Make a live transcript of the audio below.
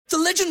The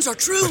legends are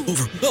true.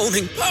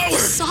 Overwhelming power!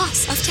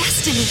 Sauce of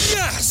destiny.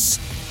 Yes!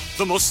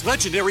 The most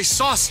legendary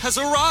sauce has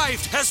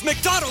arrived as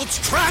McDonald's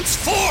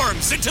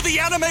transforms into the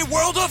anime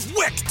world of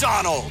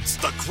WickDonald's.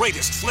 The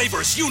greatest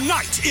flavors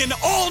unite in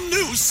all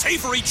new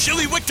savory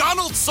chili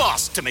McDonald's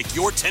sauce to make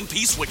your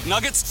 10-piece Wick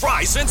Nuggets,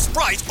 fries, and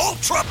Sprite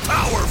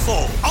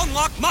ultra-powerful.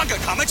 Unlock manga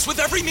comics with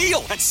every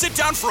meal and sit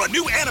down for a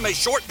new anime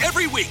short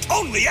every week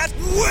only at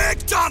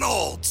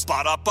WickDonald's.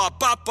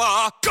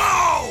 Ba-da-ba-ba-ba,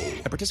 go!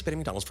 At participating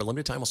McDonald's for a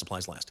limited time while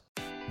supplies last.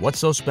 What's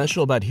so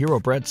special about Hero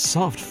Bread's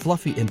soft,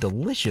 fluffy, and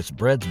delicious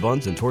breads,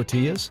 buns, and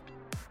tortillas?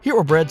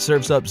 Hero Bread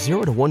serves up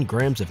 0 to 1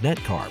 grams of net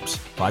carbs,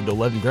 5 to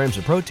 11 grams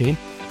of protein,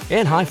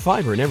 and high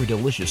fiber in every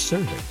delicious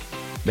serving.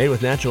 Made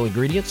with natural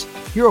ingredients,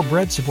 Hero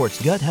Bread supports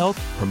gut health,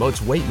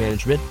 promotes weight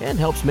management, and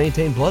helps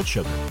maintain blood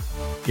sugar.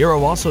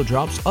 Hero also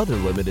drops other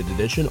limited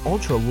edition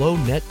ultra-low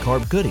net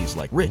carb goodies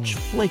like rich,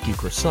 flaky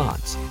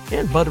croissants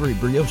and buttery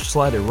brioche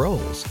slider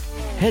rolls.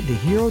 Head to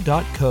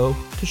hero.co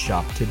to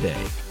shop today.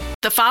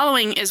 The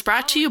following is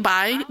brought to you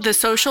by the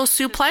Social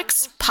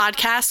Suplex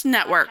Podcast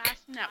Network.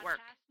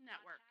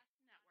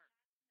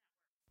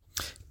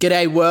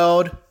 G'day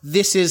world,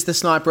 this is the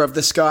Sniper of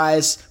the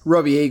Skies,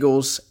 Robbie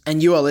Eagles,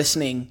 and you are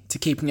listening to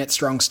Keeping It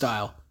Strong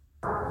Style.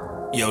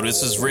 Yo,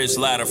 this is Rich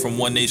Latta from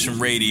One Nation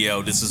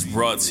Radio. This is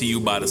brought to you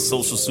by the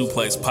Social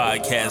Suplex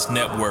Podcast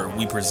Network.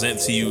 We present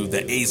to you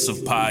the Ace of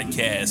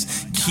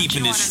Podcasts,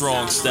 Keeping It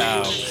Strong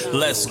Style.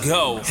 Let's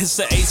go. It's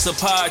the Ace of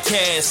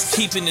Podcasts,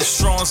 Keeping It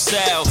Strong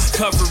Style.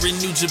 Covering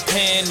New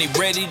Japan, they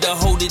ready to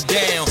hold it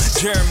down.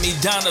 Jeremy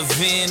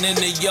Donovan and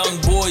the young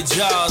boy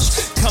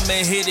Josh. Come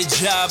and hit a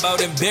job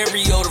out and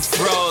bury all the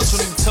frauds.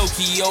 From the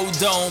Tokyo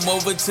Dome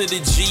over to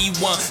the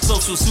G1.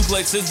 Social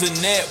Suplex is the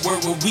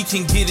network where we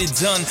can get it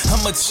done.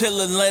 I'ma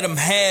chill and let them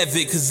have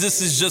it, cause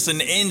this is just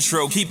an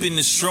intro. Keeping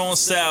the strong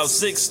style,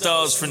 6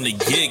 stars from the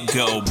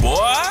get-go,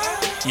 boy.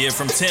 Yeah,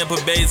 from Tampa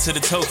Bay to the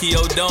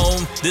Tokyo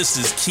Dome, this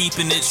is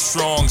Keeping It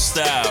Strong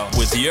Style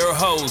with your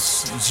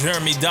hosts,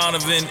 Jeremy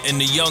Donovan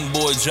and the young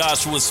boy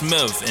Joshua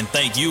Smith. And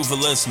thank you for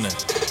listening.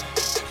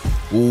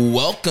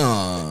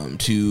 Welcome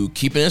to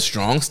Keeping It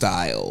Strong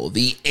Style,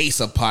 the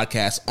ASA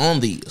podcast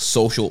on the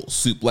Social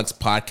Suplex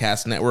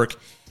Podcast Network.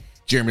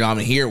 Jeremy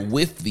Donovan here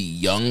with the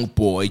young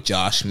boy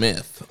Josh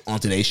Smith. On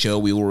today's show,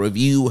 we will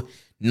review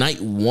Night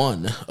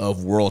 1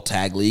 of World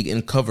Tag League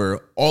and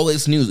cover all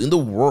its news in the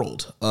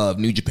world of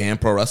New Japan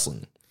Pro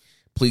Wrestling.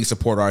 Please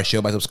support our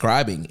show by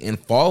subscribing and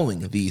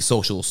following the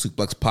Social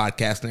Suplex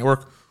Podcast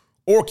Network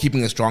or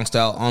Keeping It Strong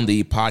Style on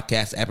the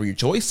podcast app of your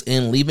choice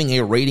and leaving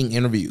a rating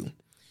and review.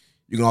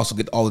 You can also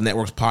get all the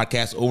network's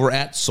podcasts over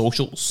at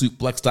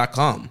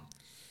socialsuplex.com.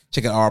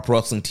 Check out our Pro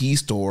Wrestling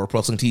Tees store,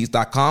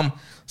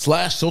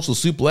 prowrestlingtees.com/social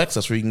suplex.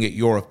 That's where you can get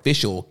your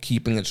official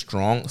Keeping It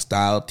Strong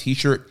Style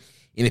t-shirt.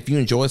 And if you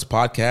enjoy this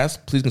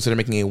podcast, please consider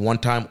making a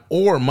one-time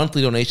or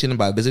monthly donation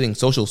by visiting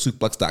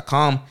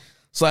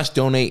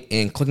socialsuplex.com/donate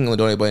and clicking on the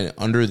donate button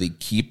under the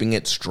Keeping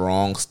It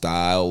Strong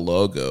Style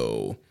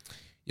logo.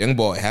 Young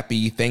boy,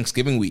 happy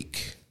Thanksgiving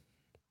week.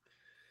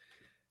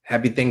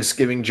 Happy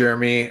Thanksgiving,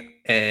 Jeremy.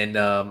 And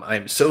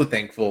I'm so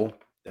thankful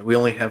that we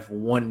only have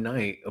one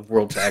night of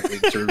World Tag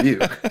League to review.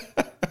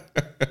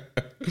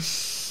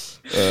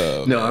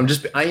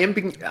 I am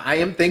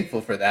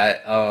thankful for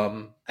that.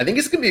 I think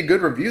it's gonna be a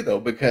good review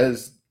though,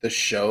 because the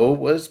show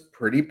was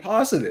pretty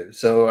positive.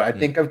 So I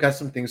think I've got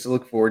some things to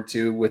look forward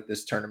to with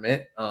this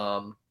tournament.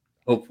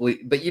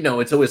 Hopefully, but you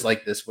know, it's always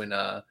like this when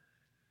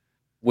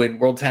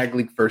World Tag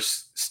League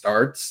first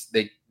starts,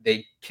 they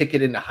kick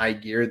it into high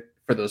gear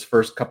for those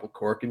first couple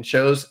Corkin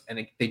shows,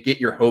 and they get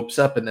your hopes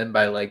up, and then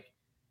by like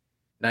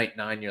night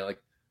 9, you're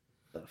like,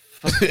 the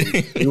fuck are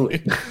you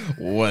doing?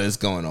 What is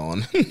going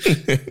on?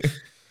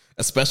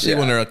 Especially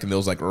when they're like in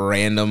those like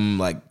random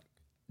like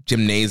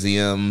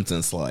gymnasiums and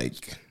it's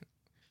like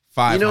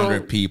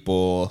 500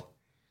 people.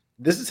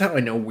 This is how I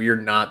know we're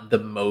not the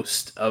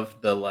most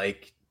of the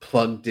like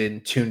plugged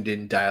in, tuned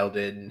in, dialed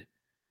in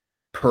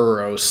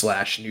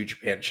Puro/New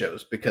Japan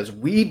shows, because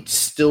we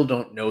still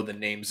don't know the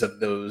names of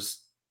those.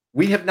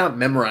 We have not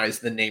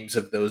memorized the names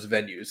of those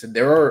venues. And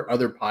there are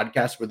other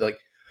podcasts where they're like,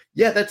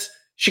 yeah, that's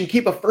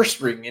Shinkiba First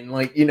Ring. And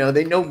like, you know,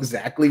 they know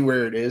exactly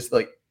where it is.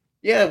 Like,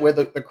 yeah, where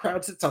the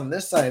crowd sits on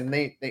this side and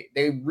they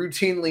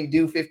routinely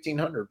do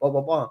 1,500, blah,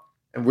 blah, blah.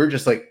 And we're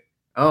just like,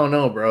 I don't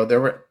know, bro.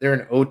 They're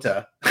in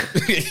Ota.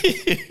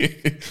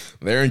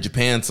 They're in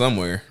Japan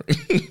somewhere.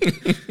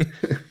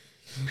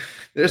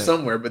 They're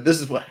somewhere, but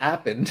this is what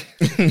happened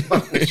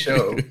on the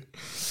show.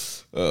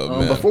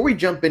 Before we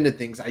jump into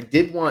things, I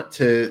did want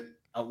to,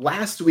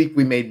 last week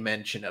we made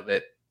mention of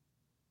it,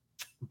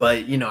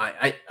 but you know,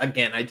 I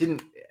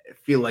didn't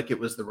feel like it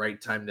was the right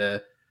time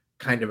to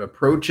kind of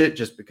approach it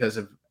just because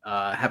of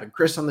having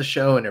Chris on the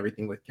show and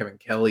everything with Kevin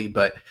Kelly.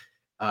 But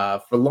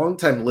for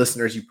longtime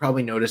listeners, you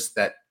probably noticed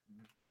that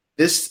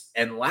this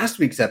and last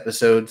week's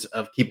episodes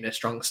of Keeping It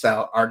Strong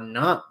Style are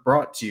not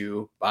brought to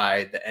you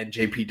by the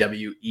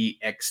NJPW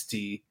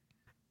EXT,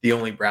 the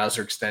only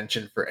browser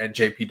extension for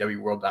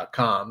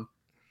NJPWworld.com.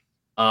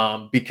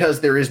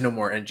 Because there is no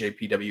more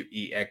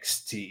NJPW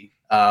EXT.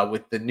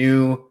 With the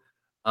new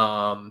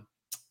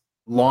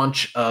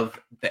launch of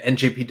the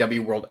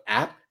NJPW World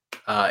app.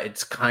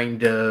 It's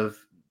kind of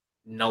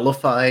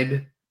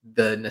nullified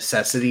the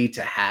necessity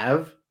to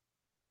have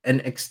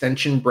an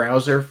extension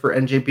browser for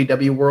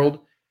NJPW World.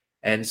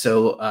 And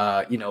so,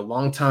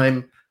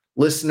 longtime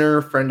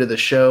listener, friend of the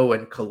show,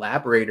 and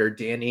collaborator,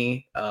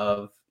 Danny,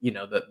 of,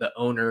 the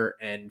owner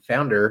and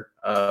founder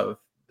of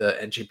the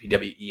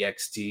NJPW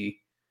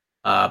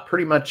EXT,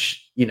 pretty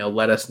much,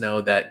 let us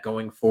know that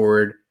going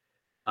forward,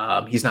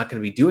 he's not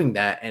going to be doing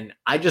that. And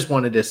I just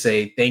wanted to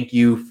say thank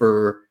you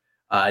for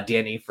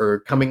Danny for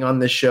coming on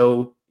this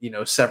show,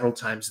 several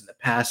times in the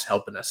past,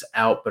 helping us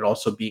out, but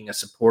also being a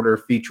supporter,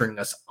 featuring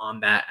us on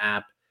that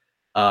app,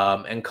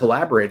 and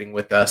collaborating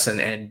with us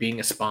and being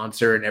a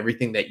sponsor and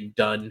everything that you've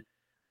done.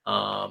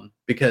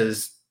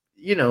 Because,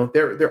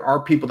 there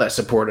are people that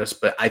support us,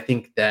 but I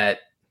think that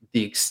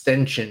the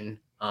extension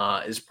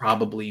is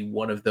probably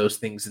one of those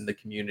things in the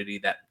community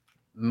that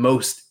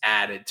most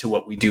added to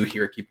what we do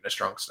here at Keeping a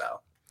Strong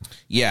Style.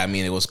 Yeah, I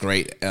mean, it was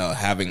great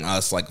having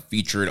us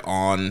featured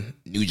on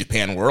New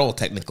Japan World,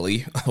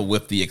 technically,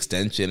 with the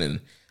extension.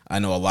 And I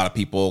know a lot of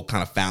people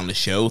kind of found the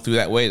show through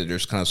that way. They're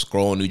just kind of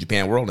scrolling New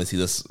Japan World and see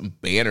this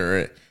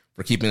banner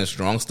for Keeping a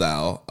Strong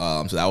Style.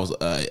 So that was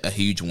a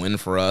huge win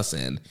for us.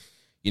 And,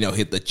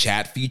 hit the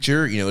chat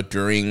feature,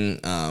 during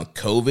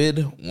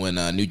COVID when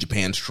New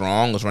Japan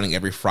Strong was running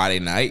every Friday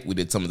night. We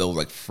did some of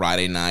those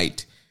Friday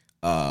night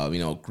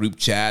group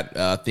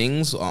chat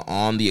things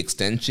on the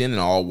extension, and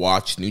all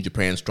watched New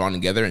Japan Strong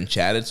together and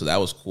chatted. So that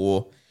was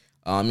cool.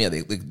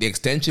 The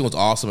extension was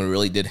awesome. It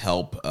really did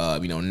help,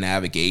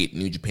 navigate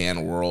New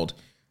Japan World.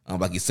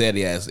 Like you said,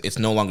 it's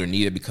no longer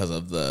needed because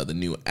of the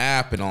new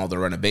app and all the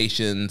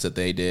renovations that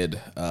they did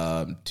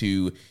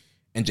to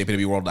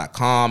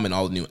NJPWWorld.com and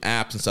all the new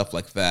apps and stuff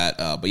like that.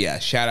 But yeah,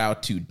 shout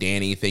out to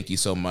Danny. Thank you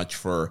so much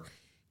for,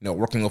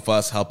 working with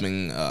us,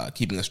 helping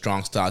Keeping a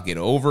Strong Style get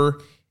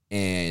over.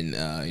 And,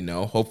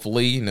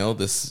 hopefully,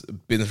 this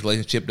business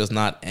relationship does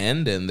not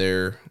end, and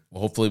there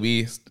will hopefully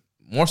be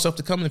more stuff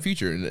to come in the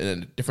future in a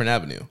different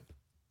avenue.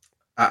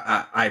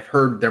 I've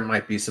heard there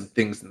might be some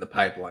things in the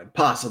pipeline,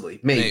 possibly,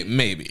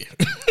 maybe.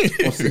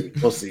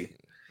 We'll see.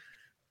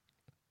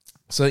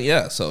 So,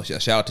 yeah,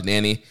 shout out to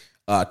Danny.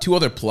 Two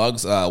other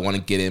plugs I want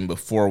to get in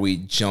before we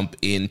jump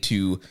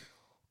into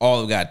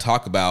all we got to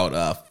talk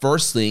about.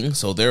 First thing,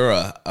 so there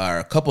are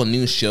a couple of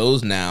new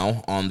shows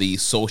now on the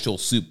Social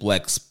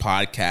Suplex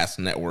Podcast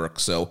Network.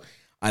 So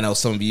I know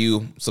some of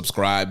you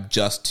subscribe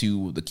just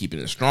to the Keeping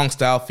It Strong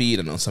Style feed.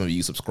 I know some of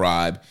you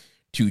subscribe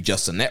to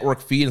just the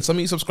network feed, and some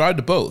of you subscribe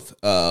to both.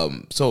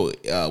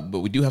 But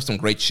we do have some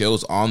great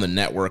shows on the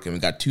network, and we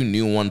got two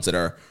new ones that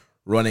are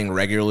running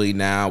regularly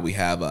now. We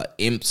have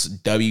Imp's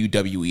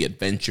WWE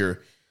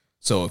Adventure.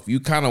 So if you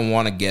kind of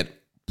want to get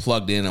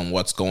plugged in on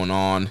what's going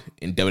on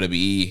in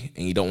WWE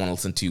and you don't want to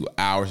listen to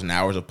hours and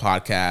hours of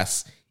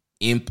podcasts,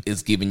 Imp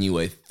is giving you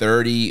a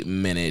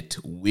 30-minute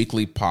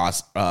weekly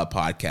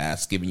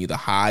podcast, giving you the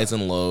highs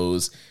and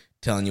lows,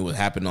 telling you what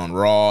happened on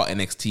Raw,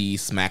 NXT,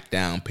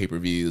 SmackDown,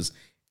 pay-per-views.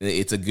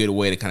 It's a good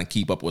way to kind of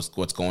keep up with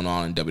what's going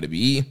on in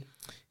WWE.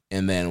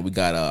 And then we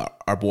got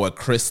our boy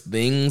Chris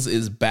Things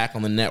is back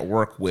on the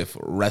network with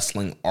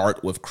Wrestling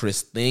Art with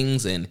Chris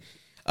Things, and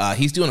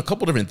he's doing a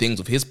couple different things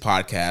with his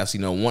podcast.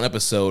 One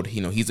episode,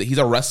 he's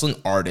a wrestling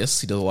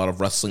artist. He does a lot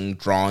of wrestling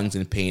drawings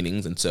and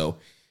paintings. And so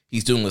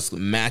he's doing this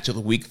match of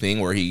the week thing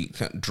where he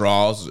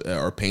draws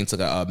or paints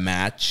a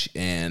match,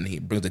 and he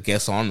brings a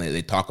guest on.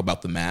 They talk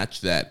about the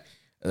match that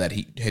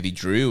he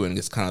drew and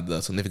gets kind of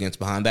the significance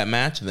behind that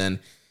match. And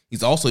then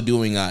he's also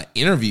doing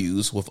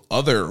interviews with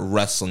other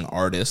wrestling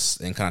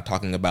artists and kind of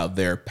talking about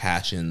their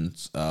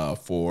passions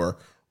for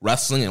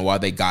wrestling and why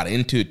they got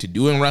into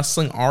doing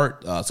wrestling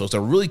art. So it's a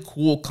really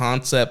cool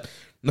concept.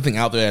 Nothing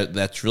out there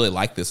that's really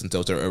like this, and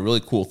so it's a really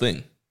cool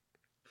thing.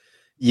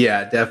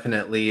 Yeah,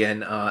 definitely.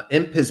 And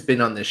Imp has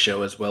been on this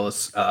show, as well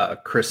as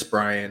Chris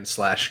Bryan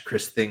 /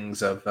 Chris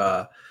Things of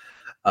the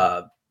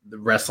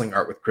Wrestling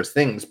Art with Chris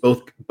Things.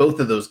 Both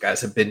of those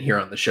guys have been here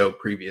on the show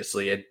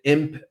previously. And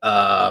Imp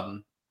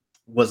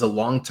was a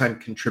longtime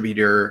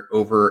contributor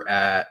over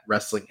at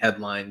Wrestling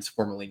Headlines,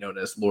 formerly known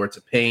as Lords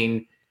of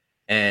Pain,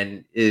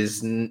 and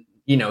is,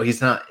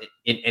 he's not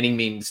in any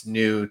means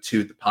new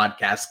to the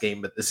podcast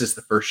game, but this is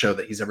the first show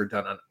that he's ever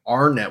done on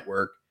our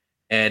network.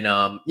 And,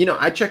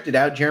 I checked it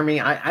out,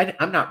 Jeremy.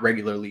 I'm not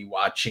regularly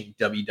watching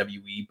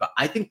WWE, but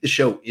I think the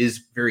show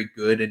is very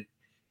good. And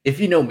if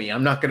you know me,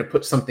 I'm not going to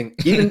put something,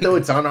 even though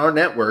it's on our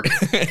network,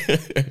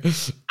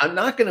 I'm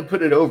not going to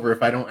put it over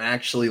if I don't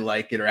actually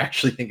like it or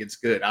actually think it's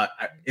good.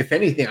 If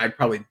anything, I'd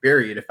probably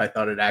bury it if I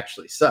thought it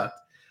actually sucked.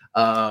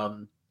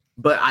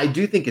 But I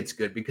do think it's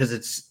good because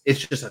it's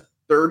just a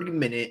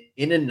 30-minute,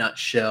 in a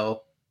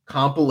nutshell,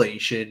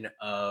 compilation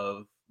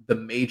of the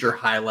major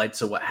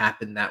highlights of what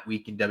happened that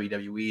week in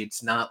WWE.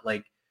 It's not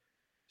like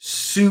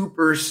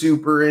super,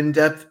 super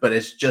in-depth, but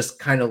it's just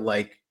kind of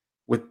like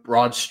with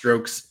broad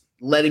strokes,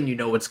 letting you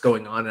know what's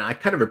going on. And I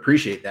kind of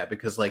appreciate that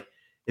because, like,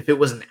 if it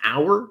was an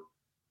hour,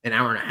 an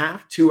hour and a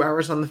half, 2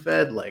 hours on the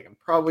Fed, like I'm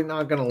probably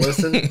not going to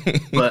listen.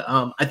 But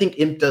I think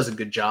Imp does a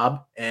good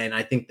job, and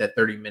I think that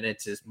 30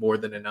 minutes is more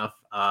than enough.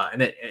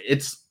 And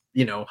it's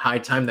high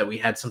time that we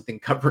had something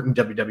covering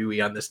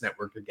WWE on this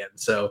network again.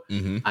 So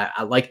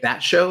I like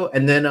that show.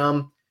 And then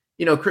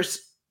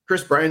Chris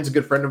Bryan's a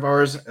good friend of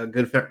ours, a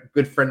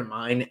good friend of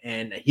mine,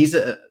 and he's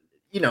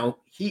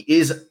he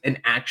is an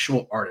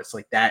actual artist.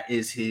 Like that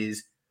is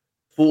his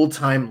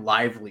full-time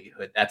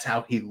livelihood. That's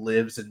how he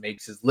lives and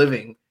makes his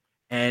living.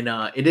 And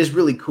it is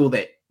really cool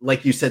that,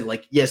 like you said,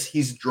 like, yes,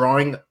 he's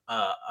drawing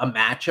a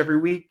match every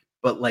week,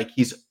 but like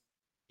he's,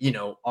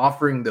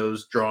 offering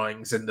those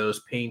drawings and those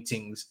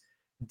paintings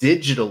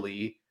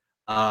digitally.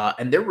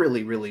 And they're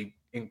really, really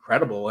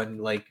incredible.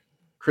 And like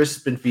Chris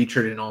has been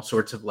featured in all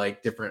sorts of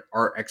like different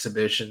art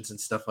exhibitions and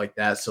stuff like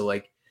that. So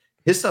like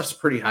his stuff's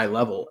pretty high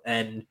level.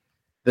 And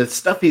the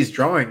stuff he's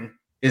drawing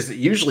is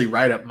usually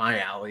right up my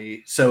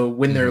alley. So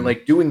when they're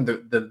like doing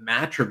the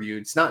match review,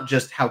 it's not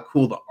just how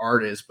cool the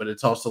art is, but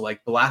it's also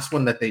like the last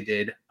one that they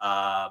did.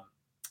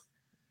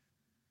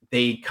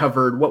 They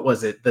covered, what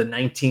was it? The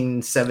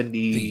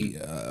 1970.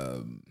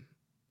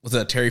 Was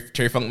it a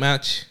Terry Funk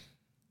match?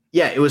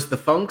 Yeah, it was the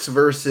Funks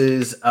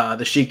versus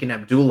the Sheik and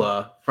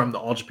Abdullah from the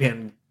All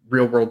Japan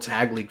Real World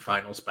Tag League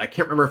finals. But I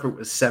can't remember if it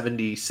was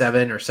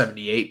 77 or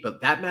 78, but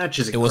that match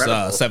is incredible.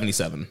 It was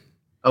 77.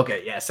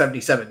 Okay, yeah,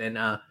 77. And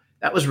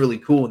that was really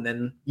cool. And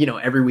then,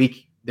 every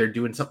week they're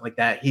doing something like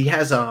that. He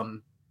has,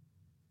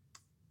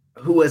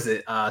 who was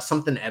it?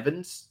 Something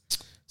Evans.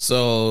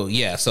 So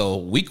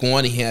week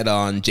one, he had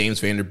on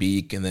James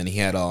Vanderbeek, and then he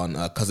had on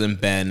Cousin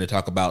Ben to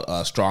talk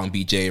about Strong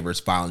BJ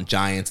versus Violent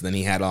Giants. And then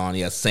he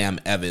has Sam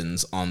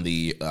Evans on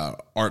the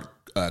art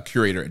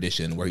curator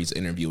edition where he's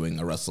interviewing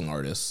a wrestling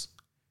artist.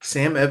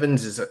 Sam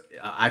Evans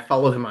I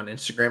follow him on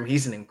Instagram.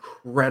 He's an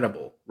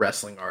incredible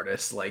wrestling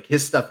artist. Like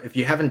his stuff, if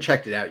you haven't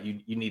checked it out,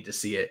 you need to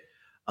see it.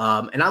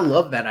 And I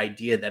love that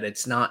idea that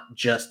it's not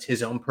just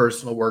his own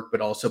personal work, but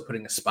also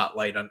putting a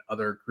spotlight on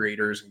other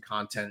creators and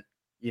content,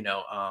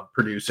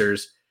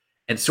 producers,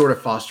 and sort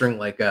of fostering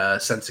like a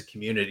sense of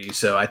community.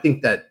 So I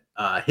think that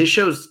his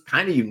show's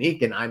kind of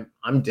unique, and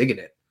I'm digging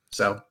it.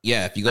 So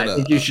yeah, I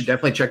think you should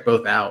definitely check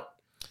both out.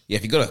 Yeah,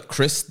 if you go to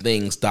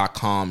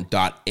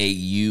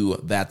christhings.com.au,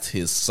 that's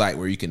his site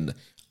where you can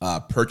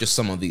purchase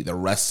some of the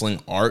wrestling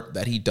art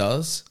that he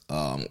does.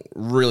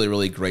 Really,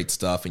 really great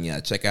stuff. And yeah,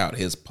 check out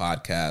his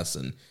podcast.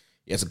 And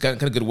yeah, it's a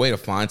kind of good way to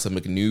find some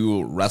like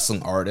new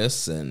wrestling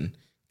artists and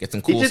get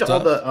some cool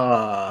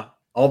stuff.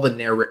 All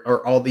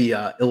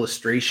the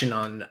illustration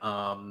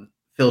on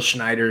Phil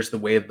Schneider's The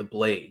Way of the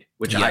Blade,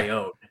 which I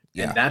own.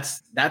 And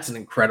that's an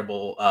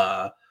incredible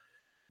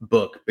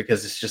book,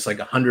 because it's just like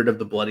 100 of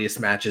the bloodiest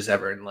matches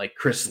ever. And like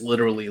Chris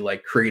literally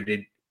like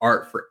created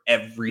art for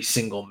every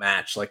single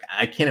match. Like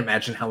I can't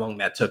imagine how long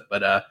that took,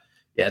 but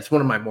yeah, it's one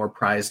of my more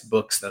prized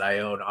books that I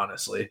own,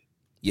 honestly.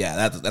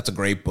 Yeah, that's a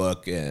great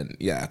book. And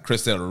yeah,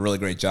 Chris did a really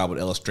great job with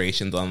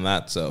illustrations on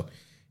that. So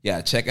yeah,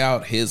 check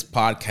out his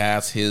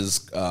podcast, his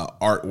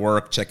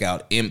artwork. Check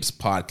out Imp's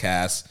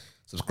podcast.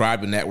 Subscribe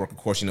to the network. Of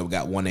course, we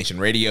got One Nation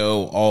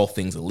Radio, all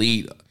things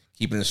elite,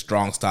 keeping a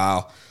strong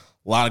style.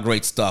 A lot of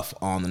great stuff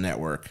on the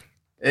network.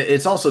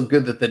 It's also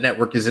good that the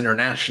network is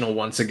international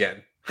once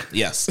again.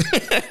 Yes.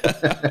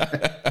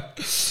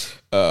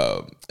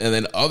 And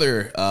then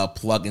other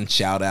plug and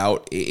shout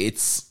out.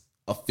 It's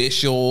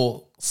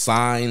official,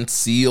 signed,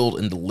 sealed,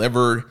 and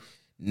delivered.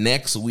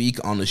 Next week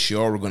on the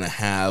show, we're going to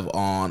have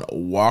on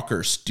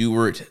Walker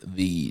Stewart,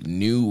 the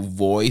new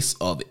voice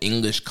of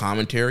English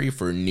commentary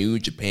for New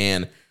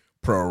Japan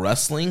Pro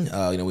Wrestling.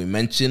 We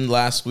mentioned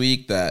last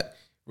week that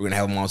we're going to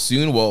have him on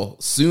soon. Well,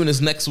 soon is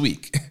next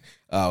week.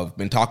 I've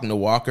been talking to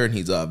Walker, and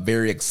he's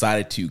very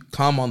excited to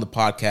come on the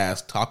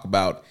podcast, talk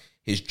about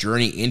his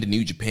journey into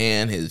New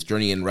Japan, his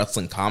journey in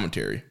wrestling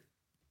commentary.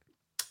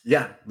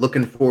 Yeah,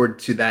 looking forward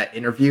to that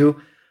interview.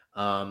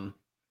 And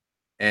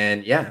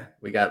yeah,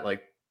 we got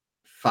like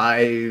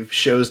 5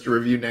 shows to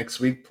review next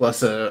week,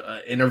 plus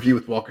a interview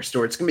with Walker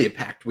Stewart. It's gonna be a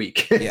packed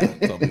week.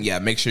 Yeah,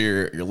 make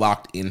sure you're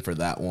locked in for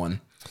that one.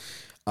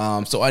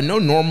 So I know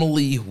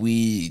normally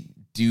we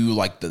do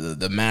like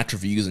the match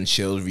reviews and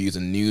shows reviews,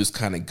 and news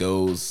kind of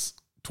goes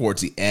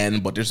towards the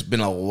end, but there's been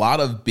a lot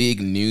of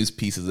big news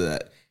pieces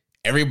that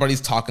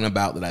everybody's talking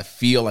about that I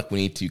feel like we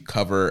need to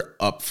cover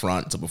up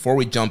front. So before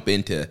we jump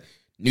into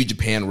New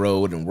Japan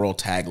Road and World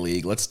Tag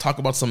League, let's talk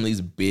about some of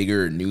these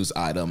bigger news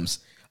items.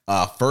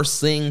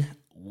 First thing,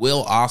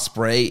 Will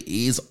Ospreay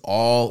is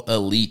all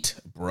elite,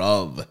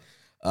 bruv.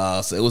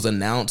 So it was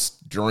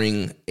announced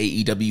during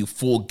AEW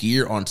Full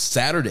Gear on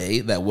Saturday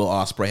that Will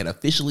Ospreay had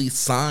officially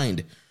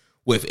signed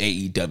with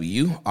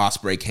AEW.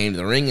 Ospreay came to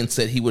the ring and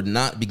said he would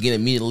not begin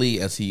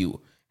immediately, as he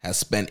has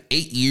spent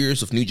 8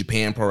 years with New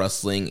Japan Pro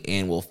Wrestling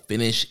and will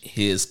finish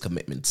his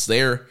commitments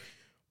there.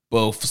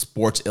 Both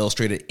Sports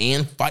Illustrated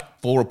and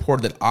Fightful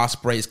reported that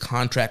Ospreay's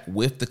contract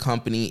with the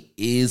company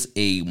is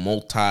a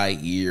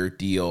multi-year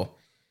deal.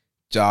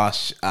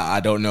 Josh,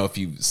 I don't know if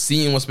you've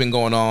seen what's been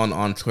going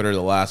on Twitter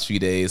the last few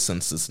days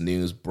since this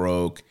news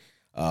broke.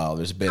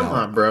 There's been Come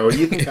on, bro.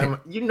 You think I'm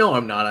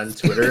not on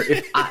Twitter.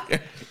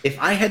 if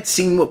I had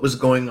seen what was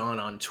going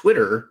on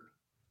Twitter,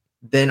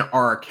 then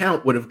our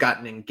account would have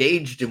gotten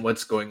engaged in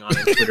what's going on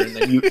Twitter, and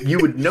then you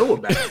would know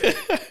about it.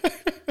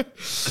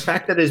 The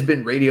fact that it's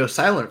been radio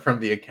silent from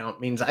the account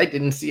means I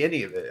didn't see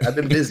any of it. I've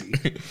been busy.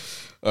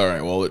 All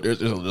right. Well,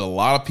 there's a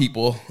lot of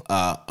people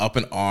up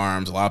in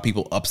arms, a lot of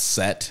people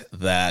upset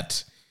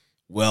that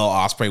Will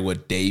Ospreay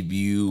would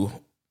debut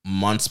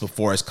months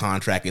before his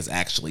contract is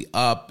actually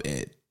up.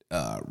 It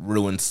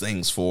ruins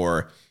things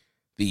for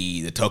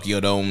the Tokyo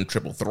Dome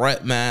triple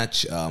threat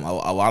match. A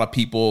lot of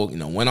people,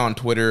 went on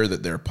Twitter,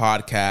 that their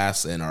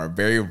podcasts, and are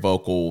very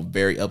vocal,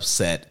 very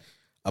upset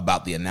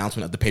about the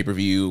announcement of the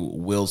pay-per-view,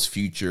 Will's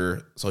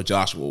future. So,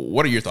 Josh,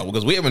 what are your thoughts?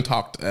 Because we haven't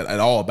talked at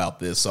all about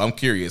this, so I'm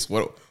curious.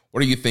 What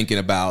are you thinking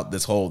about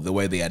the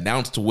way they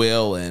announced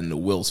Will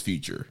and Will's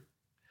future?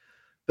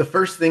 The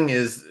first thing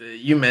is,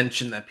 you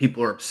mentioned that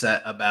people are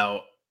upset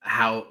about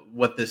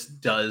what this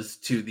does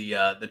to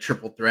the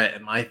triple threat,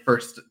 and my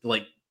first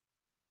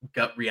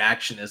gut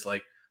reaction is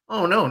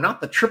oh no,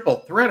 not the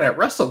triple threat at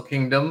Wrestle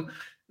Kingdom,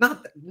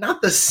 not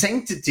the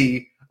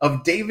sanctity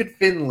of David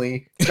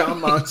Finlay, Jon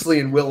Moxley,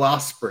 and Will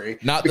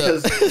Ospreay. Not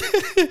because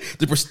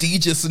the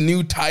prestigious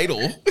new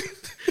title.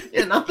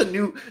 Yeah, not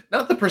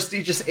the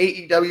prestigious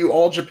AEW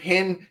All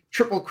Japan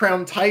Triple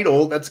Crown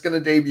title that's going to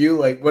debut,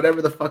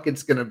 whatever the fuck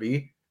it's going to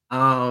be.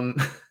 I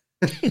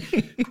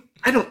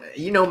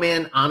don't,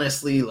 man,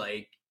 honestly,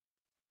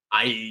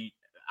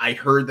 I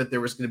heard that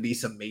there was going to be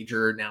some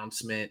major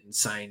announcement and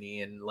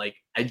signing, and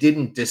I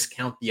didn't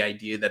discount the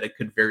idea that it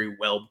could very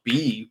well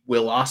be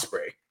Will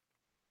Ospreay.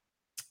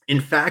 In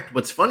fact,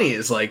 what's funny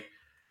is I'm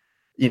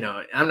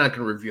not going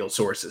to reveal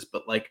sources,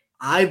 but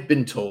I've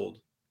been told,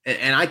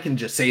 and I can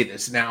just say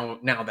this now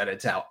that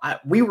it's out.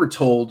 We were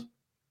told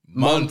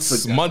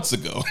months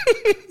ago,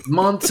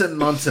 months and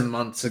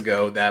months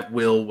ago that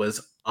Will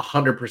was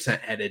 100%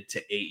 headed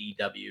to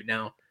AEW.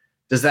 Now,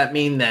 does that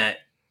mean that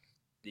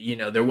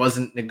there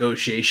wasn't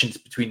negotiations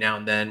between now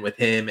and then with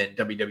him and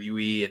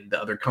WWE and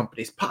the other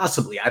companies?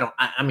 Possibly.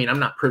 I mean, I'm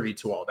not privy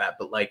to all that,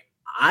 but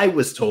I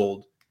was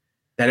told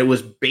that it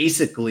was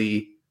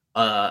basically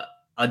a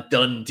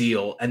done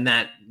deal, and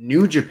that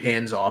New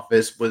Japan's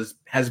office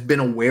has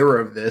been aware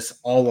of this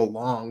all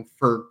along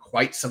for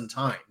quite some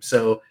time.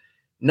 So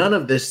none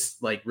of this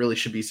really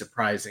should be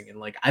surprising.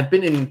 And I've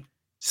been in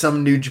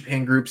some New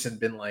Japan groups and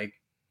been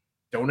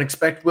don't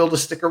expect Will to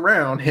stick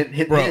around.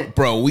 Hint.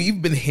 Bro,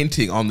 we've been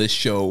hinting on this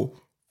show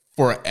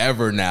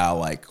forever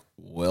now.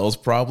 Will's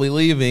probably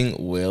leaving.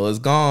 Will is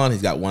gone.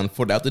 He's got one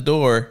foot out the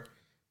door.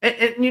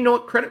 And you know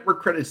what? Credit where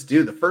credit's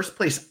due. The first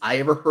place I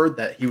ever heard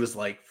that he was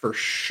for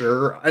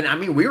sure. And I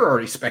mean, we were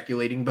already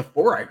speculating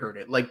before I heard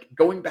it.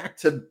 Going back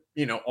to,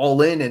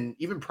 All In, and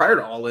even prior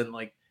to All In,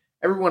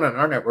 everyone on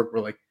our network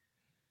were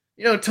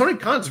Tony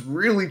Khan's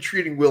really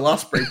treating Will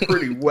Ospreay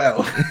pretty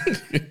well.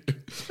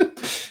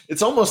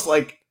 It's almost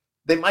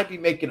they might be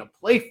making a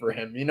play for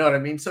him. You know what I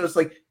mean? So it's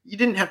you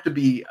didn't have to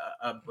be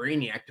a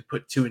brainiac to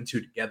put two and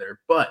two together.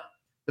 But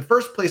the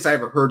first place I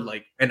ever heard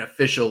an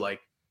official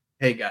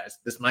hey guys,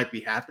 this might be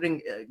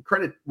happening.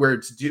 Credit where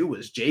it's due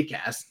was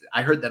JCast.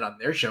 I heard that on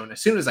their show, and as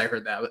soon as I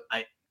heard that,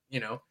 I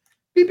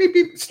beep beep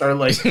beep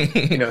started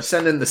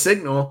sending the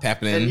signal,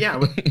 tapping in. And yeah,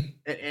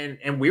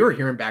 and we were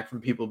hearing back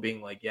from people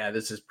being yeah,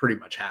 this is pretty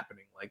much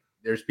happening.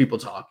 There's people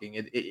talking.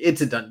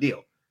 It's a done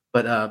deal.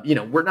 But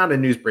we're not a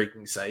news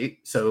breaking site,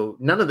 so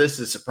none of this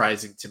is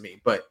surprising to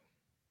me. But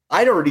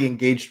I'd already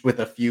engaged with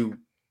a few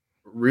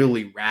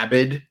really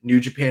rabid New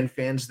Japan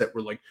fans that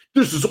were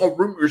this is all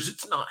rumors,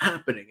 it's not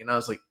happening. And I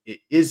was it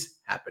is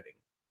happening.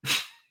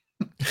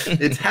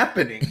 It's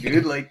happening,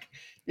 dude.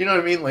 You know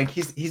what I mean?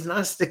 He's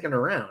not sticking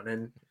around.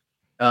 And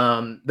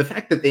the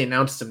fact that they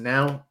announced him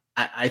now,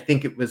 I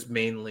think it was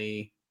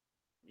mainly,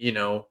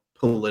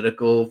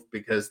 political,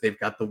 because they've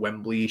got the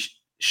Wembley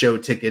show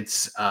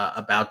tickets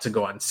about to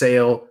go on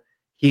sale.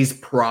 He's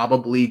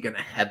probably going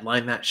to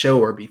headline that show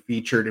or be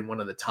featured in one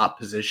of the top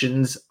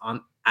positions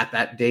at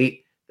that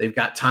date. They've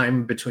got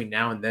time between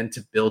now and then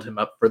to build him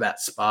up for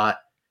that spot.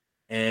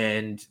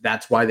 And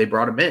that's why they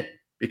brought him in,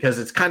 because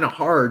it's kind of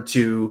hard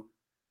to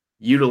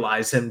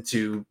utilize him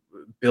to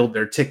build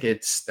their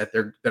tickets that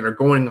are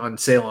going on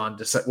sale on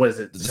December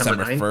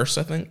 1st,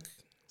 I think,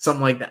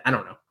 something like that. I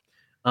don't know.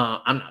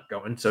 I'm not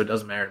going, so it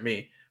doesn't matter to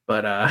me.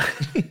 But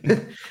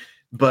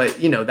but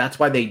that's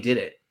why they did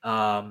it.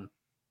 I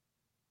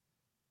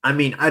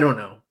mean, I don't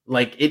know.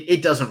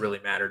 It doesn't really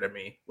matter to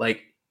me.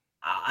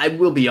 I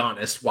will be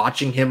honest,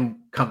 watching him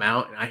come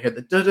out and I hear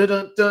the da da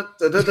da da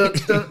da da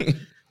da,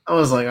 I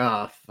was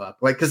oh fuck,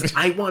 because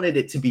I wanted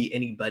it to be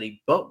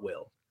anybody but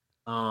Will.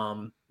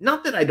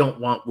 Not that I don't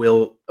want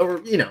Will,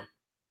 or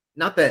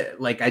not that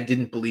I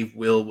didn't believe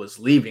Will was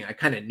leaving. I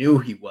kind of knew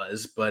he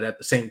was, but at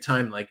the same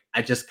time,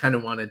 I just kind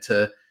of wanted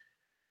to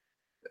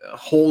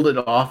hold it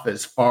off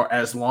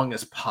as long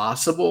as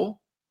possible.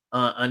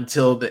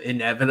 Until the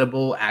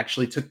inevitable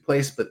actually took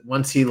place. But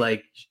once he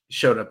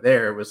showed up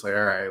there, it was all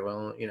right,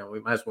 well, we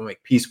might as well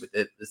make peace with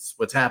it. This is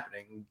what's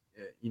happening.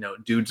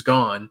 Dude's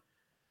gone.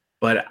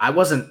 But I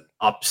wasn't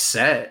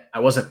upset.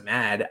 I wasn't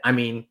mad. I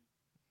mean,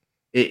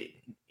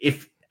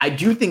 if I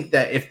do think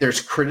that if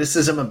there's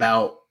criticism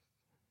about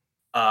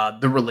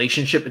the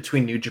relationship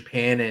between New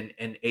Japan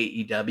and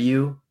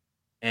AEW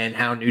and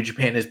how New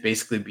Japan is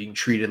basically being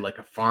treated like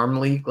a farm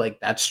league, like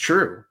that's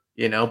true,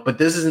 but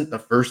this isn't the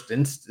first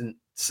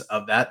instance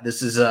of that.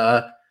 This is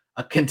a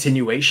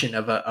continuation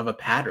of a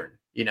pattern,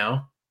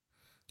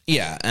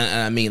 Yeah,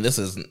 and I mean,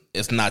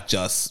 it's not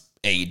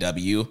just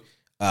AEW.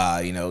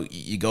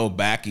 You go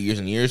back years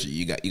and years.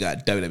 You got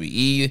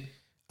WWE,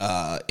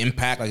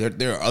 Impact. Like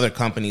there are other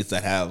companies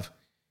that have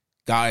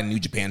gotten New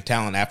Japan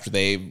talent after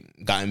they've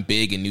gotten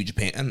big in New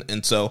Japan,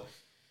 and so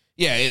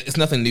yeah, it's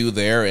nothing new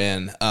there.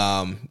 And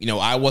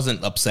I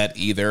wasn't upset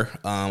either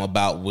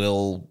about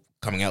Will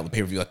coming out with the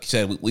pay per view. Like you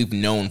said, we've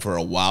known for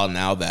a while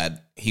now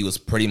that he was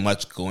pretty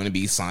much going to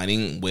be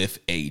signing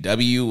with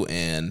AEW,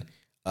 and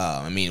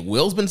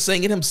Will's been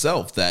saying it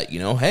himself that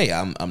hey,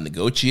 I'm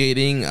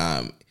negotiating.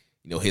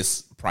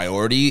 His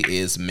priority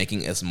is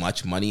making as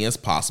much money as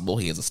possible.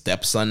 He has a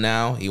stepson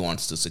now. He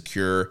wants to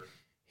secure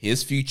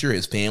his future,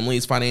 his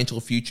family's financial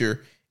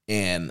future.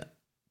 And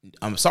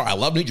I'm sorry, I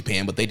love New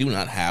Japan, but they do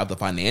not have the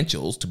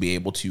financials to be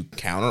able to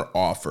counter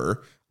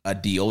offer a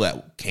deal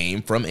that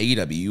came from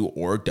AEW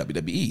or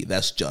WWE.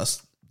 That's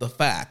just the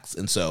facts.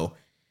 And so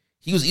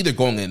he was either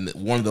going in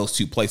one of those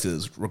two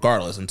places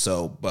regardless. And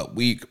so, but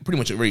we pretty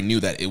much already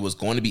knew that it was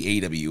going to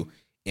be AEW.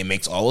 It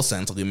makes all the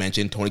sense. Like we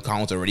mentioned, Tony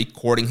Khan's already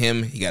courting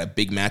him. He got a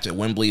big match at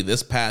Wembley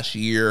this past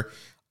year.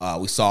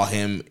 We saw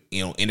him,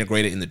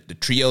 integrated in the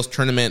trios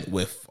tournament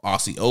with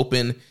Aussie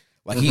Open.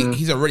 Like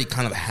he's already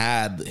kind of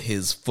had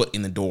his foot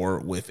in the door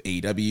with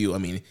AEW. I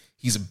mean,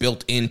 he's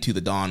built into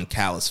the Don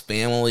Callis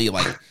family.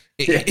 Like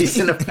he's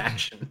in a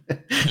faction.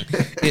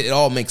 it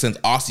all makes sense.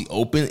 Aussie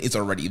Open is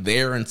already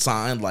there and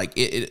signed. Like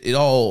it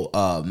all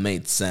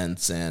made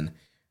sense. And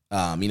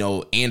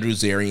Andrew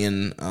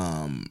Zarian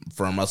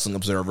from Wrestling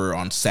Observer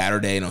on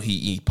Saturday,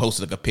 he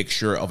posted like a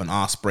picture of an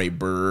Ospreay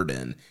bird,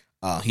 and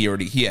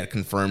he had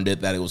confirmed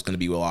that it was going to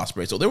be Will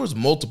Ospreay. So there was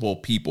multiple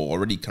people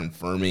already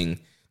confirming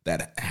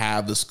that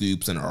have the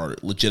scoops and are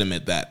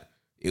legitimate that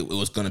it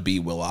was going to be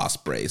Will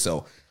Ospreay.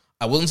 So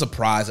I wasn't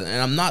surprised, and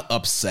I'm not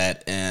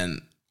upset,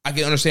 and I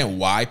can understand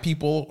why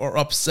people are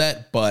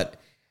upset, but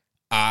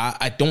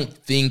I don't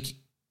think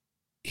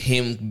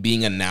him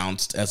being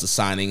announced as a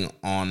signing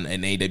on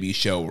an AEW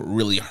show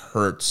really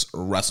hurts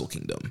Wrestle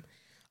Kingdom.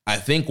 I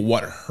think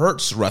what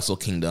hurts Wrestle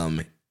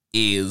Kingdom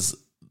is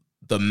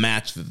the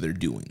match that they're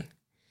doing.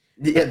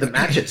 Yeah, the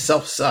match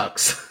itself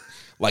sucks.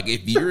 Like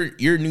if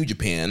you're New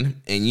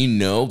Japan and you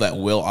know that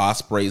Will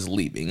Ospreay is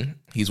leaving,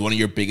 he's one of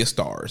your biggest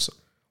stars.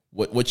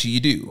 What should you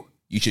do?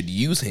 You should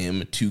use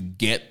him to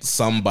get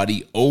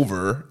somebody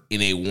over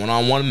in a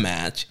one-on-one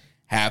match,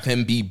 have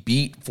him be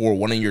beat for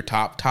one of your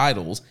top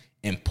titles,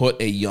 and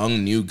put a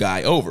young new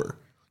guy over.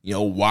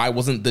 Why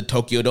wasn't the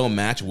Tokyo Dome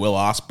match Will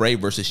Ospreay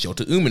versus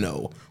Shota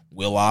Umino?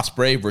 Will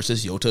Ospreay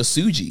versus Yota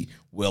Tsuji?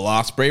 Will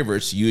Ospreay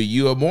versus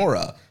Yuya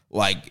Uemura?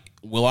 Like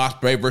Will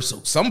Ospreay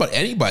versus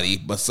anybody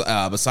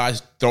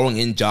besides throwing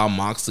in Jon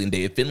Moxley and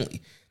David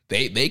Finlay.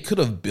 They could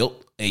have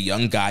built a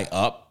young guy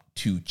up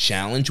to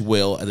challenge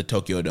Will at the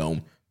Tokyo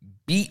Dome,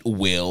 beat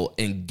Will,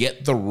 and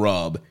get the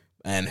rub,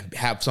 and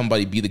have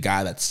somebody be the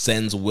guy that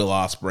sends Will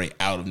Ospreay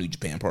out of New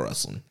Japan Pro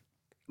Wrestling.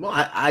 Well,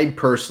 I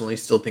personally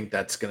still think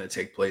that's going to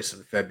take place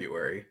in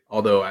February,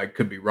 although I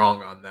could be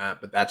wrong on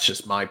that, but that's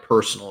just my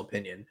personal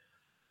opinion.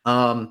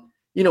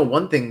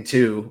 One thing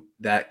too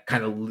that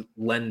kind of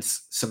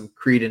lends some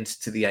credence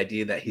to the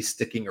idea that he's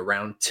sticking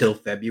around till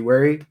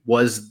February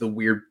was the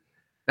weird.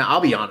 Now,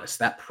 I'll be honest,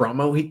 that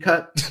promo he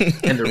cut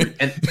and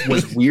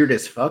was weird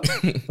as fuck,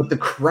 but the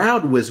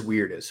crowd was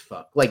weird as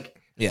fuck.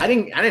 Like, yeah. I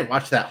didn't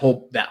watch that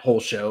whole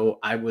show.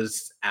 I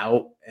was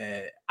out.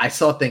 I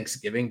saw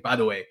Thanksgiving, by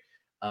the way.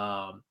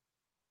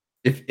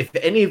 If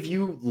any of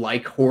you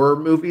like horror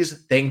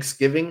movies,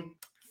 Thanksgiving,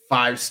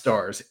 5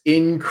 stars,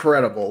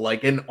 incredible,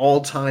 like an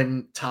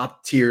all-time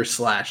top tier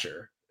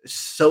slasher.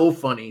 So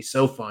funny,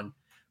 so fun.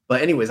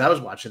 But anyways, I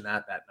was watching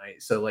that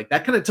night, so like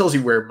that kind of tells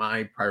you where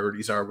my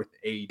priorities are with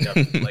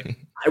AEW. Like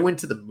I went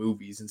to the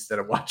movies instead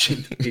of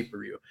watching the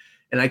pay-per-view,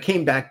 and I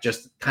came back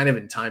just kind of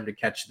in time to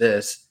catch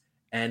this.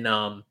 And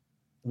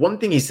one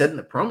thing he said in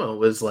the promo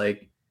was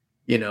like,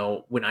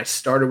 when I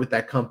started with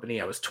that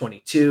company, I was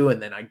 22,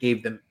 and then I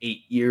gave them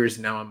 8 years.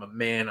 Now I'm a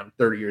man. I'm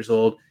 30 years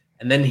old.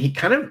 And then he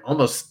kind of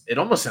it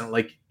almost sounded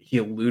like he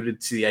alluded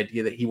to the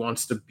idea that he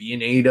wants to be in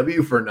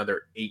AEW for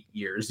another 8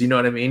 years. You know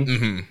what I mean?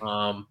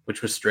 Mm-hmm.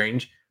 Which was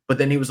strange. But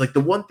then he was like,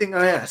 the one thing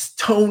I asked,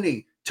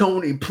 Tony,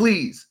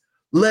 please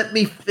let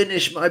me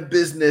finish my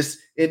business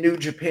in New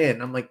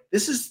Japan. I'm like,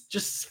 this is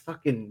just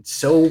fucking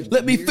so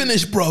Let me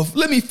finish, bro.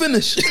 Let me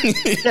finish.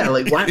 Yeah,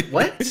 like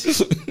what?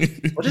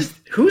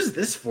 Who's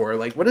this for?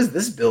 Like, what is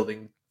this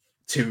building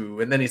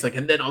to? And then he's like,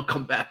 and then I'll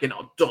come back and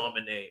I'll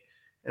dominate.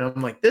 And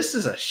I'm like, this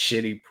is a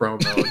shitty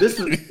promo. This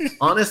is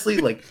honestly,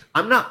 like,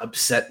 I'm not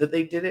upset that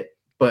they did it,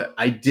 but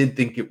I did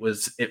think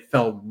it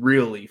felt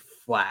really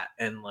flat,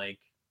 and like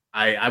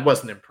I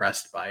wasn't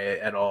impressed by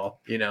it at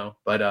all,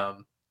 but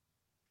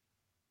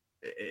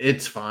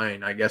it's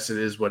fine. I guess it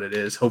is what it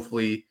is.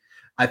 Hopefully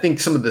I think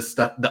some of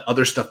the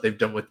other stuff they've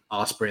done with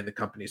Ospreay and the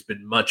company has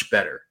been much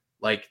better.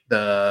 Like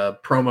the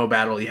promo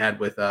battle he had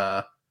with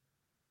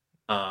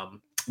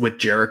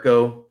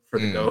Jericho for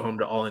the go home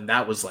to All In,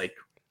 that was like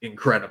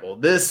incredible.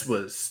 This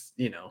was,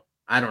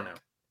 I don't know.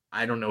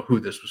 I don't know who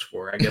this was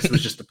for. I guess it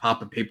was just to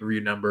pop a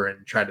pay-per-view number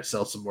and try to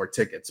sell some more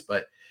tickets.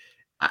 But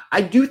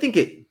I do think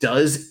it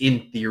does,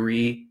 in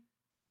theory,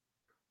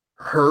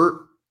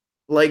 hurt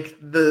like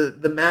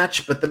the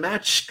match, but the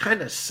match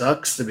kind of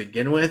sucks to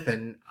begin with.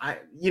 And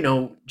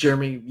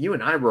Jeremy, you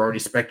and I were already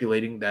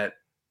speculating that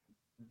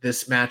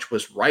this match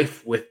was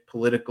rife with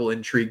political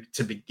intrigue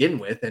to begin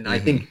with. And I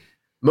think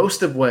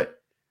most of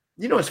what,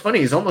 what's funny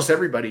is almost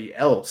everybody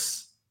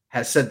else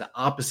has said the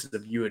opposite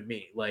of you and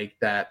me. Like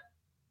that,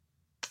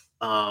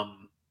 I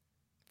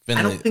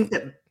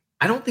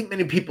don't think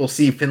many people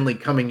see Finlay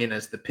coming in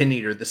as the pin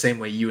eater the same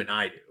way you and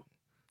I do.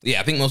 Yeah,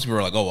 I think most people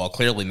are like, oh, well,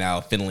 clearly now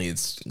Finlay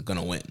is going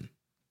to win.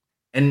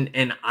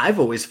 And I've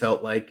always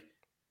felt like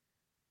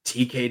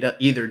TK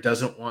either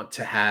doesn't want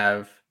to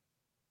have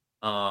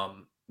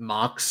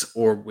Mox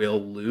or Will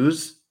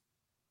lose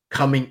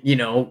come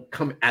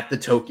at the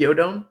Tokyo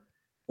Dome,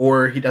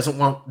 or he doesn't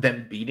want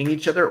them beating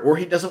each other, or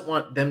he doesn't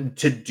want them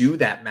to do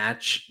that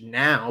match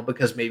now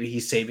because maybe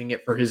he's saving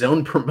it for his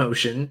own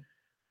promotion.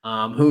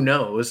 Who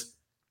knows?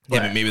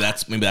 Yeah, but maybe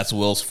that's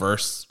Will's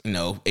first,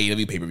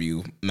 AEW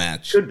pay-per-view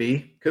match. Could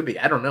be.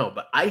 I don't know.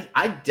 But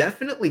I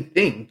definitely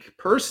think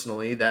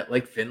personally that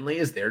like Finlay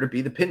is there to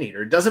be the pin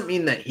eater. It doesn't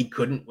mean that he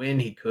couldn't win.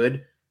 He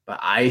could, but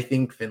I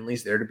think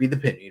Finlay's there to be the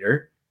pin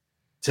eater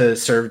to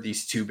serve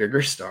these two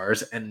bigger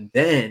stars. And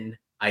then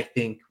I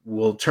think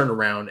we'll turn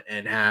around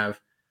and have,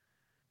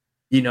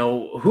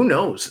 who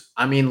knows?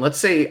 I mean, let's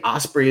say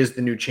Ospreay is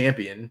the new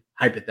champion,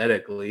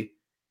 hypothetically.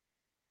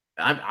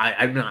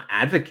 I'm not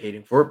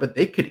advocating for it, but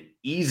they could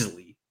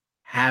easily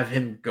have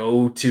him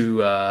go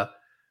to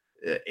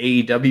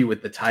AEW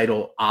with the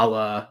title a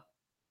la,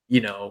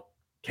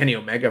 Kenny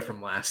Omega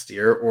from last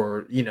year,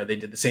 or, they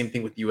did the same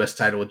thing with the U.S.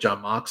 title with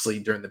Jon Moxley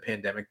during the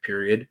pandemic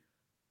period.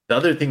 The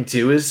other thing,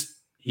 too, is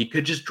he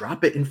could just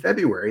drop it in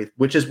February,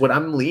 which is what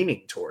I'm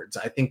leaning towards.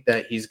 I think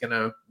that he's going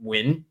to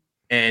win,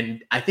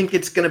 and I think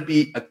it's going to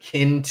be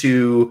akin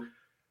to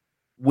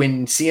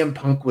when CM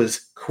Punk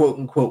was quote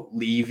unquote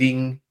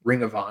leaving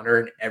Ring of Honor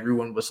and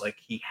everyone was like,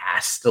 he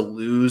has to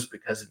lose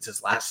because it's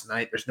his last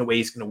night. There's no way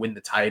he's going to win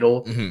the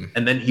title.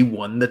 And then he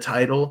won the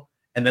title.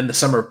 And then the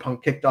Summer of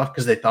Punk kicked off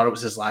because they thought it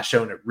was his last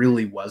show and it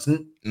really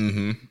wasn't.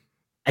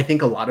 I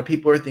think a lot of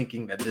people are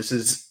thinking that this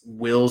is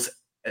Will's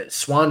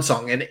swan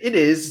song, and it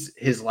is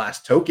his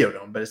last Tokyo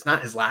Dome, but it's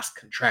not his last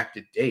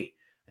contracted date.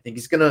 I think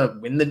he's going to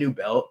win the new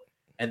belt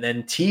and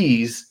then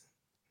tease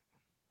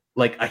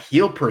like a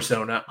heel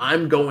persona.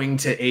 I'm going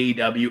to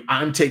AEW.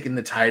 I'm taking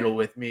the title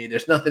with me.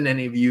 There's nothing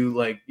any of you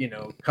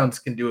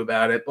cunts can do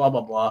about it, blah,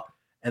 blah, blah.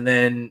 And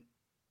then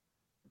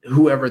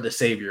whoever the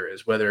savior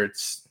is, whether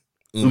it's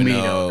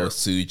Umino,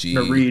 Tsuji,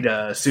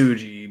 Narita,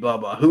 Tsuji, blah,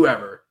 blah,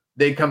 whoever,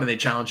 they come and they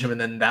challenge him.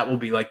 And then that will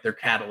be like their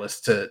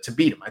catalyst to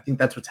beat him. I think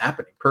that's what's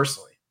happening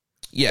personally.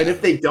 Yeah. And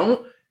if they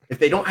don't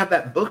have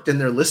that booked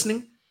and they're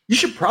listening, you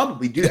should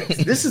probably do that.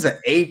 This is an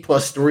A+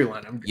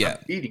 storyline. I'm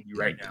feeding you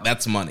right now.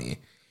 That's money.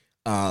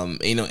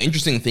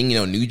 Interesting thing,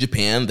 New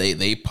Japan,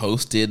 they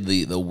posted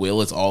the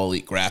Will is All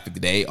Elite graphic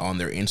today on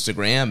their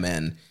Instagram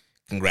and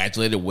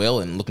congratulated Will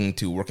and looking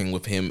to working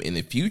with him in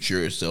the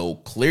future. So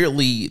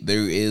clearly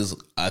there is,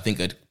 I think,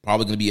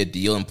 probably going to be a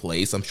deal in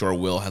place. I'm sure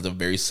Will has a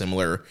very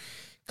similar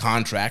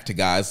contract to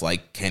guys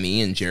like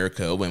Kenny and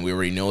Jericho, and we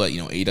already know that,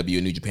 AEW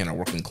and New Japan are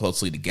working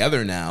closely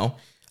together now.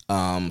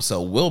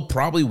 So Will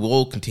probably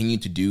will continue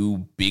to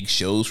do big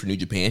shows for New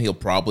Japan.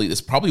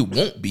 This probably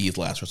won't be his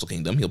last Wrestle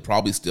Kingdom. He'll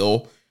probably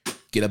still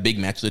get a big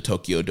match at the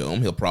Tokyo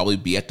Dome. He'll probably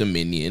be at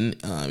Dominion,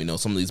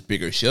 some of these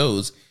bigger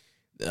shows.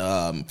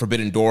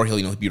 Forbidden Door,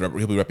 he'll be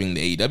repping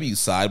the AEW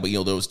side, but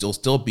there will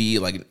still be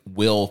like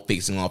Will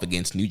facing off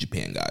against New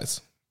Japan guys.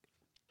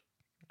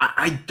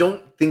 I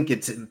don't think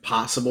it's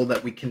impossible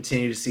that we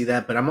continue to see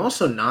that, but I'm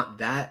also not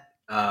that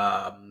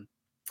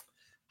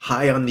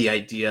high on the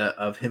idea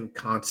of him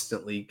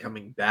constantly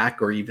coming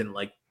back, or even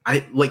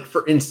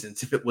for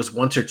instance, if it was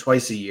once or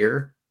twice a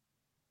year,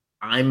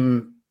 I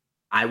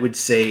would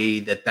say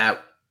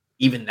that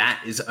even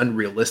that is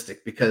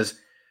unrealistic, because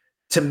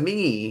to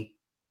me,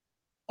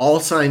 all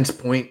signs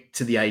point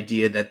to the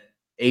idea that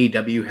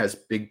AEW has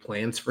big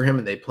plans for him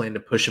and they plan to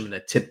push him in a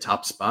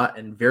tip-top spot.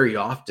 And very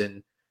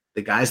often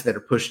the guys that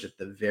are pushed at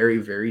the very,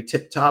 very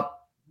tip-top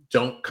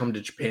don't come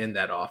to Japan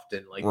that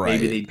often.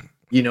 Maybe they,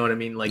 you know what I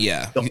mean?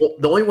 The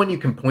only one you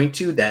can point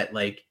to that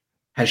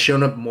has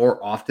shown up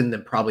more often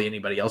than probably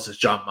anybody else is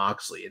Jon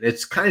Moxley. And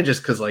it's kind of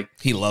just because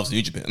he loves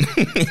New Japan.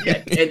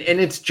 Yeah, and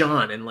it's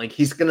John, and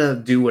he's gonna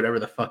do whatever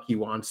the fuck he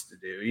wants to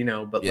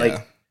do, but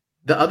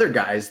the other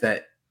guys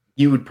that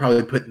you would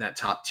probably put in that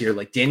top tier,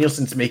 like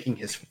Danielson's making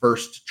his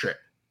first trip.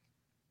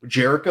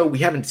 Jericho, we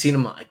haven't seen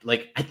him I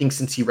think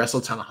since he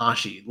wrestled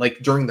Tanahashi,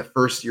 during the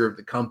first year of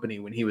the company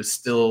when he was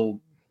still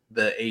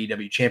the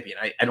AEW champion.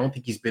 I don't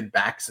think he's been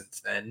back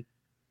since then.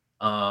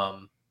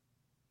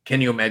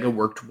 Kenny Omega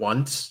worked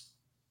once.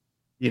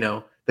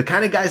 The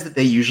kind of guys that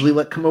they usually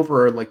let come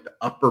over are like the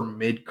upper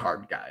mid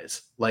card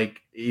guys,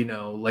 like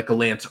a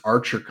Lance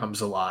Archer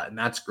comes a lot, and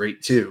that's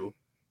great too.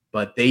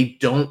 But they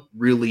don't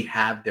really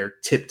have their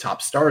tip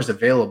top stars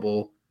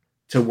available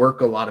to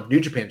work a lot of New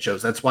Japan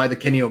shows. That's why the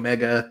Kenny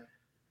Omega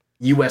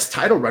U.S.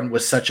 title run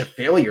was such a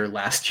failure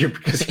last year,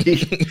 because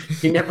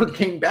he never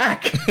came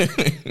back.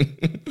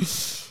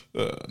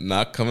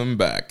 Not coming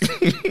back.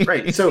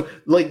 Right. So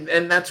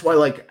and that's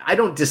why I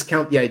don't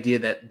discount the idea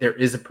that there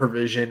is a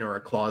provision or a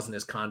clause in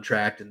his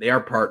contract and they are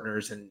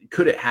partners, and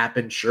could it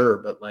happen? Sure.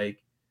 But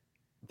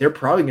they're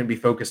probably going to be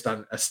focused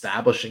on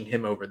establishing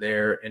him over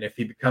there. And if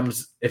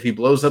he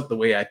blows up the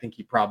way I think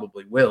he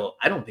probably will,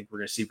 I don't think we're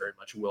going to see very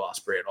much of Will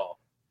Ospreay at all.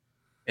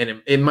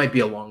 And it might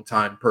be a long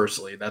time,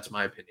 personally. That's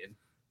my opinion.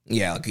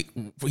 Yeah.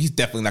 He's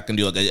definitely not going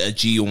to do a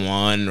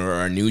G1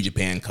 or a New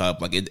Japan Cup.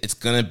 It's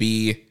going to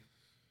be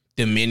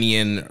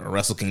Dominion or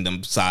Wrestle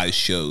Kingdom size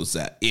shows,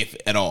 that if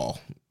at all,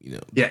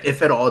 Yeah,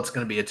 if at all, it's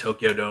going to be a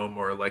Tokyo Dome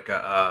or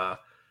a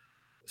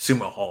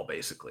Sumo Hall,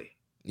 basically.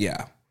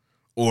 Yeah.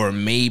 Or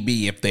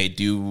maybe if they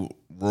do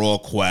Royal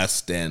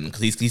Quest, and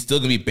because he's still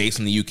going to be based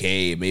in the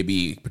UK,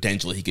 maybe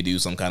potentially he could do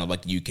some kind of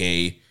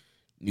UK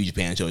New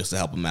Japan show just to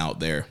help him out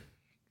there.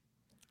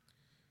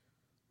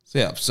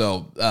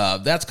 So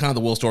that's kind of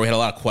the Will story. We had a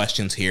lot of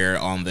questions here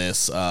on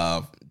this.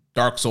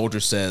 Dark Soldier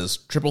says,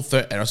 Triple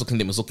Threat at Wrestle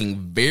Kingdom is looking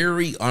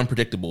very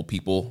unpredictable,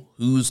 people.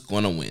 Who's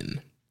going to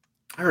win?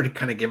 I already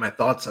kind of gave my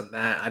thoughts on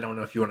that. I don't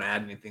know if you want to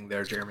add anything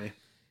there, Jeremy.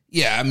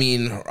 Yeah, I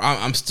mean,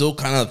 I'm still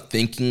kind of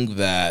thinking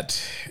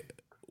that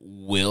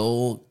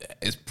Will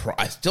is...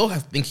 I still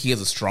think he has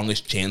the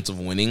strongest chance of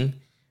winning,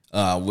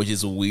 which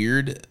is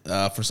weird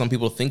for some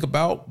people to think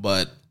about.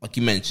 But like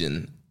you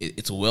mentioned,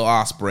 it's Will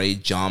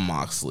Ospreay, Jon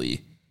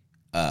Moxley,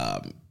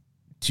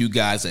 two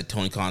guys that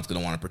Tony Khan's going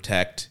to want to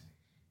protect.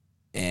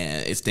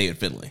 And it's David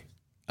Finlay.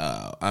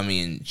 I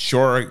mean,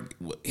 sure,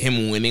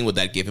 him winning, would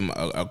that give him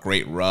a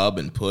great rub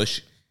and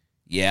push?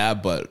 Yeah,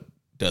 but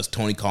does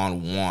Tony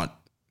Khan want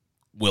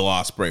Will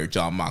Ospreay or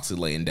Jon Moxley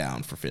laying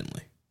down for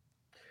Finlay?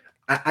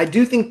 I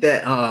do think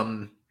that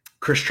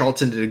Chris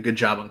Charlton did a good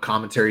job on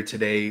commentary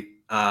today,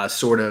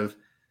 sort of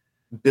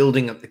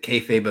building up the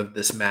kayfabe of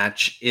this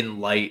match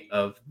in light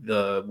of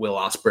the Will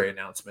Ospreay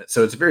announcement.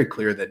 So it's very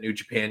clear that New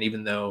Japan,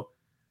 even though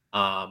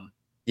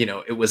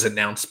it was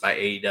announced by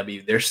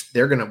AEW,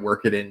 they're going to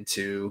work it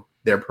into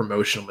their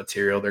promotional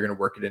material. They're going to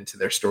work it into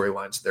their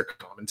storylines, their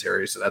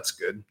commentary. So that's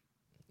good.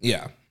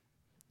 Yeah.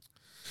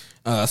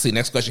 Let's see.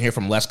 Next question here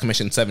from Les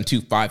Commission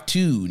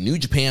 7252. New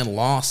Japan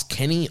lost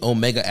Kenny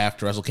Omega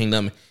after Wrestle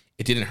Kingdom.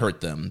 It didn't hurt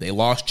them. They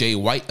lost Jay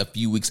White a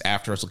few weeks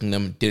after Wrestle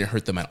Kingdom. Didn't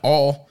hurt them at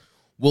all.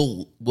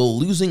 Will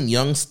losing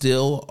Young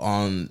still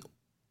on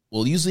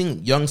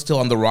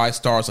the rise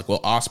stars like Will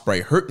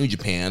Ospreay hurt New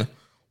Japan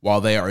while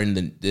they are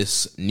in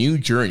this new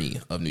journey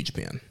of New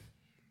Japan?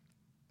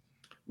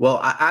 Well,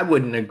 I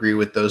wouldn't agree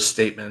with those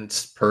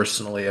statements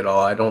personally at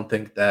all. I don't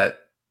think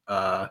that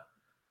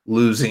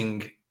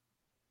losing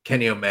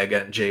Kenny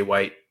Omega and Jay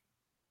White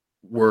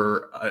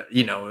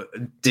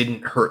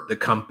didn't hurt the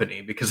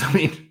company, because, I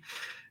mean,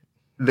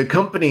 the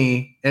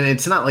company, and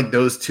it's not like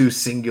those two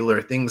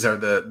singular things are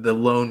the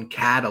lone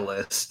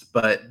catalyst,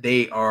 but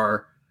they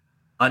are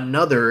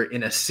another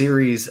in a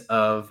series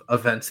of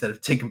events that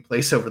have taken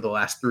place over the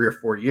last 3 or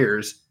 4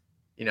 years.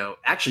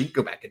 Actually, you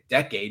could go back a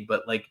decade,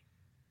 but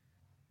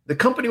the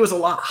company was a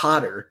lot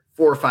hotter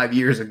 4 or 5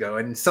 years ago.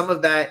 And some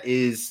of that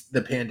is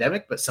the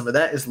pandemic, but some of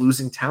that is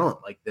losing talent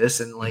like this.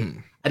 And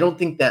I don't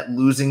think that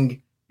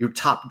losing your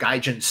top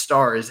Gaijin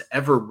star is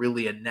ever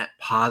really a net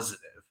positive.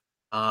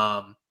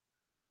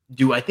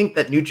 Do I think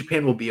that New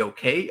Japan will be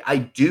okay? I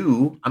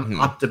do.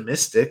 I'm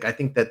optimistic. I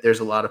think that there's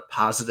a lot of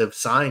positive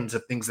signs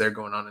of things that are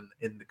going on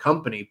in the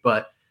company.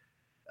 But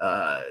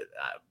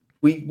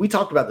we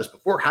talked about this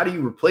before. How do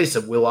you replace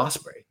a Will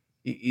Ospreay?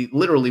 He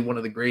literally one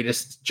of the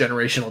greatest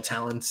generational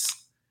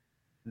talents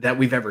that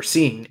we've ever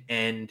seen.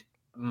 And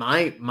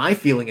my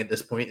feeling at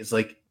this point is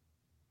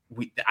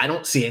I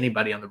don't see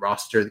anybody on the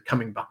roster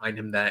coming behind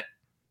him that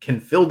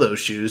can fill those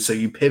shoes. So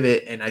you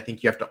pivot, and I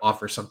think you have to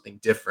offer something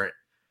different.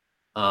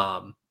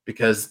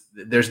 Because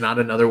there's not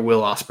another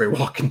Will Ospreay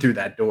walking through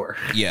that door.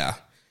 Yeah.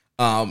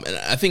 And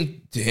I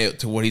think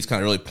to what he's kind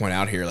of really point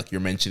out here, like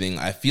you're mentioning,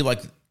 I feel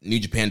like New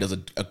Japan does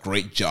a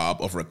great job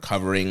of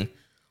recovering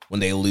when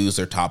they lose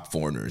their top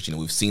foreigners.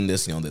 We've seen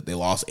this, that they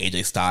lost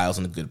AJ Styles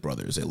and the Good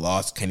Brothers. They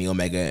lost Kenny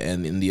Omega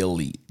and in the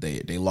Elite.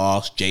 They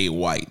lost Jay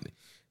White.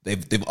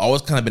 They've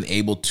always kind of been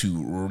able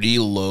to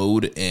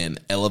reload and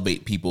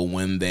elevate people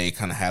when they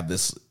kind of have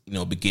this,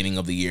 beginning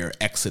of the year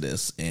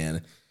exodus.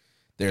 And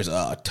there's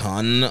a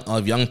ton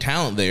of young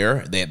talent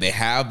there. They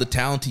have the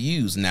talent to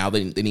use. Now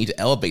they need to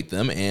elevate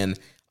them. And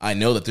I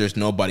know that there's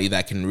nobody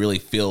that can really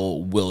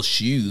fill Will's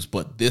shoes,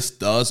 but this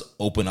does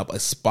open up a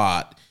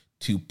spot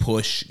to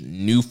push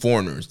new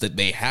foreigners. That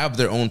they have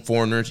their own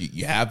foreigners.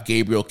 You have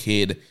Gabriel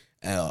Kidd,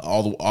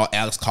 all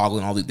Alex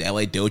Coughlin, all the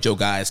LA Dojo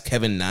guys,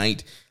 Kevin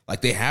Knight.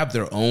 Like, they have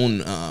their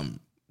own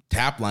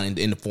tap line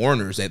in the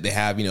foreigners. That they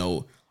have,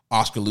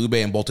 Oscar Lube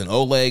and Bolton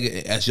Oleg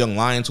as young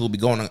lions who will be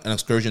going on an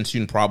excursion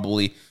soon,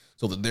 probably.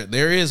 So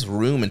there is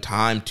room and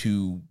time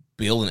to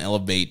build and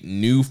elevate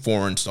new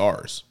foreign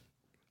stars.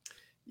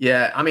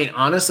 Yeah, I mean,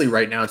 honestly,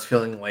 right now it's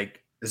feeling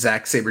like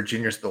Zack Sabre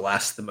Jr. is the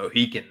last of the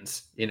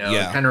Mohicans. You know,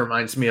 It kind of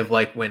reminds me of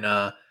like when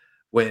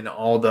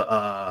all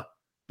the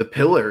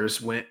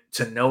pillars went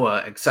to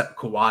Noah except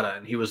Kawada,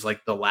 and he was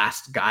like the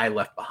last guy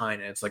left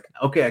behind. And it's like,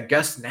 okay, I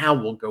guess now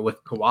we'll go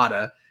with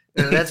Kawada.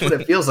 And that's what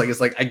it feels like.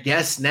 It's like, I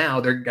guess now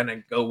they're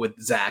gonna go with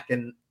Zack,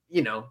 and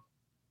you know,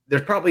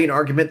 there's probably an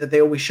argument that they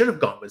always should have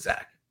gone with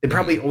Zack. They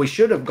probably always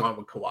should have gone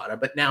with Kawada,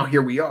 but now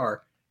here we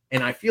are.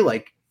 And I feel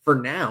like for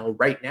now,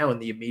 right now in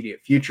the immediate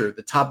future,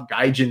 the top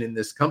gaijin in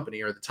this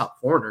company or the top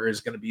foreigner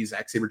is going to be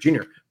Zack Sabre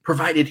Jr.,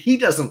 provided he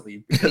doesn't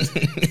leave, because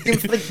it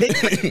seems like they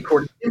might be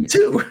courting him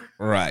too.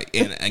 Right.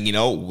 And you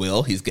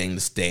know, he's getting to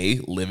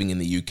stay living in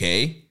the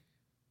UK.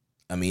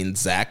 I mean,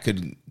 Zack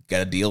could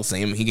get a deal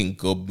saying he can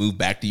go move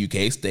back to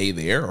UK, stay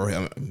there,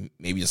 or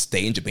maybe just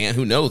stay in Japan.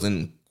 Who knows?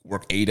 And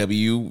work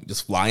AEW,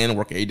 just fly in and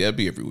work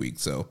AEW every week.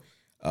 So,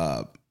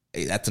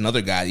 that's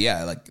another guy.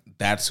 Yeah, like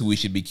that's who we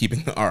should be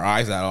keeping our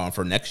eyes out on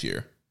for next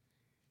year.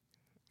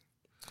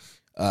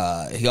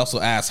 He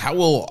also asked, how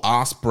will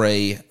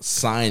Ospreay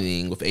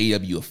signing with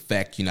AEW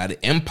affect United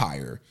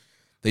Empire?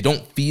 They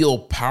don't feel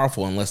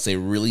powerful unless they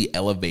really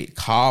elevate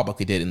Cobb like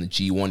they did in the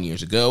G1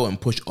 years ago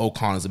and push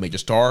Okan as a major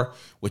star,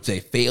 which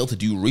they failed to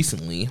do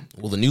recently.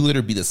 Will the new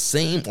leader be the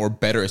same or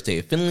better as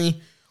Dave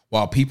Finlay,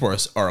 while people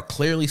are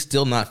clearly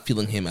still not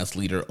feeling him as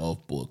leader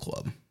of Bullet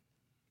Club?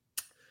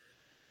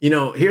 You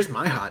know, here's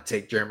my hot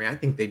take, Jeremy. I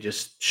think they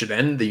just should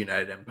end the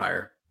United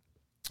Empire.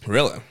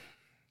 Really?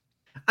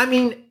 I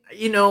mean,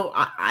 you know,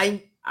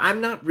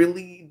 I'm not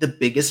really the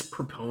biggest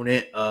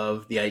proponent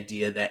of the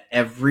idea that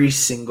every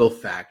single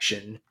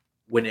faction,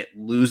 when it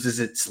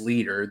loses its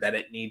leader, that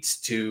it needs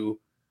to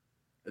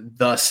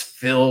thus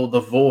fill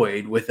the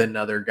void with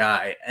another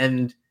guy.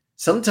 And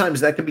sometimes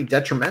that can be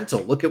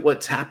detrimental. Look at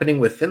what's happening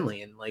with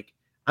Finlay. And like,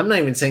 I'm not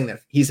even saying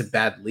that he's a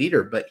bad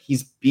leader, but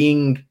he's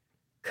being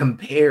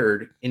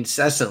compared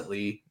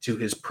incessantly to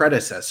his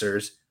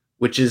predecessors,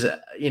 which is,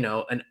 you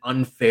know, an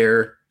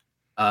unfair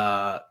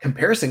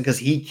comparison, because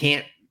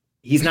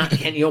he's not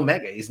Kenny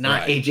Omega, he's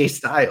not right. AJ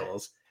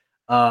Styles.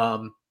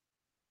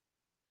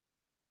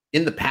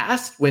 In the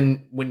past,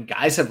 when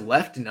guys have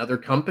left in other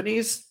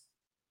companies,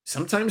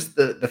 sometimes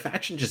the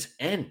faction just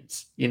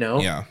ends, you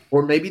know? Yeah.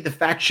 Or maybe the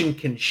faction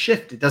can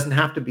shift. It doesn't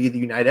have to be the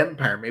United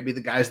Empire. Maybe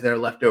the guys that are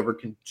left over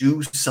can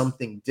do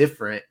something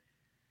different.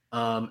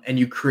 And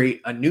you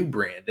create a new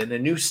brand and a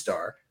new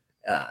star.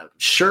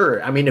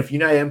 Sure. I mean, if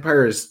United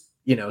Empire is,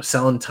 you know,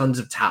 selling tons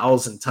of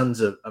towels and tons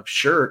of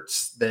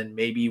shirts, then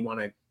maybe you want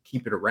to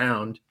keep it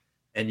around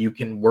and you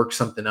can work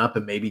something up,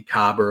 and maybe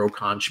Cobb or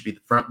Okan should be the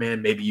front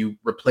man. Maybe you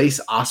replace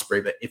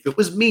Ospreay. But if it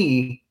was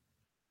me,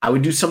 I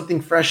would do something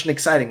fresh and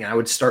exciting. I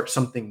would start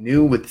something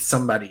new with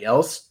somebody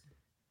else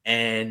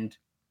and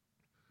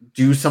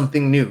do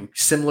something new,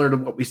 similar to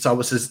what we saw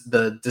with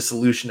the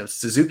dissolution of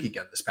Suzuki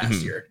Gun this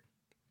past year.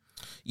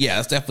 Yeah,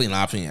 that's definitely an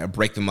option.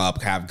 Break them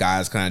up, have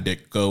guys kind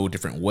of go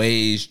different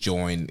ways,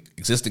 join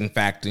existing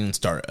factions,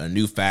 start a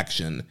new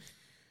faction.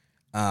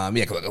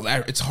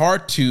 It's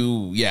hard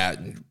to,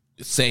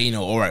 say, you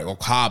know, all right, well,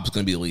 Cobb's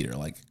going to be the leader.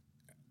 Like,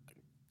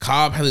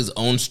 Cobb has his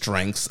own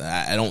strengths.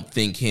 I don't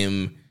think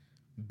him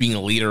being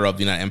a leader of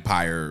the United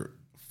Empire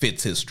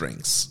fits his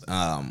strengths.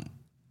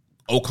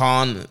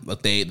 Okan,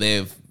 but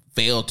they've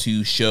failed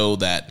to show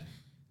that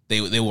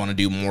they want to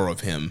do more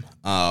of him.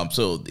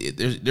 So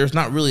there's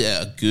not really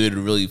a good,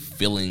 really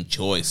filling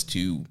choice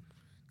to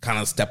kind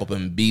of step up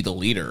and be the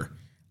leader.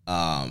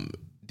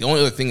 The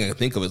only other thing I can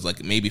think of is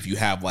like maybe if you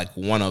have like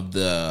one of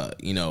the,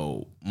 you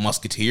know,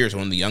 Musketeers,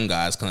 one of the young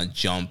guys kind of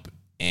jump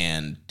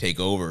and take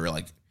over.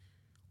 Like,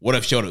 what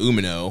if Shota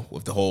Umino,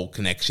 with the whole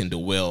connection to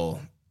Will,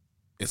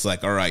 it's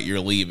like, all right, you're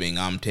leaving,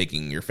 I'm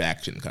taking your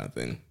faction kind of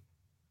thing.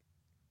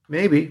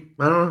 Maybe.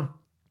 I don't know.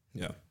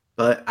 Yeah.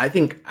 But I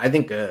think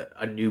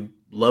a new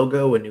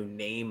logo, a new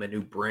name, a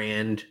new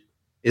brand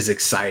is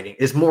exciting.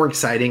 It's more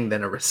exciting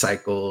than a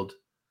recycled,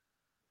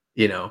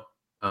 you know,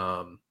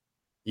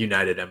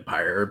 United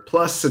Empire.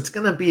 Plus, it's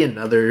going to be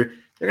they're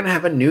going to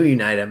have a new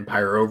United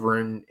Empire over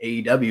in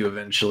AEW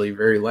eventually,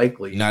 very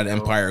likely. United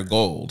Empire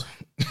Gold.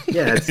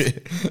 Yeah.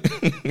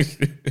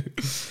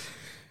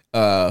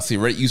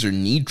 Reddit user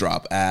Need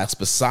Drop asks,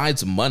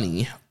 besides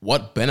money,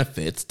 what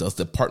benefits does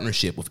the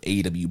partnership with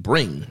AEW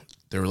bring?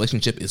 The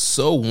relationship is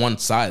so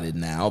one-sided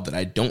now that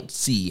I don't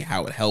see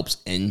how it helps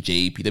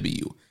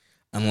NJPW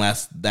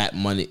unless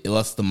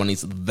the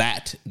money's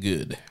that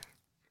good.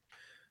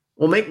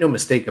 Well, make no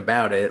mistake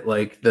about it.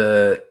 Like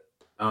the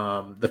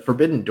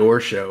Forbidden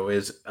Door show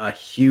is a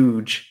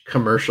huge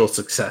commercial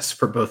success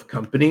for both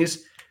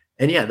companies,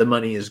 and yeah, the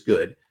money is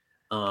good.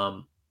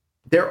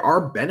 There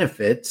are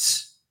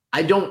benefits.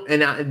 Don't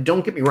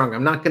get me wrong.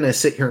 I'm not going to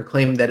sit here and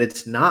claim that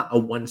it's not a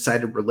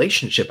one-sided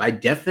relationship. I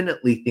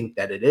definitely think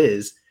that it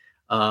is.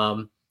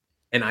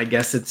 And I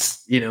guess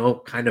it's,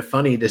 kind of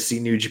funny to see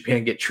New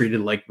Japan get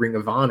treated like Ring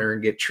of Honor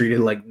and get treated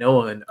like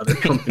Noah and other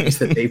companies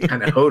that they've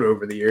kind of hoed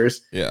over the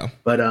years. Yeah.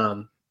 But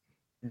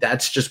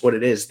that's just what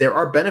it is. There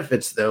are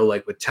benefits, though,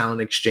 like with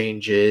talent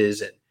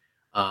exchanges and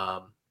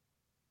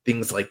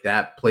things like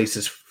that,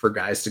 places for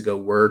guys to go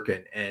work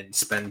and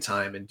spend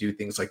time and do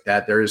things like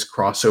that. There is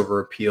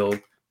crossover appeal,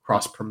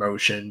 cross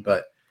promotion. But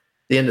at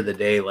the end of the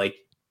day, like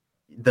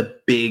the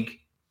big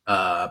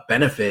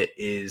benefit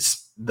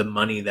is the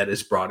money that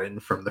is brought in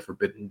from the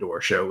Forbidden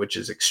Door show, which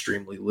is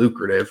extremely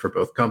lucrative for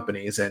both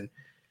companies. And,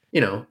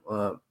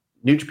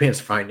 New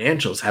Japan's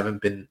financials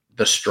haven't been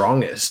the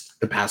strongest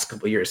the past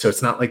couple of years. So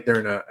it's not like they're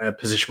in a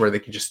position where they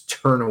can just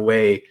turn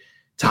away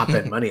top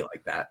end money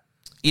like that.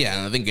 Yeah.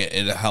 And I think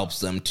it helps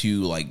them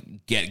to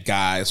like get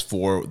guys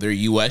for their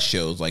US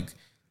shows. Like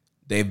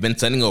they've been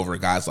sending over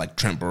guys like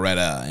Trent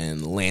Beretta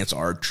and Lance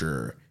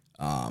Archer.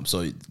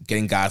 So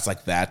getting guys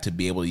like that to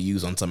be able to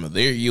use on some of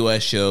their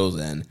US shows.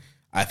 And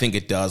I think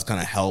it does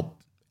kind of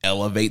help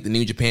elevate the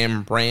New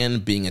Japan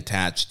brand being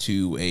attached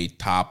to a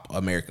top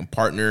American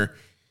partner.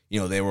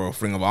 They were with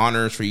Ring of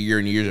Honors for years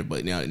and years,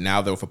 but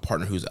now they're with a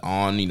partner who's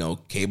on,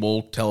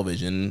 cable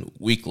television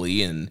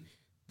weekly, and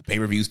the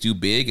pay-per-views do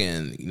big,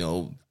 and,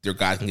 their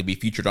guys can be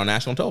featured on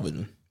national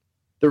television.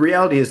 The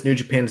reality is New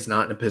Japan's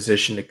not in a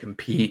position to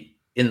compete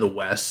in the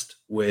West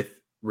with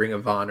Ring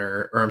of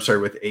Honor,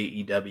 with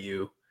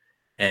AEW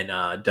and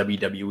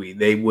WWE.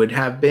 They would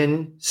have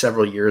been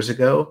several years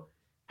ago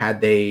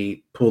had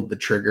they pulled the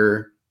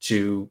trigger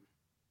to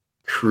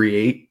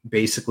create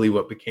basically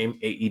what became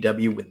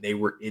AEW when they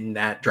were in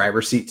that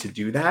driver's seat to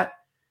do that.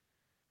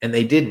 And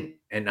they didn't,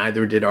 and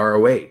neither did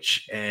ROH.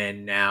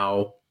 And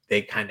now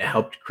they kind of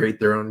helped create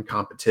their own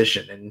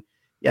competition. And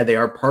yeah, they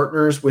are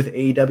partners with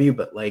AEW,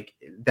 but like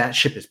that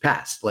ship has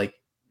passed. Like,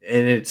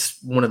 and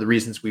it's one of the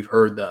reasons we've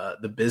heard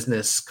the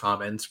business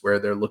comments where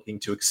they're looking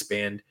to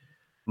expand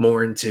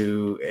more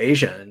into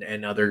Asia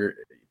and other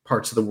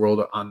parts of the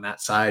world on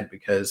that side,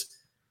 because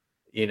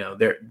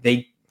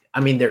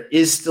there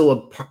is still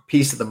a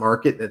piece of the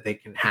market that they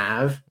can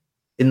have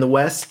in the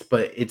West,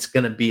 but it's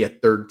going to be a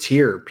third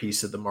tier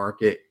piece of the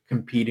market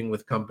competing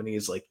with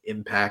companies like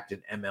Impact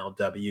and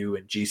MLW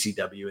and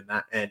GCW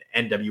and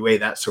NWA,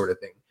 that sort of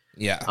thing.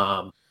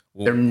 Yeah.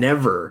 They're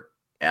never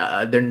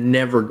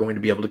going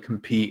to be able to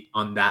compete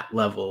on that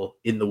level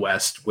in the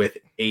West with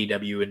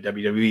AEW and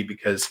WWE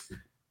because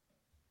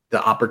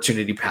the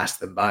opportunity passed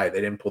them by.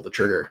 They didn't pull the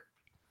trigger.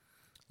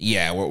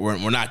 Yeah,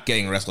 we're not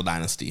getting Wrestle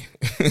Dynasty.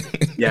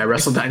 Yeah,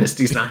 Wrestle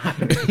Dynasty's not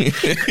happening.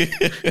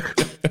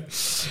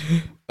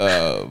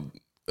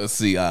 Let's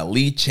see.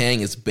 Lee Chang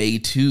is Bay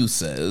 2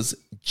 says,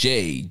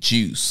 Jay,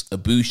 Juice,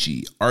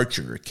 Ibushi,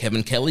 Archer,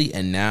 Kevin Kelly,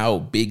 and now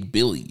Big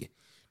Billy.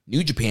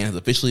 New Japan has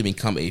officially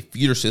become a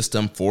feeder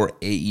system for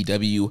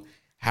AEW.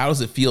 How does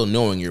it feel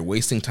knowing you're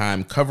wasting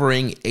time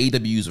covering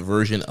AEW's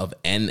version of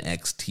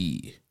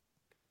NXT?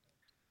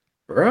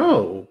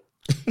 Bro.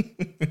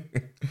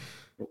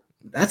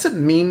 That's a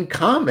mean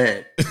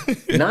comment.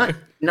 Not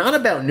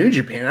about New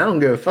Japan. I don't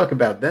give a fuck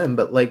about them,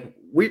 but like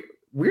we're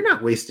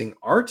not wasting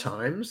our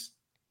times.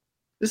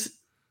 This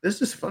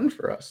is fun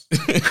for us.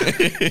 What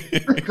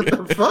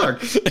the fuck?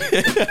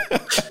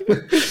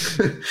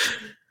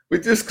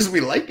 Just because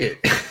we like it.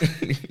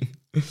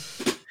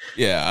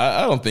 Yeah,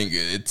 I don't think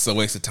it's a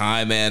waste of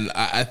time, and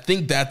I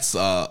think that's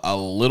a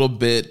little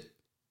bit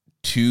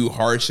too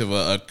harsh of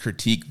a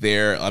critique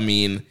there. I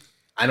mean,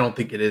 I don't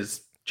think it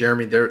is.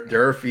 Jeremy,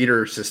 they're a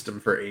feeder system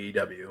for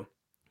AEW.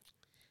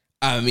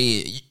 I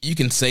mean, you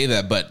can say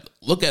that, but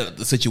look at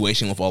the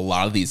situation with a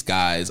lot of these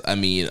guys. I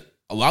mean,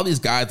 a lot of these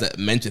guys that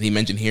he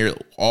mentioned here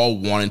all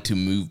wanted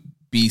to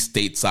be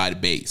stateside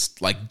based.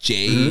 Like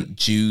Jay,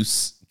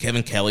 Juice,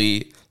 Kevin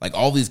Kelly, like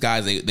all these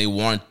guys, they didn't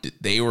want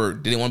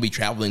to be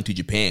traveling to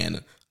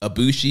Japan.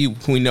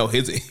 Ibushi, we know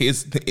his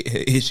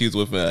issues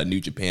with New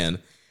Japan.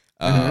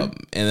 And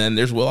then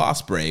there's Will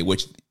Ospreay,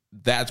 which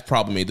that's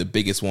probably the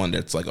biggest one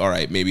that's like, all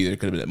right, maybe there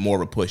could have been more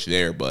of a push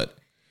there, but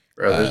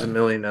bro, there's a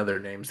million other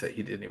names that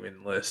he didn't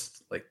even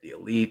list, like the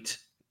Elite,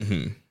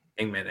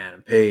 Hangman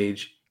Adam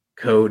Page,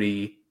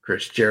 Cody,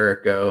 Chris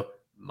Jericho,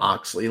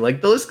 Moxley.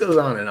 Like the list goes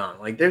on and on.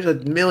 Like there's a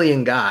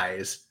million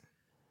guys.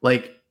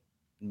 Like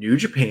New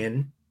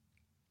Japan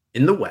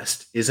in the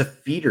West is a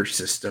feeder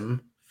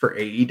system for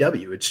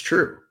AEW. It's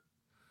true.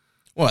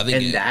 Well, I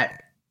think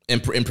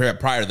And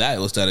prior to that,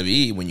 it was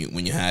WWE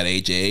when you had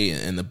AJ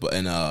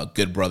and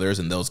Good Brothers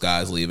and those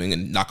guys leaving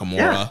and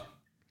Nakamura.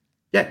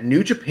 Yeah,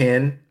 New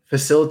Japan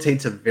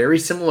facilitates a very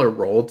similar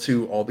role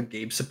to all the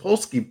Gabe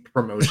Sapolsky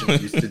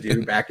promotions used to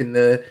do back in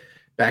the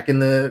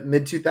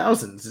mid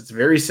 2000s. It's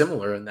very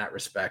similar in that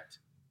respect,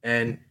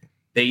 and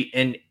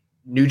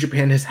New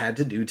Japan has had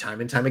to do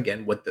time and time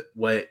again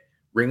what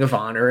Ring of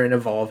Honor and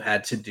Evolve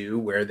had to do,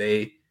 where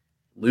they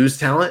lose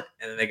talent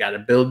and then they got to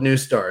build new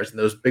stars, and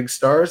those big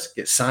stars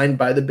get signed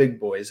by the big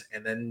boys,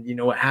 and then you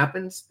know what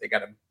happens? They got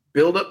to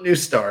build up new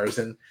stars.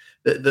 And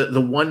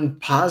the one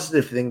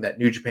positive thing that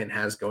New Japan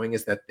has going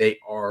is that they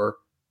are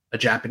a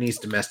Japanese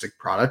domestic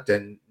product,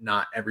 and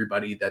not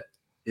everybody that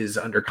is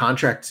under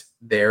contract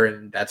there,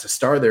 and that's a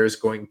star there, is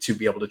going to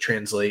be able to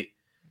translate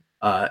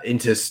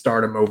into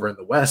stardom over in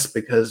the West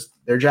because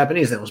they're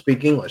Japanese. They don't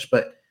speak English.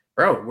 But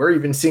bro, we're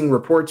even seeing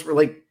reports where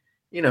like,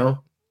 you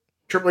know,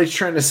 Triple H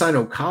trying to sign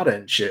Okada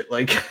and shit.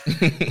 Like,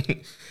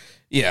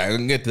 yeah, I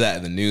can get to that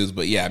in the news,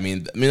 but yeah, I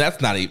mean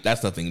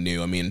that's nothing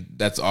new. I mean,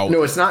 that's all.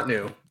 No, it's not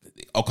new.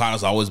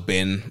 Okada's always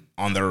been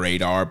on their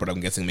radar, but I'm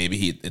guessing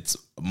maybe it's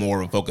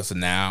more of a focus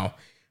now.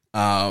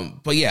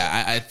 But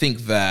yeah, I think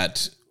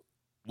that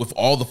with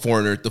all the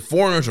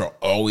foreigners are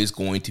always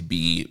going to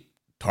be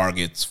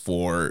targets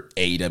for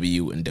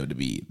AEW and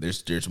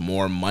WWE. There's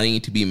more money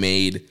to be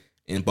made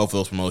in both of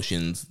those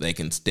promotions. They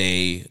can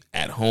stay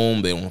at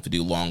home. They don't have to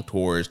do long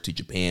tours to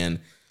Japan.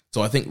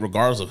 So I think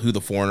regardless of who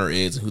the foreigner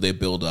is and who they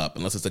build up,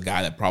 unless it's a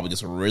guy that probably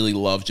just really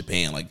loves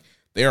Japan, like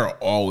they are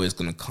always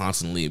going to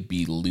constantly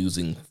be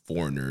losing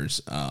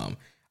foreigners.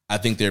 I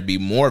think there'd be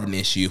more of an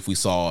issue if we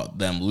saw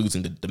them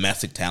losing the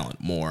domestic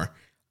talent more.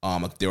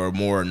 If there were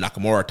more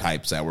Nakamura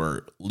types that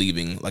were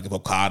leaving, like if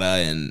Okada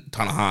and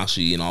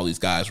Tanahashi and all these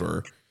guys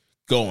were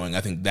going,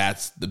 I think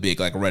that's the big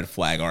like red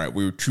flag. All right,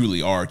 we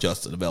truly are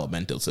just a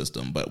developmental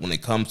system. But when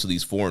it comes to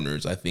these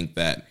foreigners, I think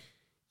that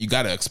you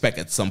got to expect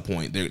at some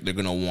point they're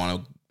going to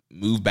want to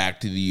move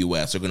back to the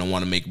U.S. They're going to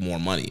want to make more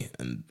money,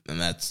 and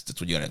that's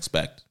what you got to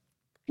expect.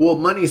 Well,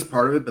 money is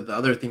part of it, but the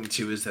other thing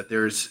too is that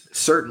there's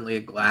certainly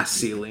a glass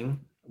ceiling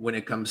when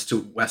it comes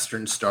to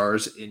Western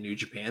stars in New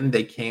Japan.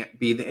 They can't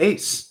be the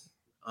ace.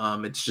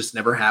 It's just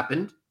never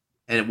happened,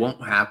 and it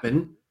won't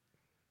happen.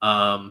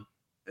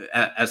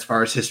 As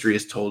far as history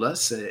has told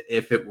us,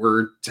 if it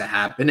were to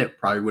happen, it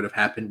probably would have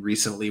happened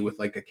recently with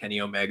like a Kenny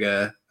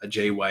Omega, a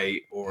Jay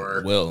White, or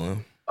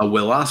a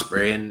Will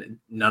Ospreay, and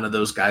none of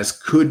those guys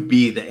could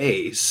be the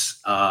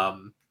ace.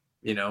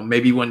 You know,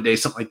 maybe one day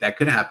something like that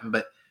could happen,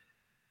 but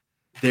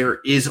there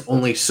is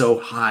only so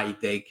high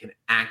they can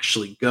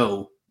actually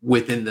go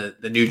within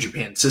the New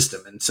Japan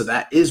system. And so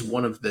that is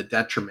one of the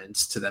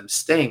detriments to them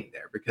staying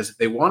there, because if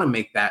they want to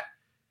make that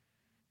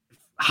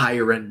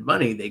higher end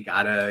money, they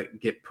got to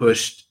get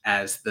pushed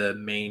as the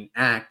main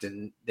act,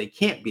 and they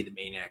can't be the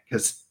main act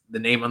because the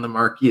name on the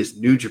marquee is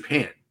New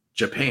Japan,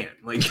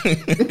 like,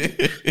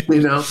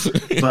 you know,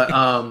 but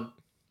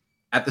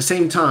at the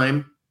same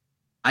time,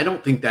 I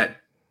don't think that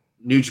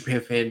New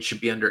Japan fans should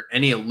be under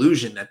any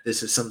illusion that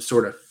this is some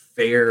sort of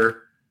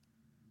fair,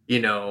 you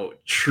know,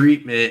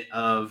 treatment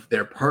of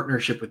their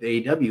partnership with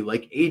AEW.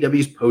 Like, AEW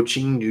is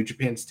poaching New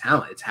Japan's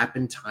talent. It's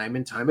happened time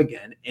and time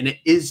again, and it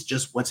is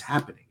just what's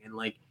happening. And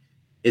like,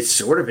 it's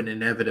sort of an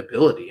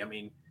inevitability. I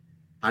mean,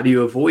 how do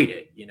you avoid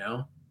it, you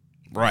know?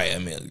 Right. I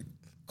mean,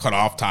 cut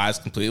off ties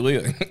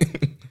completely.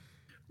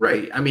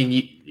 Right. I mean,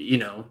 you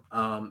know,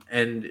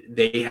 and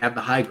they have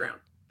the high ground.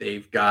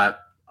 They've got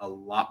a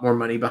lot more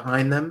money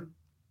behind them.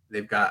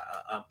 They've got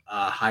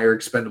a higher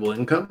expendable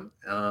income,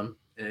 and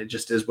it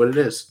just is what it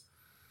is.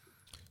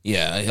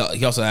 Yeah,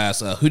 he also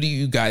asks, who do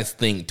you guys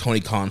think Tony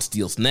Khan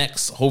steals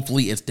next?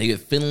 Hopefully it's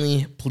David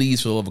Finlay.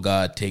 Please, for the love of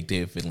God, take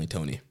David Finlay,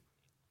 Tony.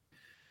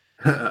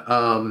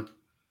 If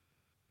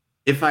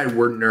I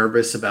were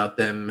nervous about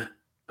them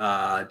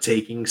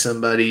taking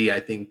somebody, I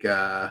think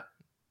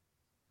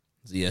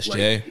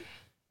ZSJ. Like,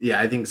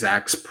 yeah, I think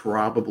Zach's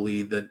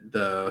probably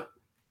the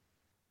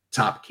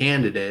top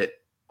candidate.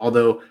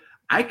 Although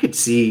I could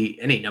see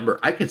any number.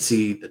 I could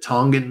see the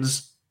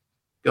Tongans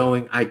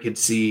going. I could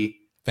see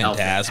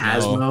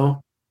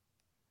Phantasmo.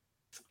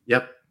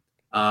 Yep.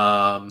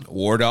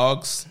 War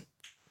Dogs.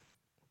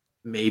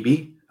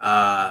 Maybe.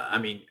 I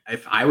mean,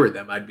 if I were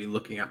them, I'd be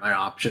looking at my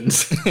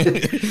options.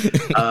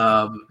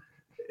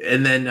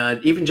 And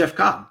then even Jeff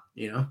Cobb,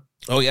 you know.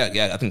 Oh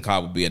yeah. I think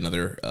Cobb would be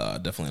another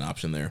definitely an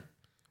option there.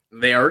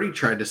 They already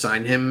tried to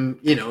sign him,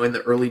 you know, in the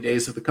early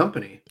days of the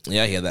company.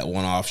 Yeah, he had that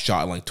one-off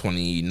shot in like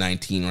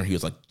 2019 where he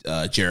was like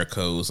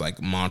Jericho's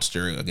like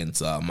monster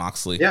against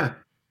Moxley. Yeah.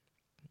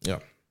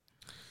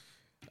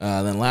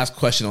 Then last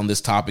question on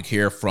this topic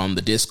here from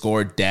the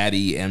Discord.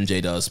 Daddy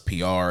MJ Does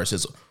PR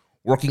says,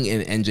 working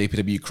in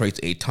NJPW creates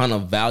a ton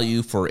of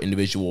value for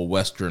individual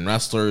Western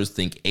wrestlers.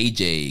 Think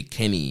AJ,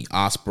 Kenny,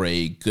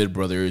 Ospreay, Good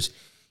Brothers,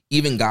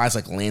 even guys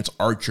like Lance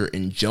Archer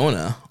and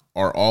Jonah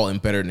are all in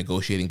better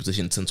negotiating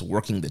positions since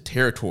working the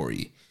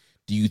territory.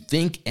 Do you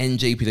think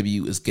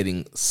NJPW is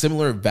getting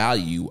similar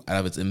value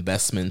out of its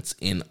investments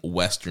in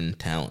Western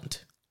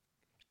talent?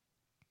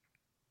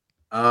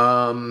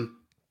 I'm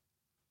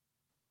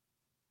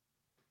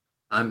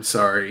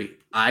sorry.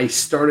 I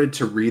started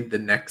to read the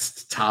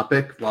next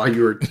topic while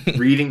you were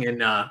reading,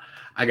 and I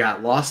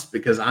got lost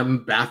because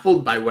I'm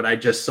baffled by what I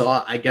just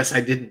saw. I guess I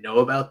didn't know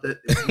about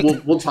that.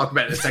 We'll talk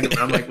about it in a second, but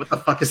I'm like, what the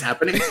fuck is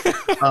happening?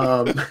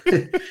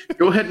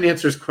 Go ahead and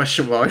answer his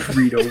question while I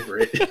read over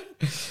it.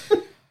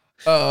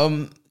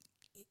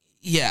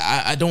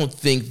 Yeah, I don't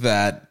think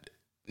that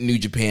New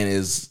Japan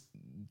is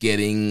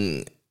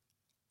getting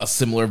a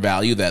similar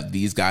value that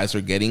these guys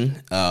are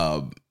getting.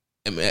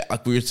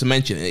 Like we were to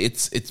mention,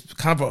 it's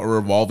kind of a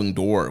revolving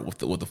door with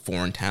the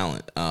foreign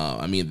talent.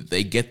 I mean,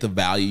 they get the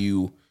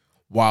value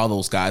while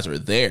those guys are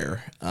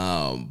there,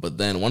 but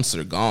then once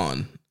they're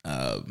gone,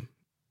 I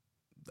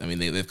I mean,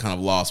 they've kind of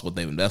lost what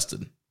they've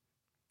invested.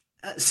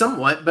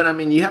 Somewhat, but I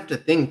mean, you have to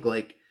think,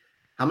 like,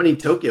 how many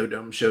Tokyo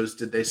Dome shows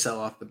did they sell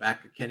off the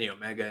back of Kenny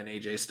Omega and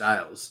AJ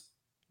Styles?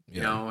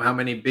 You know, how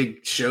many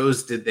big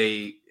shows did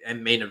they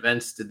and main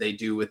events did they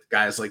do with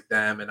guys like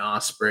them and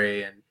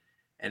Ospreay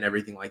and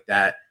everything like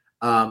that?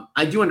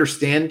 I do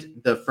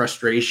understand the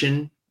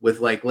frustration with,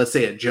 like, let's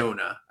say a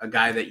Jonah, a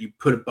guy that you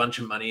put a bunch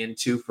of money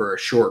into for a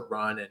short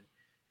run and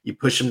you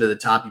push him to the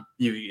top,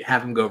 you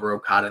have him go over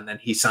Okada, and then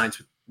he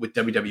signs with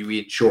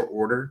WWE in short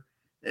order.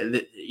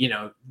 You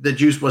know, the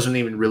juice wasn't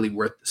even really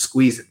worth the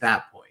squeeze at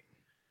that point.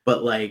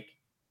 But like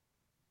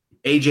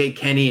AJ,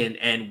 Kenny,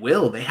 and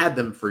Will, they had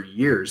them for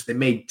years. They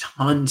made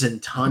tons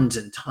and tons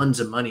and tons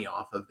of money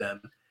off of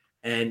them.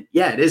 And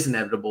yeah, it is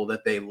inevitable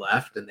that they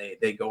left and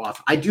they go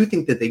off. I do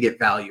think that they get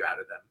value out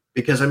of them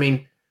because, I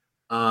mean,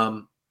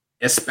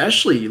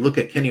 especially you look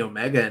at Kenny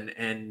Omega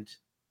and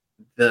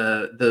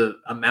the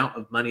amount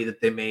of money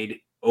that they made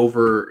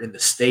over in the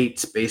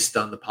States based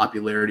on the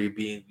popularity of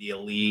being the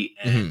elite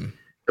and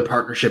the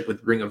partnership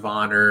with Ring of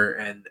Honor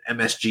and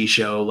MSG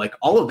show. Like,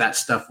 all of that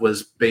stuff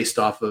was based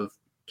off of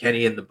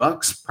Kenny and the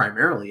Bucks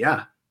primarily.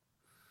 Yeah.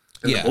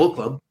 And the Bullet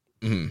Club.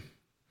 Mm-hmm.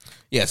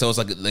 Yeah, so it's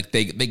like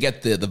they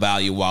get the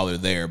value while they're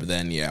there, but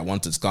then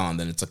once it's gone,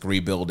 then it's like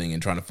rebuilding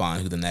and trying to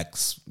find who the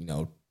next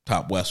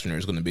top Westerner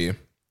is going to be.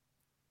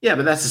 Yeah,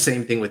 but that's the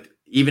same thing with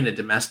even a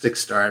domestic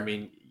star. I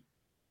mean,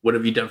 what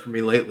have you done for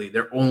me lately?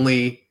 They're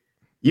only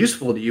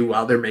useful to you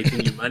while they're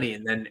making you money,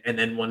 and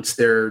then once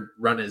their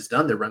run is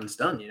done, their run's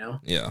done.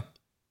 Yeah.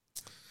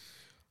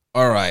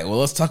 All right. Well,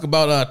 let's talk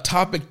about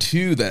topic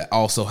 2 that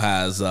also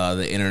has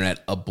the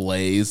internet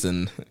ablaze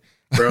and.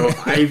 Bro,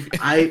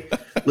 I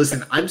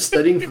listen, I'm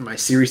studying for my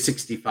Series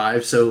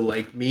 65. So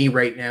like me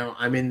right now,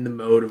 I'm in the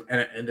mode of,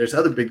 and there's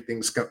other big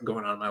things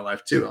going on in my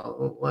life too.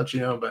 I'll let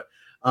you know. But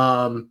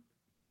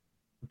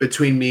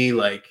between me,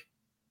 like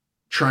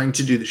trying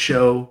to do the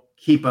show,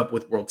 keep up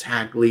with World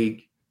Tag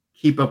League,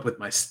 keep up with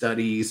my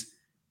studies,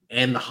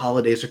 and the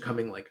holidays are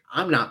coming. Like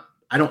I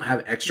don't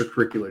have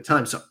extracurricular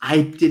time. So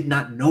I did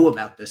not know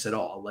about this at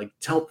all. Like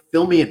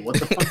fill me in.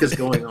 What the fuck is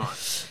going on?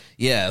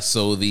 Yeah,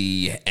 so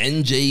the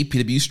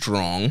NJPW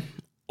Strong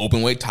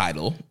Openweight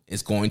title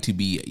is going to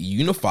be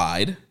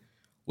unified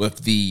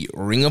with the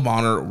Ring of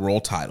Honor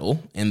World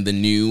title and the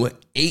new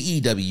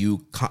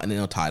AEW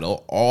Continental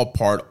title, all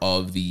part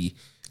of the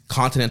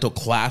Continental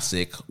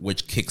Classic,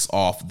 which kicks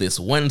off this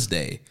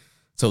Wednesday.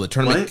 So the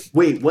tournament.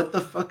 Wait, what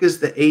the fuck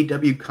is the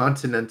AEW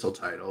Continental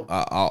title?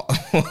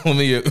 Let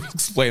me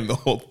explain the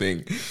whole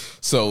thing.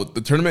 So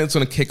the tournament is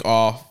going to kick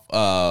off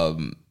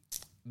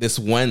this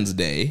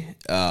Wednesday.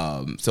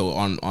 So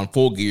on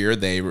Full Gear,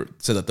 they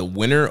said that the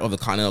winner of the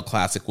Continental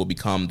Classic will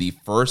become the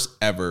first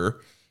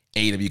ever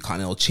AEW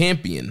Continental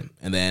Champion.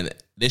 And then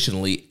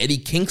additionally, Eddie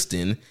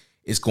Kingston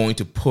is going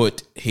to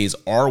put his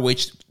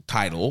ROH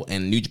title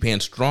and New Japan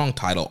Strong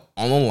title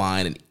on the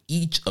line in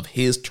each of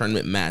his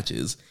tournament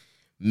matches,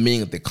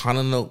 meaning that the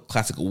Continental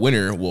Classic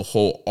winner will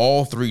hold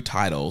all 3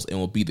 titles and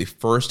will be the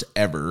first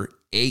ever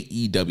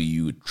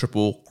AEW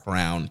Triple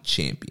Crown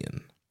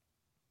Champion.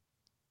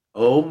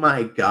 Oh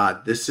my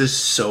God, this is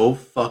so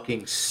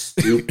fucking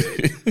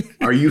stupid.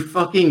 Are you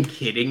fucking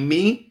kidding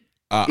me?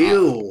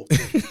 Ew.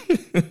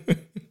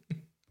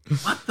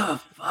 What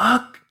the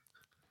fuck?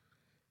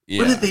 Yeah.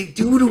 What did they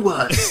do to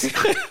us?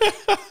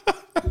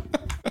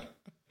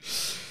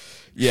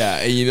 Yeah,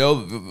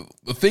 and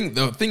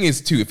the thing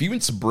is too, if you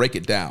even break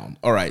it down,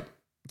 all right.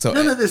 So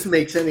none of this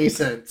makes any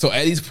sense. So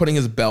Eddie's putting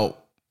his belt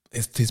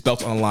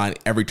on the line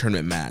every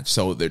tournament match.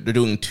 So they're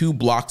doing 2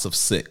 blocks of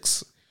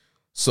 6.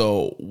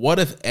 So what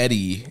if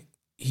Eddie,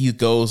 he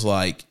goes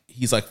like,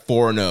 he's like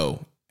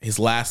 4-0. His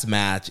last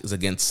match is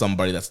against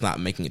somebody that's not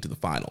making it to the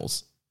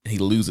finals, and he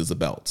loses the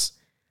belts.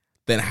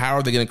 Then how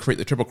are they going to create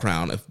the Triple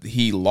Crown if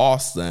he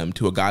lost them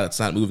to a guy that's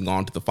not moving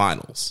on to the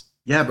finals?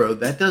 Yeah, bro,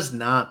 that does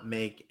not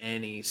make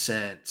any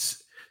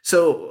sense.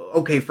 So,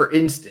 okay, for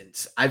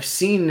instance, I've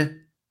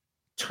seen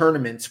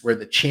tournaments where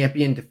the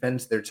champion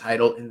defends their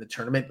title in the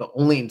tournament, but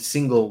only in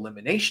single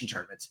elimination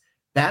tournaments.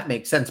 That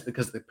makes sense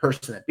because the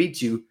person that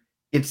beats you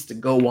gets to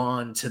go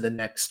on to the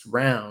next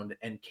round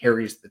and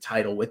carries the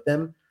title with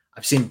them.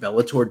 I've seen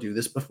Bellator do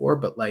this before,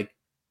 but like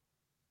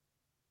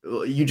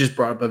you just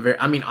brought up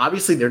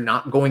obviously they're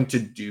not going to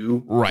do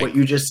what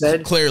you just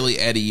said. Clearly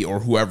Eddie or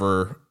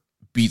whoever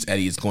beats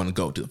Eddie is going to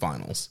go to the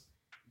finals.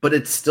 But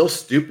it's still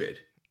stupid.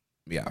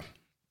 Yeah.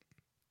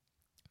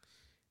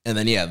 And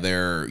then,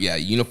 they're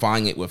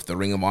unifying it with the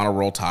Ring of Honor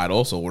World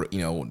title. So,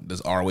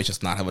 does ROH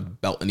just not have a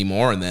belt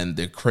anymore? And then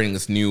they're creating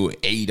this new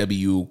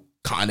AEW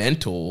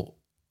Continental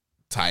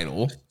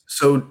title.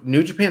 So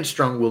New Japan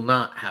Strong will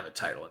not have a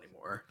title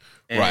anymore.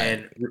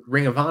 And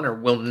Ring of Honor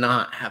will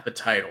not have a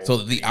title. So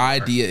the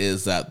idea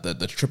is that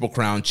the Triple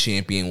Crown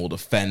champion will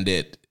defend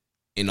it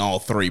in all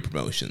 3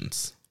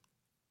 promotions.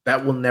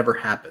 That will never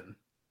happen.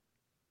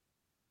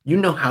 You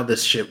know how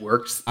this shit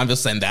works. I'm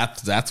just saying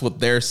that's what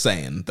they're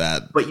saying.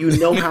 But you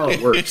know how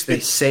it works. They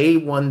say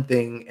one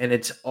thing, and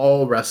it's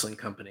all wrestling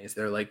companies.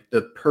 They're like,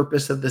 the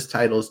purpose of this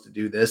title is to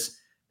do this.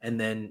 And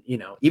then,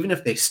 even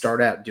if they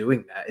start out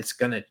doing that, it's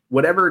going to,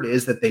 whatever it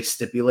is that they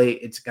stipulate,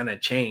 it's going to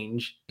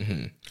change.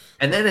 Mm-hmm.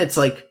 And then it's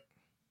like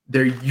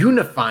they're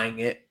unifying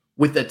it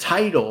with a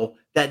title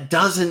that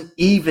doesn't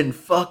even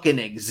fucking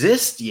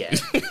exist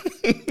yet.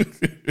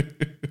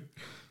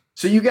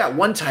 So you got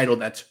one title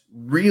that's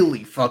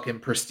really fucking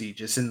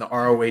prestigious in the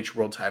ROH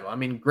world title. I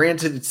mean,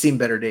 granted, it's seen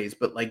better days,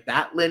 but like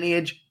that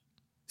lineage,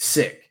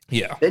 sick.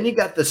 Yeah. Then you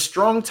got the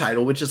strong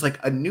title, which is like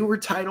a newer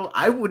title.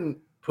 I wouldn't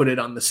put it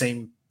on the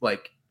same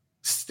like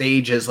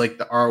stage as like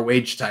the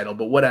ROH title,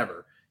 but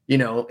whatever.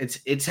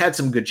 It's had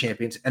some good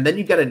champions. And then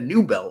you got a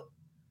new belt.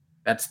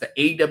 That's the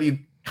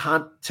AEW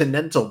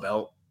Continental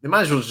belt. They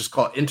might as well just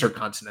call it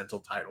Intercontinental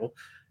title.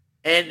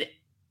 And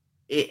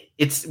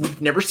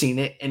we've never seen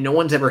it, and no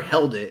one's ever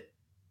held it.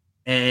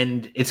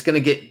 And it's gonna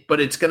get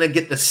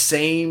the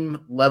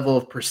same level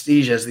of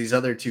prestige as these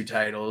other two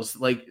titles.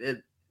 Like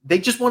they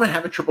just want to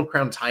have a Triple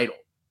Crown title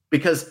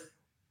because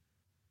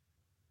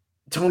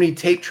Tony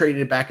tape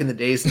traded it back in the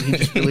days, and he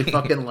just really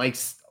fucking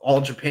likes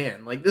All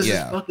Japan. Like this is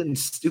fucking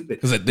stupid.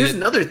 There's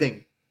another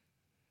thing: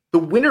 the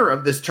winner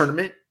of this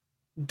tournament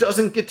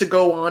doesn't get to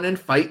go on and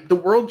fight the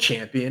world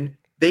champion.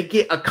 They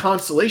get a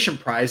consolation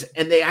prize,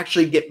 and they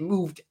actually get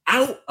moved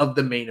out of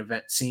the main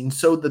event scene.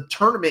 So the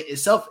tournament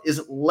itself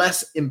is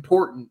less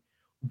important.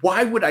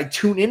 Why would I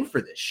tune in for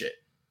this shit?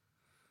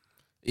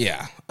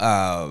 Yeah.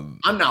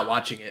 I'm not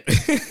watching it.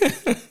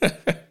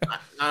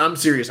 I'm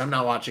serious. I'm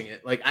not watching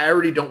it. Like, I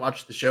already don't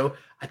watch the show.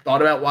 I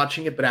thought about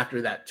watching it, but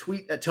after that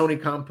tweet that Tony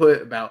Khan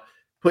put about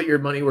put your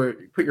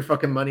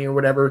fucking money or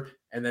whatever,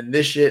 and then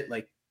this shit,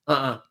 like,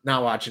 not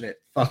watching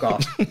it. Fuck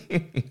off.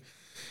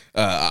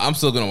 I'm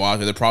still going to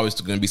watch it. There probably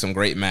still going to be some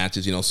great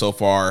matches. So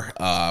far,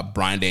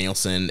 Bryan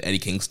Danielson, Eddie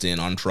Kingston,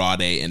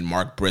 Andrade, and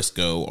Mark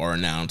Briscoe are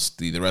announced.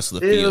 The rest of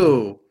the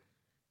field.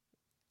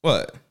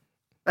 What?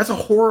 That's a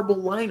horrible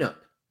lineup.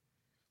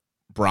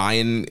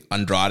 Bryan,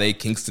 Andrade,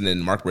 Kingston,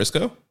 and Mark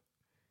Briscoe?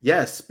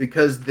 Yes,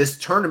 because this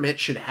tournament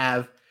should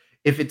have,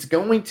 if it's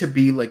going to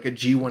be like a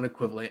G1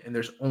 equivalent and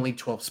there's only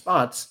 12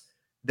 spots,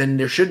 then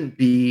there shouldn't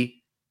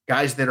be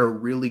guys that are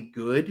really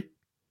good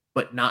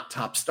but not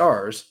top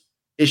stars.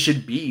 It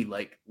should be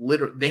like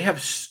literally,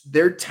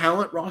 their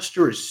talent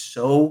roster is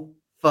so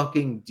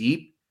fucking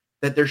deep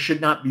that there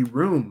should not be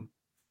room.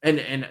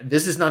 And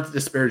this is not to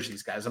disparage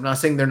these guys. I'm not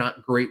saying they're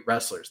not great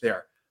wrestlers. They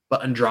are.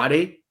 But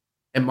Andrade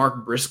and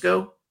Mark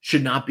Briscoe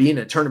should not be in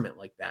a tournament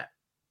like that.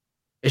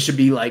 It should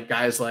be like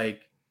guys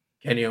like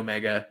Kenny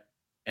Omega,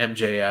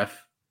 MJF,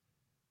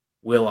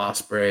 Will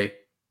Ospreay,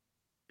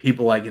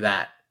 people like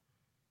that.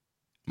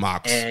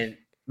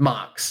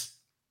 Mox.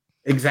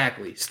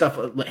 Exactly. Stuff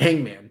like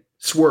Hangman,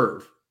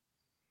 Swerve.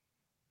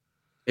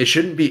 It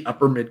shouldn't be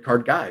upper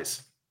mid-card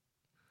guys.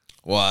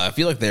 Well, I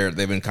feel like they've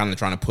been kind of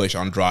trying to push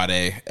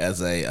Andrade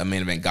as a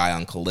main event guy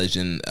on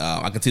Collision.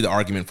 I can see the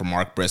argument for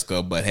Mark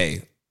Briscoe, but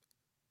hey,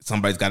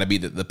 somebody's got to be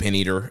the pin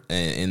eater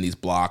in these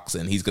blocks,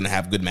 and he's going to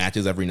have good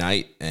matches every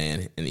night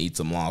and eat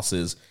some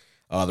losses.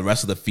 The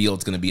rest of the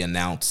field's going to be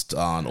announced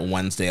on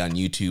Wednesday on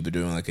YouTube. They're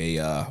doing like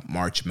a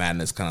March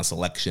Madness kind of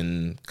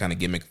selection kind of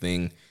gimmick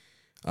thing.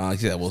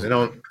 They don't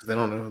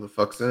know who the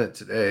fuck's in it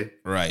today,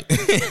 right?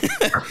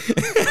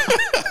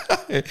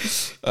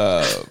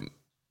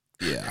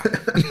 Yeah.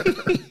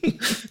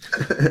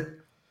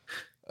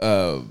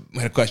 I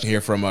had a question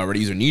here from Reddit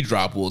user Knee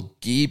Drop. Will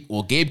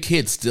Gabe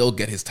Kidd still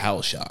get his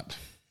title shot?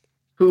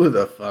 Who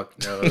the fuck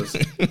knows?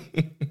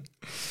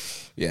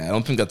 Yeah, I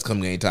don't think that's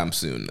coming anytime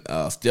soon.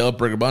 Stale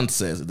Burger Bun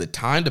says, is it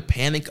time to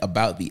panic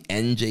about the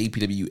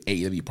NJPW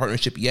AEW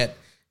partnership yet?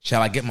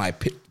 Shall I get my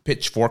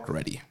pitchfork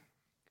ready?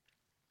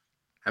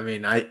 I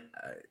mean,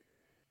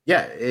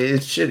 yeah,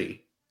 it's shitty.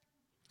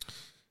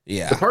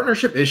 Yeah, the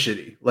partnership is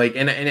shitty. Like,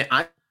 and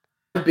I've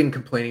been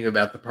complaining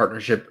about the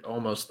partnership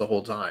almost the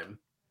whole time.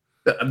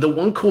 The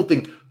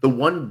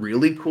one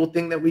really cool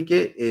thing that we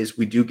get is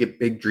we do get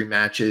big dream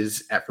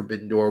matches at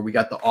Forbidden Door. We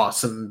got the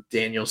awesome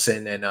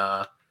Danielson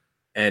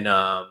and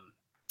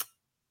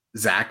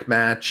Zach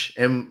match,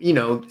 and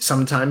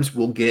sometimes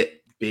we'll get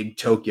big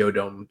Tokyo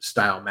Dome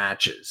style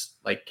matches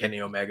like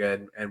Kenny Omega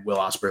and Will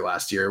Ospreay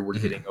last year. We're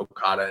getting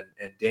Okada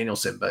and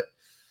Danielson, but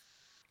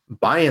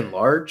by and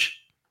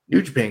large,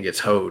 New Japan gets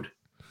hoed.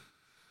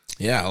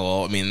 Yeah,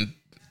 well, I mean,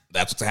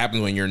 that's what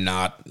happens when you're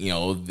not,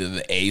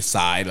 the A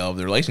side of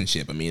the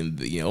relationship. I mean,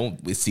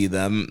 we see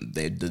them.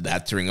 They did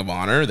that to Ring of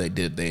Honor.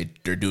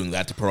 They're doing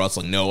that to Pro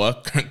Wrestling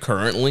Noah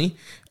currently.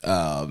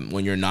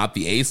 When you're not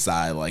the A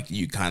side, like,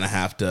 you kind of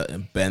have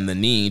to bend the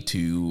knee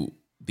to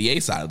the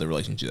A side of the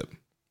relationship.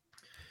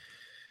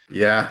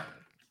 Yeah,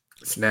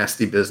 it's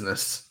nasty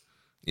business.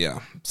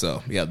 Yeah,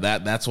 so yeah,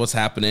 that's what's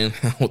happening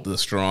with the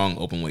strong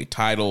openweight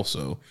title.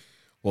 So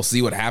we'll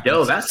see what happens.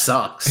 Yo, that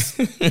sucks.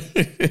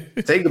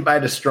 Say goodbye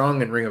to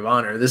Strong and Ring of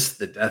Honor. This is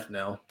the death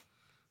knell.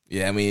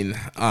 Yeah, I mean,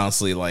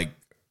 honestly, like,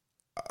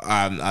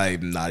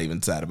 I'm not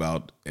even sad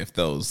about if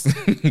those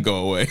go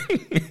away.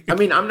 I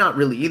mean, I'm not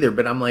really either,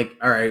 but I'm like,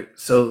 all right,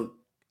 so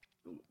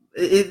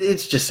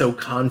it's just so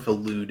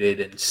convoluted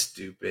and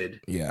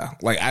stupid. Yeah,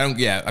 like,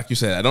 like you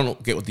said, I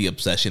don't get what the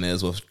obsession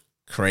is with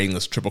creating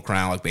this Triple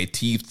Crown. Like they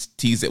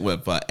teased it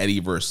with Eddie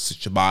versus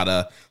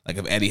Shibata. Like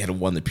if Eddie had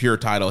won the Pure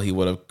title, he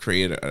would have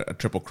created a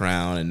Triple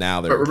Crown. And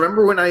now they're. But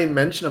remember when I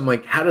mentioned, I'm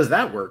like, how does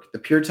that work? The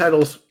Pure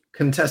title's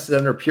contested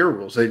under Pure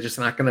rules. Are they just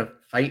not going to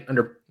fight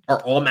under?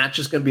 Are all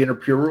matches going to be under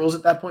Pure rules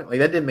at that point? Like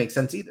that didn't make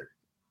sense either.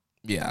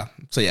 Yeah.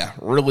 So yeah,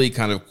 really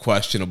kind of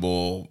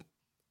questionable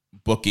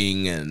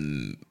booking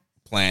and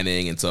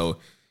planning, and so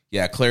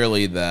yeah,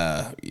 clearly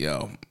the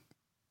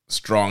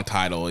strong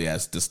title,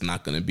 it's just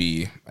not going to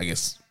be, I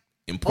guess,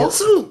 important.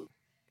 Also,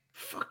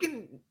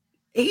 fucking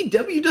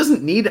AEW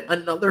doesn't need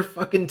another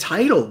fucking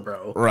title,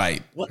 bro.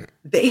 Right? What,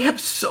 they have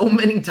so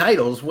many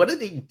titles. What are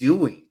they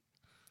doing?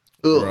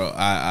 Ugh. Bro,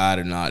 I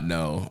do not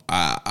know.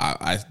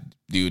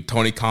 Dude,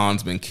 Tony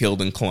Khan's been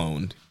killed and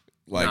cloned.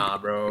 Like, nah,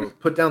 bro.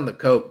 Put down the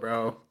coke,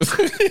 bro.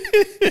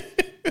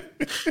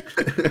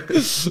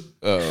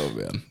 Oh,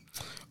 man.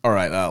 All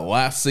right.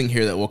 Last thing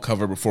here that we'll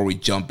cover before we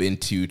jump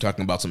into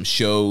talking about some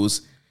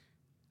shows.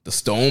 The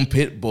Stone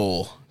Pit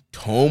Bull,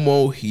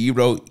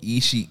 Tomohiro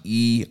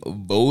Ishii,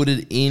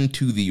 voted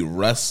into the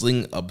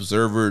Wrestling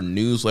Observer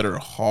Newsletter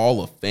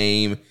Hall of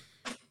Fame.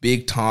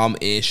 Big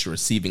Tom-ish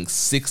receiving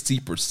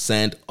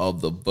 60%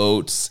 of the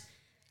votes.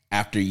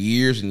 After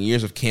years and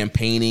years of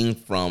campaigning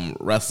from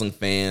wrestling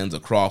fans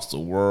across the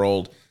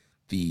world,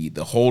 the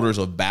holders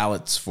of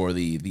ballots for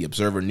the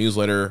Observer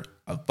newsletter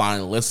have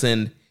finally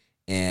listened,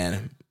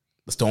 and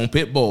the Stone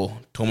Pit Bull,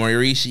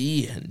 Tomohiro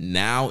Ishii,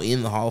 now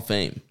in the Hall of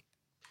Fame.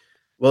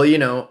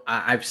 Well,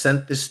 I've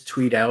sent this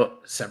tweet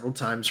out several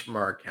times from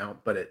our account,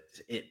 but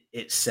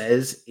it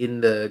says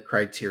in the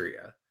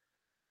criteria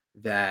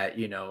that,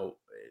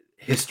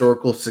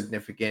 historical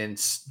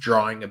significance,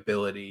 drawing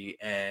ability,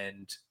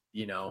 and,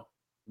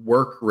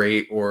 work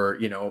rate or,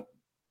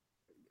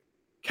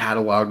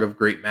 catalog of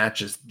great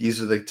matches.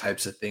 These are the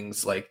types of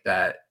things like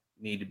that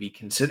need to be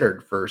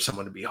considered for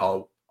someone to be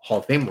Hall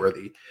of Fame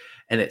worthy.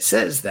 And it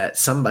says that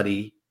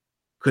somebody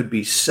could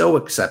be so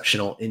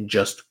exceptional in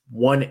just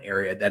one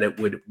area that it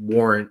would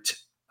warrant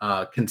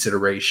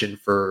consideration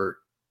for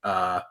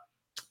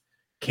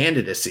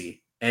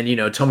candidacy. And,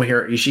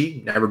 Tomohiro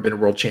Ishii, never been a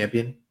world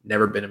champion,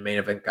 never been a main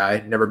event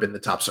guy, never been the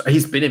top star.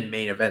 He's been in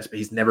main events, but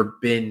he's never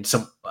been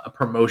a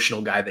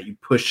promotional guy that you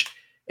push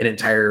an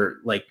entire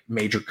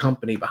major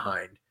company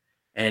behind.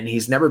 And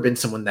he's never been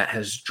someone that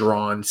has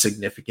drawn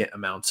significant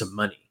amounts of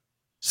money.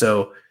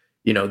 So,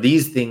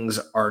 these things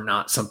are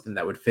not something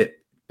that would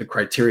fit the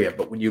criteria.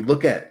 But when you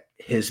look at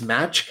his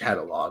match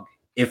catalog,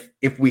 if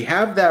we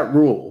have that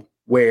rule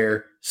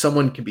where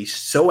someone can be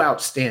so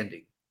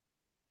outstanding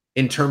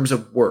in terms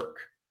of work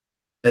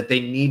that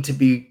they need to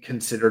be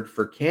considered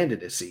for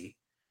candidacy,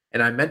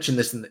 and I mentioned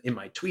this in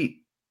my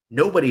tweet,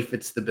 nobody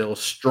fits the bill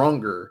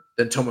stronger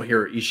than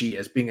Tomohiro Ishii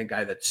as being a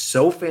guy that's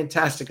so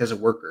fantastic as a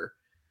worker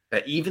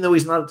that even though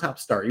he's not a top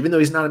star, even though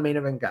he's not a main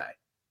event guy,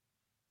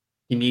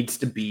 he needs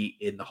to be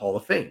in the Hall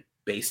of Fame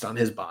based on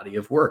his body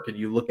of work. And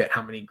you look at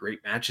how many great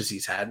matches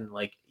he's had, and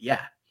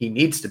he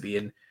needs to be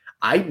in.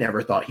 I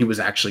never thought he was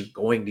actually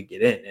going to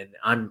get in,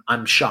 and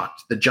I'm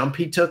shocked. The jump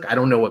he took, I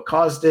don't know what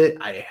caused it.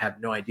 I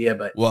have no idea,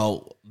 but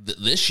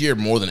this year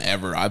more than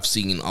ever, I've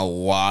seen a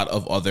lot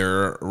of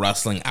other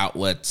wrestling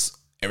outlets.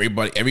 Pretty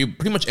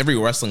much every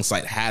wrestling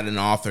site had an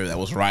author that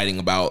was writing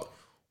about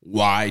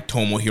why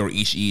Tomohiro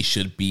Ishii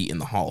should be in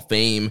the Hall of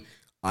Fame.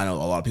 I know a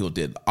lot of people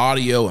did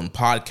audio and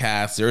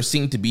podcasts. There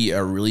seemed to be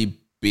a really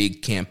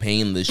big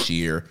campaign this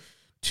year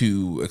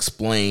to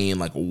explain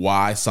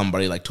why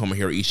somebody like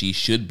Tomohiro Ishii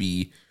should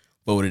be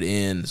voted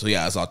in. So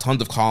I saw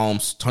tons of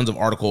columns, tons of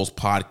articles,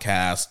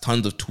 podcasts,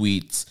 tons of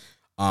tweets.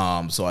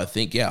 So I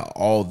think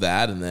all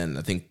that, and then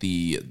I think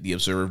the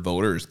Observer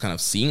voters kind of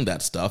seeing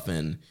that stuff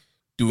and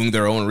doing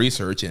their own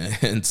research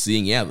and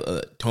seeing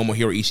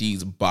Tomohiro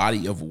Ishii's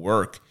body of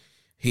work.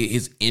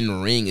 His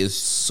in-ring is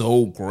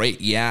so great.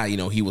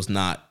 He was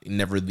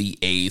never the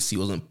ace. He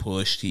wasn't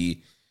pushed.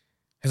 He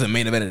has a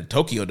main event at the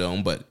Tokyo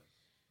Dome, but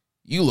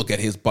you look at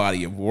his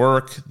body of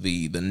work,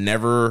 the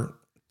never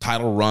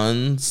title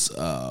runs,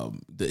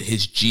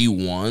 his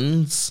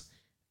G1s,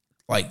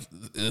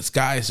 this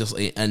guy is just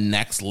a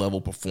next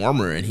level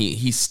performer, and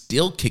he's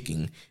still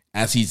kicking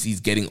as he's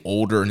getting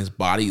older and his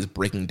body is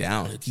breaking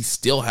down. He's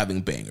still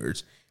having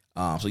bangers.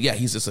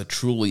 He's just a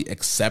truly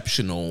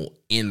exceptional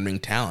in-ring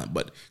talent.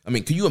 But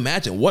can you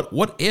imagine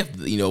what if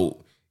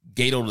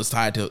Gato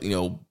decided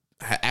to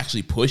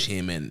actually push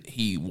him and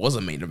he was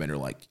a main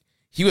eventer?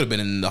 He would have been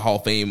in the Hall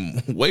of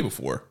Fame way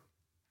before.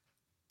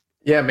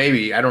 Yeah,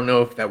 maybe. I don't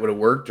know if that would have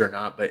worked or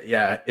not, but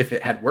if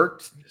it had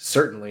worked,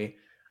 certainly.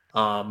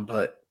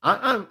 But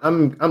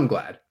I'm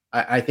glad.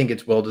 I think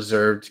it's well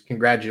deserved.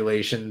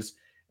 Congratulations.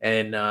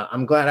 And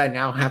I'm glad I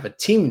now have a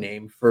team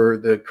name for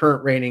the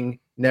current reigning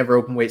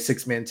Never Openweight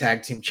 6-man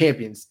tag team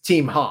champions,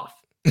 Team Hoff.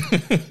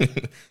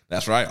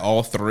 That's right.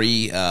 All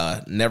three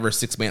Never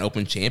 6-man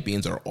open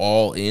champions are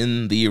all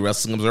in the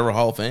Wrestling Observer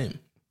Hall of Fame.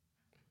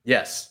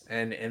 Yes,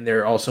 and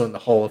they're also in the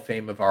Hall of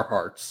Fame of our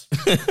hearts.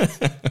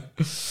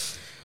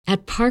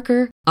 At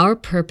Parker, our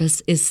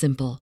purpose is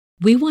simple.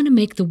 We want to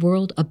make the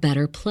world a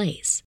better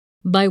place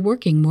by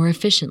working more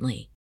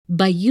efficiently,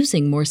 By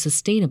using more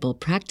sustainable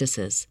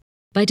practices,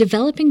 by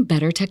developing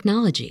better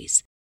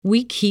technologies,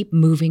 we keep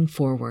moving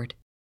forward.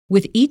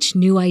 With each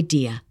new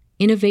idea,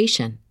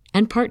 innovation,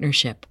 and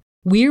partnership,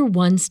 we're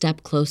one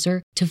step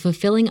closer to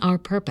fulfilling our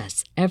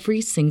purpose every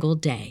single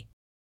day.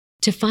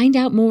 To find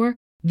out more,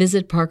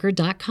 visit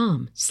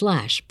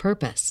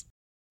parker.com/purpose.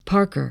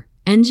 Parker,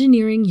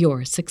 engineering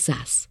your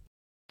success.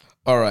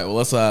 All right, well,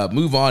 let's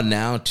move on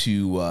now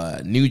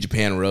to New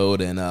Japan Road.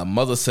 And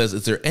Mother says,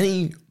 is there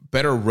any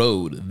better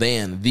road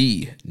than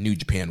the New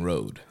Japan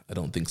Road? I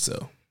don't think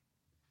so.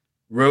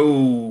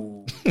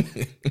 Road.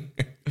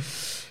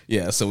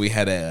 Yeah, so we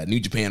had a New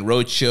Japan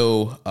Road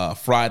show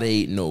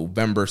Friday,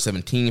 November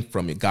 17th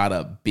from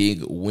Yagata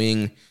Big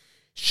Wing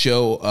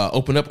show.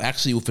 Opened up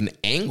actually with an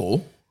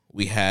angle.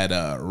 We had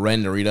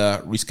Ren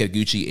Narita, Ryusuke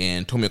Taguchi,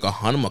 and Tomioka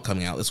Hanuma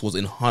coming out. This was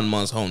in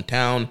Hanma's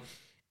hometown.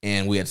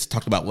 And we had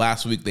talked about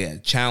last week, they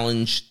had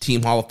Challenge,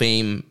 Team Hall of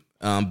Fame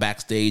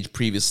backstage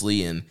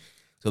previously. And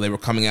so they were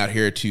coming out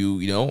here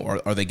to,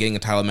 are they getting a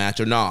title match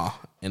or nah?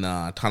 And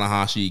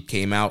Tanahashi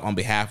came out on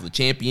behalf of the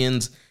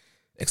champions,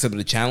 accepted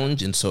the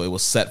challenge. And so it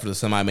was set for the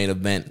semi-main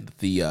event.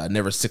 The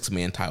Never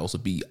Six-Man titles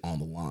would be on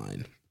the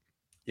line.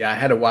 Yeah, I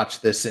had to watch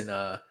this in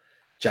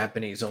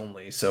Japanese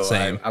only. So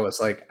I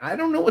was like, I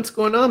don't know what's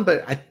going on,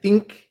 but I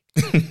think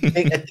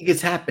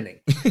it's happening.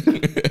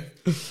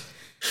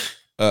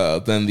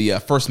 Then the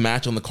first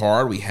match on the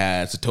card, we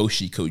had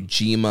Satoshi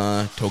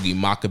Kojima, Togi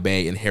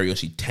Makabe, and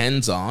Hiroyoshi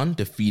Tenzan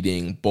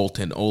defeating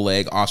Bolton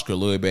Oleg, Oscar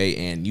Loibe,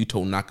 and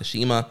Yuto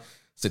Nakashima,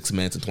 6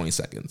 minutes and 20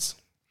 seconds.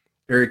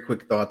 Very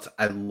quick thoughts.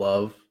 I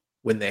love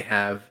when they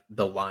have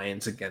the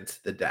lions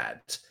against the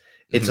dads.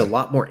 It's a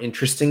lot more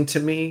interesting to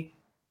me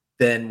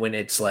than when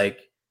it's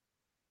like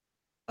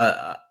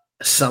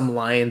some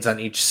lions on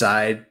each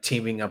side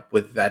teaming up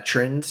with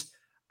veterans.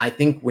 I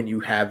think when you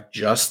have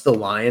just the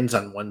lions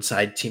on one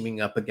side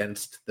teaming up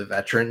against the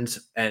veterans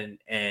and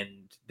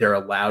they're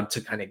allowed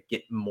to kind of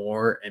get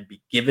more and be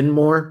given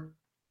more,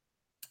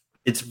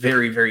 it's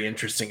very, very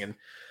interesting. And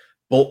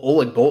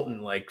Oleg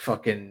Bolton like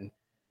fucking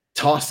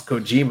tossed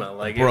Kojima.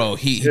 Like, bro,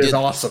 he did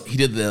awesome. He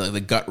did the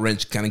gut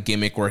wrench kind of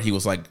gimmick where he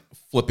was like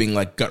flipping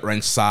like gut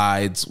wrench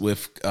sides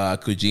with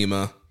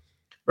Kojima.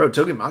 Bro,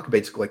 Togi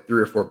Makabe took like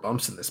 3 or 4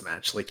 bumps in this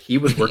match. Like he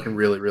was working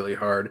really, really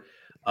hard.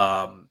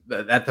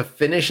 At the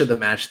finish of the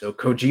match, though,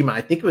 Kojima, I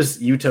think it was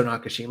Yuto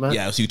Nakashima.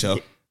 Yeah, it was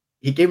Yuto.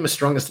 He gave him the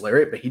strongest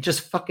lariat, but he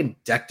just fucking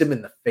decked him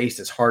in the face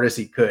as hard as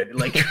he could.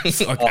 Like,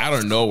 like out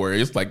of nowhere,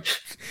 he's like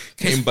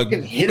came back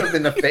and hit him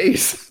in the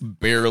face,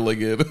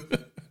 barreling it.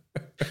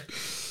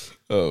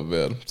 Oh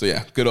man! So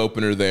yeah, good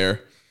opener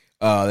there.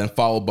 Then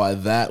followed by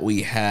that,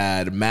 we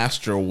had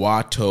Master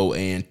Wato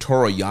and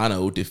Toru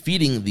Yano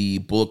defeating the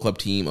Bullet Club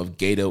team of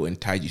Gato and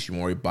Taiji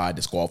Shimori by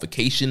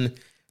disqualification,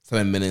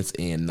 7 minutes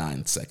and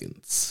 9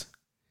 seconds.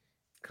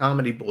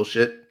 Comedy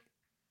bullshit.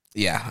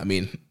 Yeah, I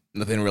mean,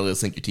 nothing really to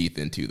sink your teeth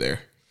into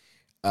there.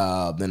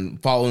 Then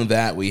following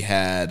that, we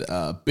had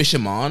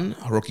Bishamon,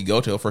 Hiroki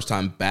Goto, first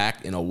time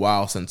back in a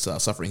while since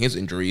suffering his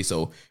injury.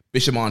 So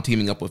Bishamon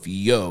teaming up with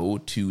Yo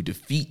to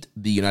defeat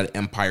the United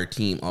Empire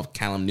team of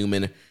Callum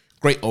Newman,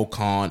 Great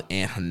Okan,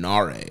 and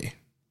Hanare.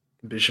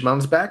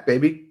 Bishamon's back,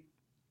 baby.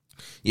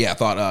 Yeah, I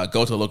thought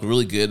Goto looked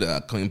really good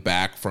coming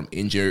back from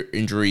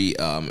injury.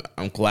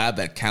 I'm glad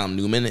that Callum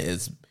Newman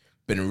has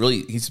been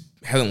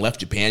hasn't left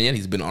Japan yet.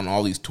 He's been on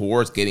all these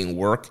tours, getting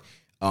work,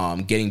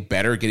 getting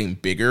better, getting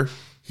bigger.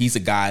 He's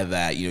a guy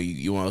that,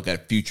 you want to look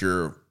at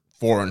future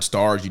foreign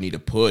stars you need to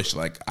push.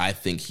 Like, I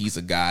think he's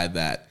a guy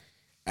that,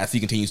 as he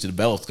continues to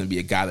develop, is going to be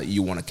a guy that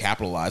you want to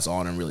capitalize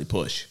on and really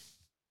push.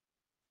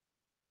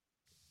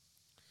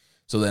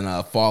 So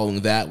then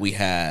following that, we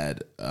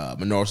had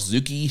Minoru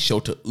Suzuki,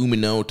 Shota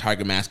Umino,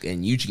 Tiger Mask,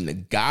 and Yuji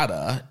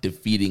Nagata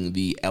defeating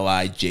the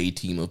LIJ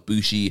team of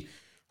Bushi,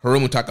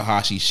 Hiromu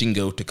Takahashi,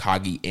 Shingo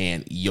Takagi,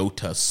 and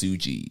Yota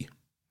Tsuji.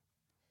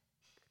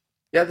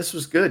 Yeah, this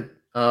was good.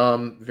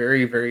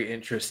 Very, very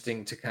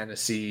interesting to kind of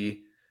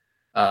see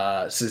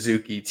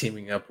Suzuki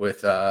teaming up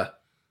with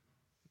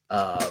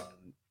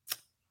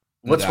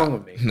what's wrong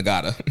with me?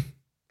 Nagata.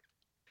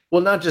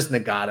 Well, not just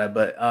Nagata,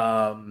 but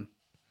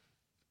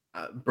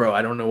bro,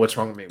 I don't know what's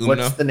wrong with me. Umino?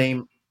 What's the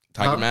name?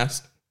 Tiger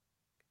Mask?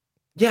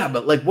 Yeah,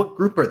 but like what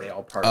group are they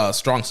all part of?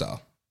 Strong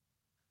Style.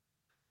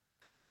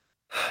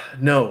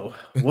 No.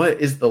 What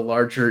is the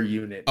larger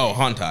unit? Oh,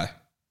 Hantai.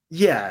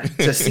 Yeah,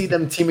 to see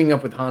them teaming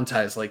up with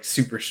Hantai is like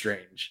super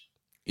strange.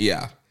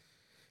 Yeah.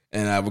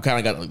 And we kind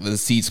of got like, the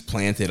seeds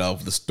planted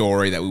of the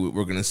story that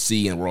we're going to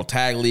see in World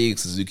Tag League.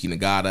 Suzuki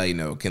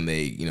Nagata,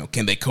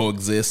 can they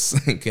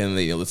coexist? Can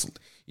they,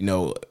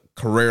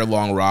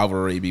 career-long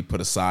rivalry be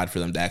put aside for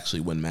them to actually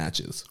win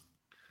matches?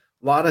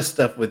 A lot of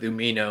stuff with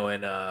Umino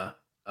and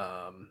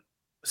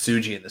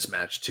Tsuji in this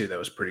match, too. That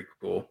was pretty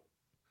cool.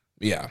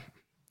 Yeah.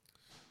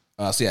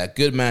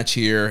 Good match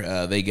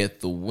here. They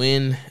get the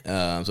win.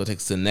 So it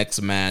takes the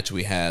next match.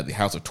 We had the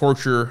House of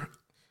Torture.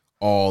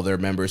 All their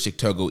members,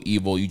 Shiktogo,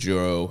 Evil,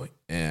 Yujiro,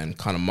 and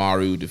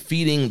Kanemaru,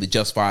 defeating the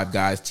Just Five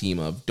Guys team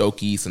of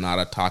Doki,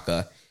 Sanada,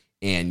 Taka,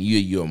 and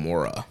Yuya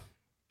Uemura.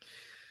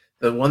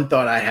 The one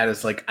thought I had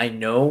is like, I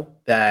know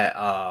that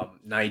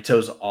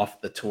Naito's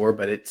off the tour,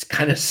 but it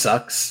kind of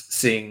sucks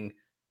seeing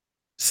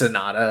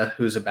Sonata,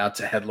 who's about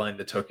to headline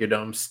the Tokyo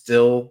Dome,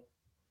 still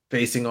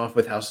facing off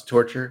with House of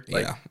Torture.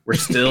 Like, yeah, we're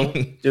still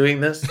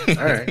doing this.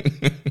 All right.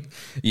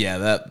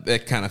 Yeah,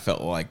 that kind of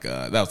felt like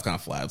that was kind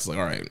of flat. It's like,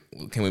 all right,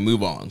 can we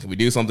move on? Can we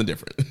do something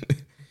different?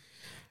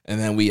 And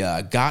then we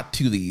got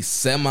to the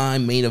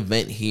semi-main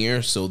event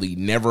here. So the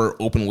never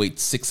openweight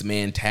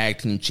 6-man tag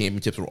team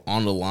championships were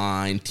on the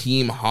line.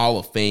 Team Hall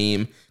of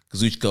Fame,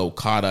 Kazuchika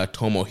Okada,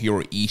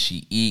 Tomohiro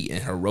Ishii,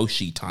 and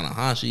Hiroshi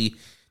Tanahashi.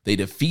 They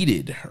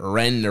defeated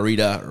Ren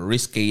Narita,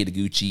 Ryusuke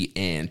Taguchi,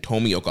 and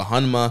Tomioka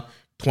Hanma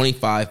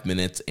 25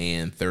 minutes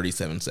and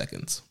 37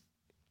 seconds.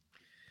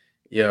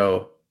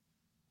 Yo,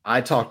 I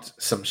talked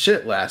some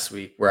shit last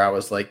week where I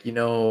was like,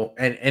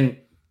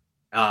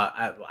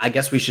 I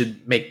guess we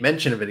should make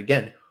mention of it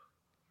again.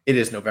 It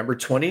is November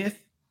 20th.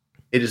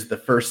 It is the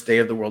first day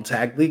of the World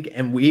Tag League,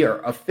 and we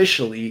are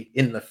officially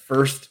in the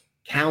first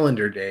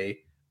calendar day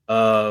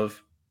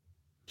of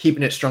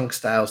Keeping It Strong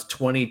Style's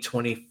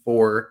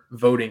 2024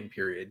 voting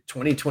period.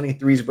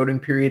 2023's voting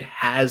period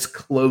has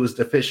closed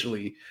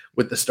officially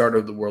with the start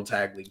of the World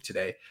Tag League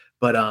today.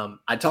 But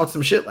I talked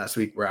some shit last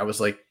week where I was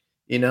like,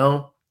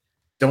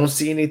 don't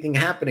see anything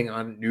happening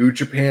on New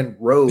Japan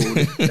Road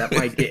that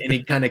might get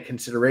any kind of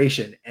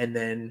consideration. And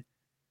then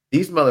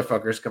these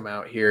motherfuckers come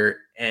out here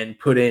and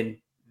put in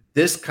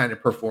this kind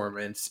of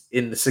performance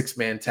in the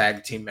 6-man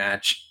tag team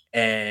match,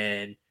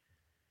 and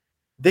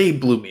they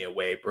blew me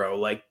away, bro.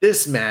 Like,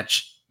 this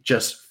match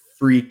just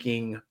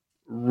freaking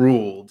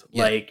ruled.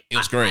 Yeah, like, it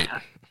was great.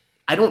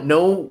 I don't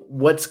know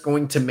what's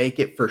going to make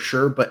it for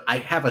sure, but I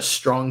have a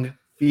strong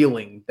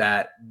feeling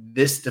that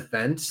this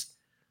defense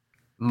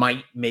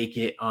might make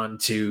it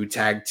onto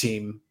tag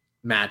team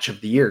match of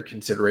the year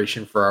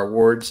consideration for our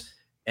awards.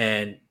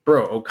 And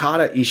bro,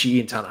 Okada, Ishii,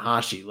 and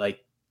Tanahashi, like,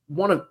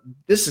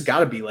 this has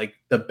got to be like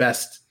the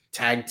best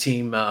tag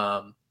team,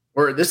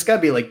 or this has got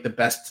to be like the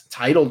best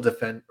title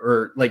defense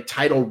or like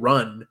title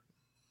run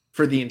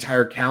for the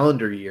entire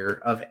calendar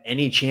year of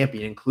any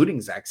champion,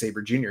 including Zack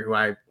Sabre Jr., who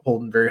I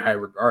hold in very high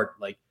regard.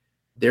 Like,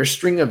 their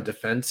string of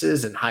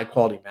defenses and high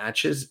quality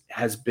matches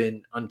has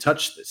been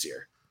untouched this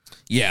year.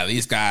 Yeah,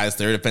 these guys,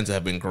 their defenses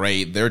have been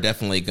great. They're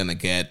definitely going to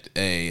get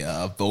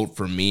a vote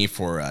from me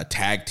for a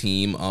tag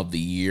team of the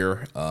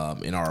year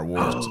in our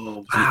awards.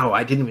 Oh, wow.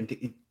 I didn't even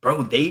think,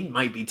 bro, they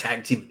might be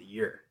tag team of the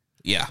year.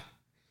 Yeah.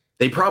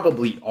 They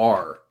probably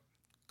are.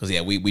 Because,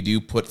 yeah, we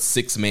do put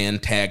 6-man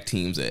tag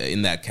teams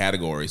in that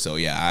category. So,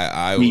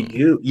 yeah, we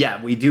do.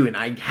 Yeah, we do. And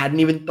I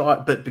hadn't even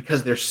thought, but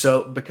because there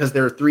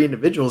are 3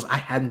 individuals, I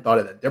hadn't thought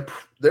of that.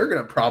 They're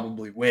going to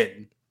probably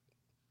win.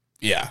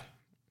 Yeah.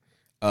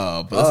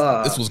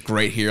 But this was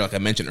great here. Like I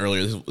mentioned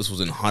earlier, this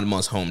was in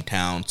Hanma's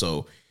hometown.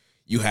 So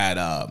you had,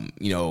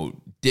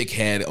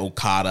 dickhead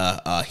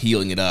Okada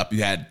healing it up.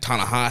 You had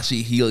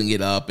Tanahashi healing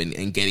it up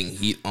and getting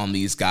heat on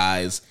these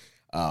guys.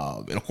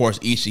 And of course,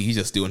 Ishii, he's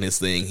just doing his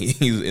thing.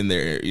 He's in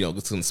there,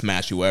 just going to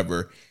smash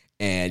whoever.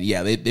 And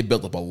yeah, they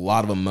built up a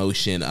lot of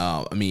emotion.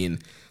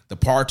 The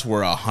parts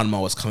where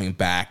Hanma was coming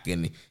back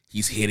and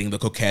he's hitting the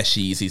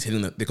Kokeshis. He's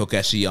hitting the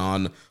Kokeshi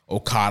on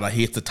Okada.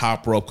 He hits the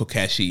top rope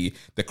Kokeshi.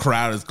 The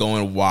crowd is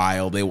going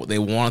wild. They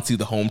want to see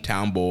the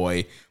hometown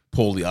boy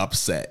pull the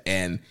upset.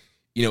 And,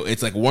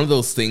 it's like one of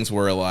those things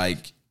where,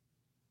 like,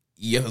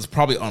 yeah, it's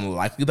probably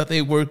unlikely that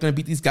they were going to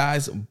beat these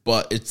guys,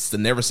 but it's the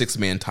never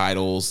 6-man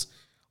titles.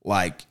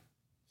 Like,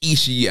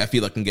 Ishii, I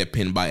feel like can get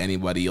pinned by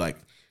anybody. Like,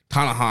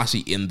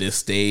 Tanahashi in this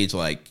stage,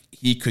 like,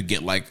 he could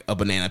get, like, a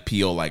banana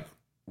peel, like,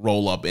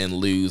 roll up and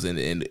lose, and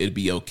it'd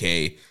be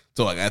okay.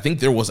 So, like, I think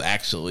there was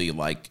actually,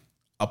 like,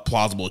 a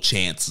plausible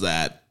chance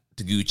that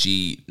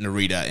Taguchi,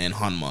 Narita, and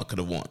Hanma could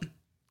have won.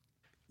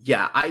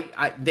 Yeah,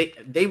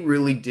 they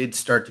really did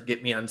start to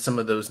get me on some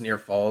of those near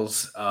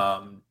falls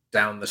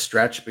down the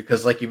stretch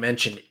because, like you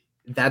mentioned,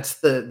 that's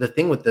the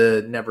thing with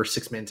the never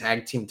 6-man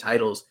tag team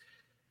titles.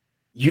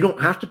 You don't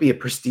have to be a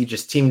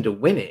prestigious team to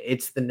win it.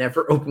 It's the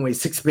never openweight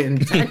 6-man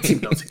tag team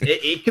belts.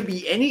 It could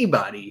be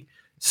anybody.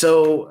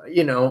 So,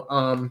 it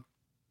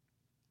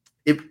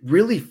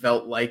really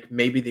felt like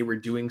maybe they were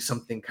doing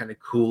something kind of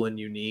cool and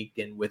unique,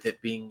 and with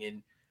it being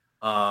in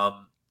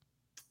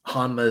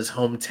Hanma's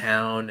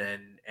hometown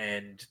and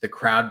the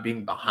crowd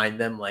being behind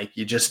them, like,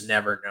 you just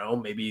never know.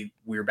 Maybe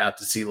we're about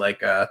to see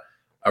like a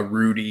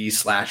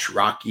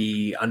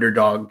Rudy/Rocky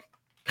underdog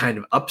kind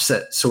of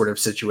upset sort of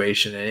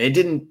situation, and it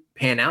didn't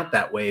pan out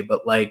that way.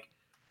 But like,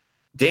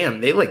 damn,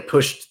 they like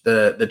pushed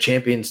the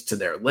champions to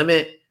their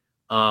limit.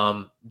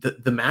 The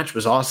match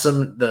was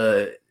awesome.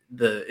 The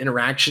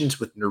interactions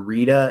with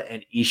Narita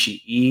and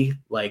Ishii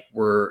like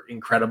were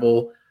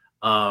incredible.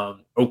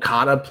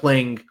 Okada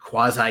playing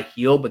quasi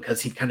heel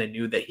because he kind of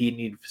knew that he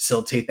needed to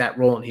facilitate that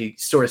role, and he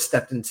sort of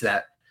stepped into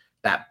that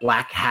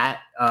black hat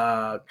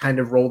kind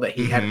of role that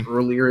he had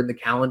earlier in the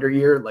calendar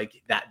year. Like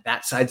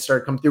that side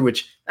started coming through,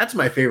 which that's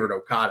my favorite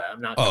Okada. I'm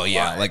not. Oh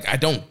yeah, like I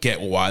don't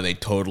get why they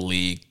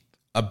totally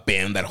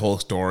abandoned that whole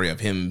story of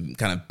him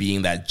kind of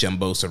being that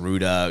Jumbo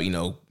Saruta,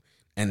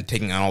 and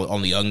taking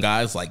on the young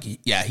guys. Like,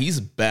 he's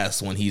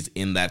best when he's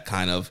in that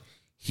kind of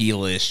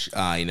heelish,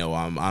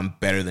 I'm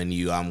better than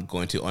you, I'm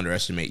going to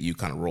underestimate you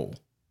kind of role.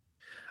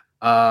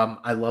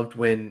 I loved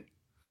when,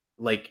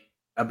 like,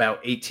 about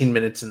 18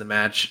 minutes in the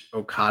match,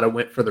 Okada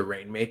went for the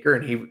Rainmaker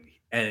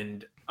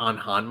and on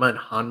Hanma, and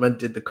Hanma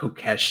did the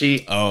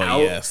Kokeshi. Oh,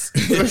 out. yes.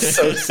 It was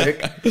so sick.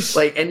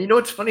 Like, and you know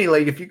what's funny?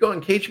 Like, if you go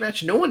on Cage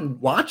Match, no one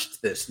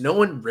watched this. No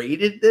one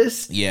rated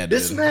this. Yeah,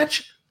 this dude.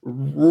 match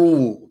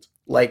ruled.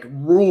 Like,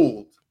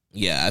 ruled.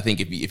 Yeah, I think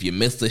if you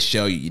missed this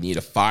show, you need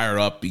to fire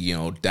up,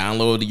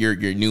 download your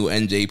new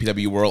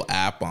NJPW World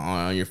app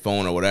on your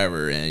phone or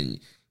whatever, and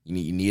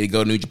you need to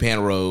go to New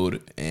Japan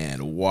Road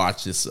and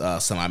watch this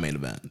semi-main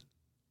event.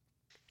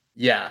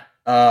 Yeah.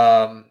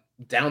 Down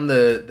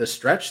the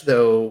stretch,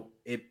 though,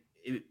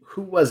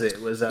 who was it?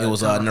 It was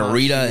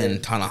Narita and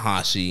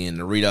Tanahashi. And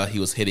Narita, he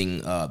was hitting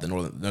the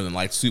Northern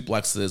Lights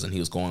suplexes, and he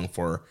was going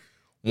for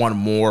one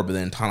more, but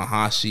then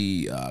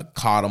Tanahashi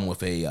caught him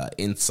with a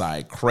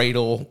inside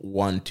cradle.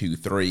 1, 2,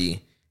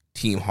 3.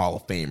 Team Hall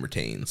of Fame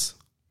retains.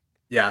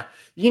 Yeah.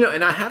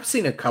 And I have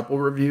seen a couple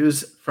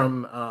reviews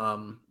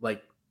from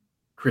like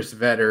Chris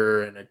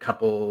Vetter and a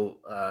couple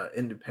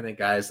independent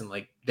guys, and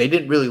like they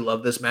didn't really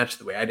love this match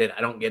the way I did.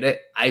 I don't get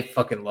it. I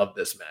fucking love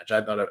this match.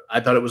 I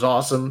thought it was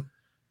awesome.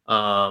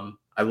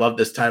 I love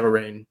this title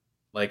reign.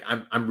 Like,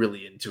 I'm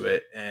really into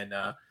it. And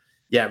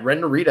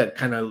Ren Narita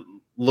kind of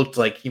looked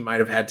like he might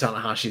have had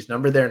Tanahashi's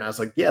number there, and I was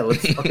like, yeah,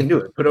 let's fucking do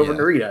it. Put over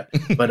Narita.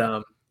 But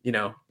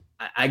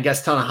I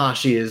guess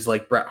Tanahashi is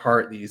like Bret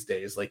Hart these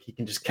days. Like, he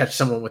can just catch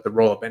someone with the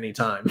roll up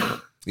anytime.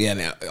 Yeah,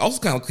 and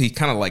also he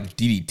kind of like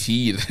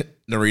DDT'd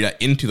Narita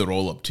into the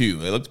roll up too.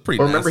 It looked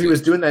pretty. Remember, he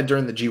was doing that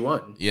during the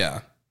G1.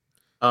 Yeah.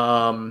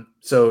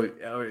 So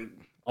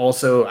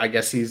also, I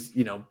guess he's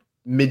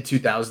mid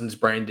 2000s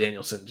Bryan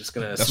Danielson, just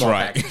gonna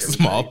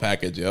small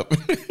package. Yep.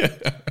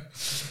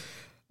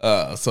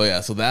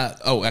 So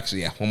that. Oh,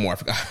 actually, one more.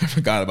 I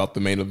forgot about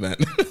the main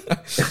event.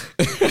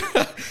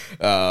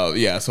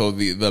 So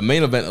the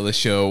main event of the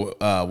show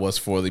was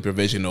for the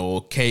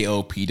provisional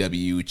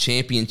KOPW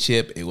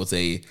championship. It was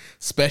a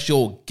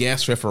special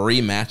guest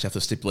referee match after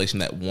stipulation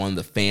that won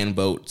the fan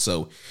vote.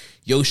 So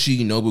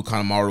Yoshinobu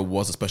Kanemaru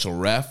was a special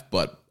ref,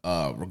 but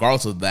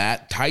regardless of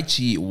that,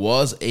 Taichi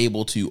was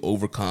able to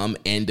overcome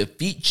and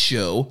defeat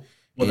Sho.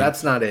 Well,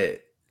 that's not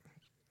it.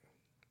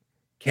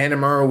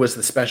 Kanemaru was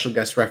the special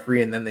guest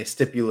referee, and then they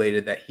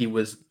stipulated that he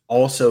was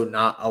also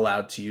not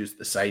allowed to use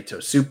the Saito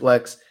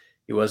suplex.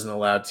 He wasn't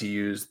allowed to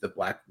use the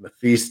Black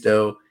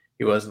Mephisto.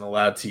 He wasn't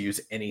allowed to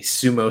use any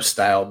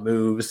sumo-style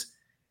moves.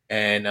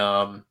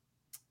 And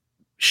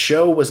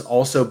Sho was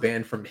also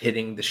banned from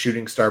hitting the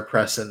Shooting Star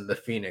Press and the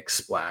Phoenix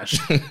Splash.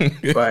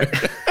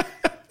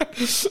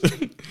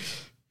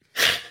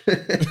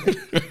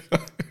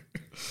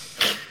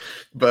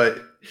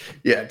 But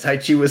yeah,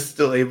 Taichi was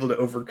still able to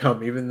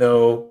overcome, even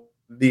though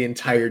the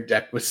entire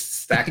deck was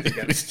stacked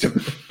against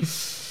him.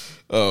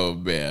 Oh,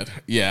 man.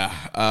 Yeah.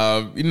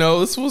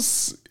 This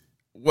was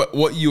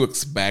what you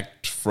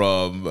expect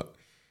from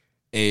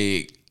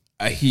a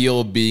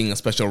heel being a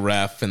special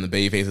ref, and the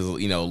babyface is,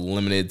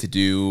 limited to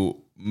do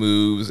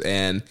moves.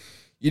 And,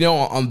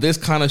 on this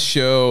kind of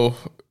show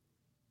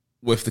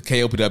with the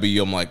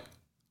KOPW, I'm like,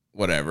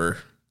 whatever.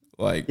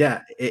 Like,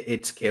 yeah,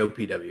 it's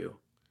KOPW.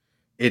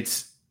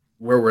 It's,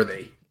 where were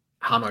they?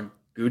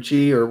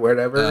 Hamaguchi or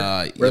whatever?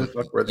 Where the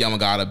fuck were they?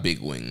 Yamagata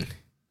Big Wing.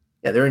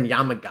 Yeah, they're in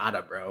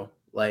Yamagata, bro.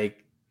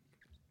 Like,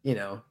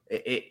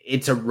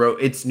 it's a road.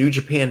 It's New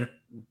Japan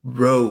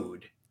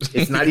Road.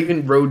 It's not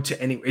even road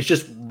to anywhere. It's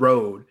just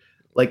road.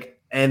 Like,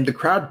 and the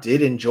crowd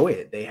did enjoy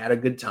it. They had a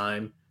good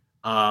time.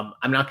 I'm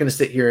not going to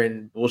sit here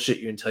and bullshit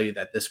you and tell you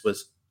that this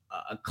was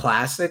a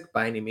classic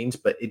by any means,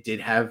 but it did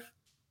have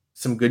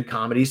some good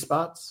comedy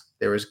spots.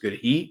 There was good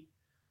heat.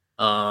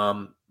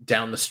 Down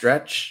the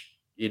stretch,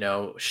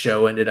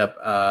 Sho ended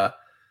up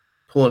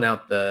pulling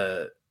out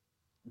the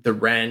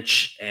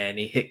wrench, and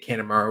he hit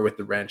Kanemaru with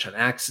the wrench on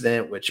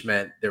accident, which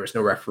meant there was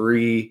no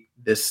referee.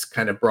 This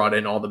kind of brought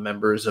in all the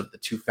members of the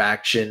two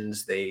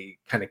factions. They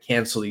kind of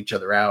canceled each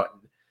other out,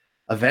 and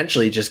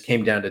eventually just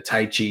came down to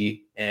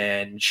Taichi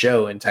and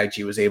Sho, and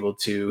Taichi was able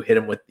to hit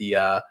him with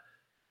the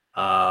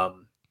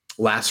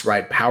last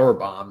ride power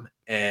bomb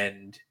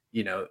and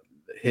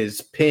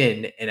his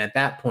pin. And at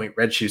that point,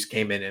 Red Shoes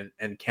came in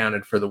and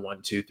counted for the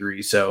 1, 2,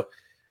 3. So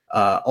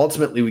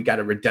ultimately, we got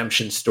a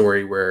redemption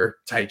story where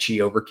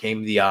Taichi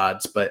overcame the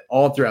odds. But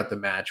all throughout the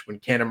match, when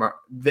Kanemaru,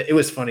 it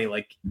was funny.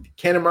 Like,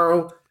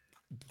 Kanemaru,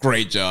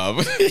 great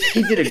job.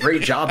 He did a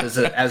great job as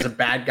a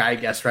bad guy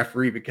guest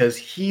referee, because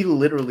he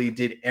literally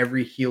did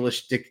every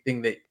heelish dick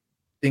thing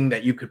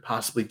that you could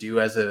possibly do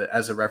as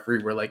a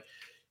referee. Where like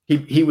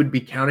he would be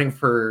counting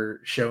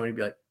for Sho, and he'd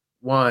be like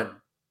 1,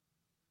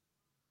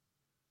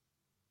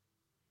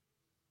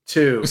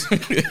 2.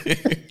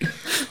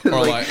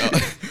 Or like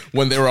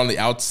when they were on the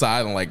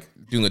outside and like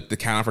doing the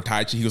count for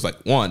Taichi, he was like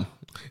 1,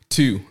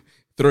 2,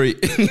 3,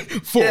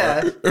 4,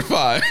 or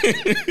 5.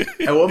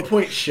 At one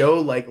point, Sho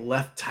like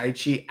left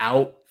Taichi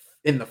out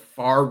in the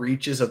far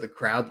reaches of the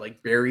crowd,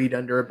 like buried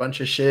under a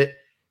bunch of shit.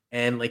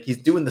 and like he's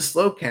doing the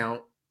slow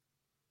count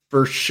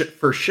for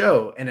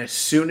show. And as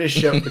soon as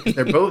show, because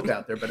they're both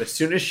out there, but as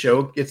soon as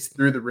show gets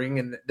through the ring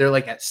and they're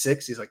like at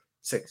 6, he's like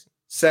 6,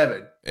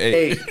 7,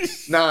 8,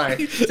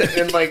 9, 10,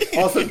 and like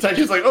all of a sudden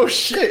Taichi's like, oh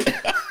shit.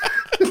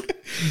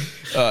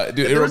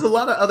 Dude, there was a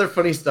lot of other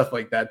funny stuff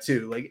like that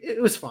too. Like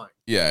it was fine.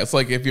 Yeah, it's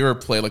like if you ever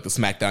play like the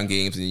SmackDown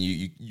games and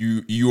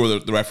you are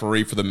the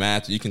referee for the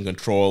match, you can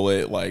control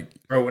it. Like,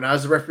 bro, when I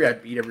was the referee, I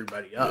beat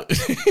everybody up.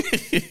 Just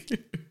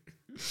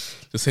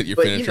hit your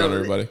finisher on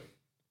everybody.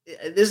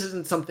 This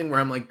isn't something where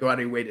I'm like go out of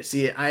your way to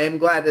see it. I am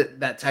glad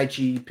that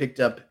Taichi picked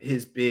up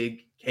his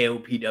big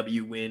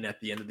KOPW win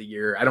at the end of the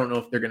year. I don't know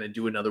if they're going to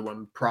do another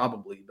one,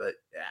 probably, but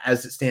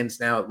as it stands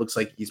now, it looks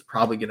like he's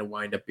probably going to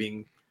wind up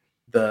being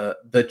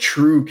the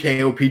true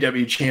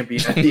KOPW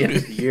champion at the end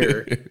of the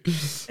year.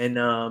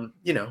 And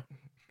you know,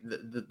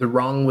 the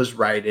wrong was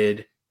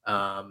righted.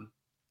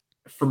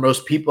 For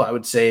most people, I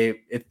would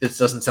say if this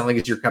doesn't sound like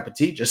it's your cup of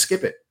tea, just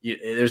skip it.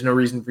 There's no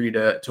reason for you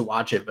to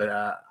watch it, but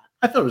I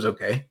thought it was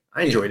okay.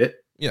 I enjoyed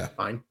it. Yeah.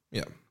 Fine.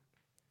 Yeah.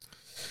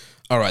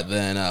 All right,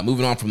 then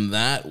moving on from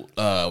that,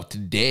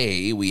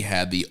 today we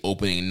had the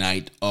opening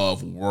night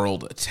of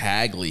World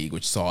Tag League,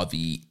 which saw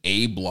the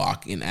A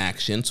block in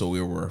action. So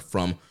we were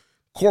from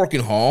Cork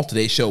and Hall.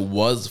 Today's show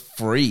was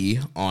free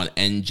on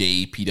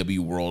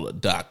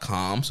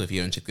njpwworld.com. So if you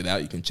haven't checked it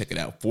out, you can check it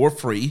out for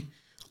free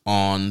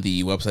on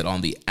the website, on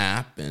the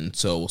app. And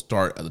so we'll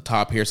start at the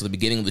top here. So at the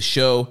beginning of the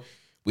show,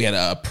 we had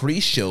a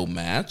pre-show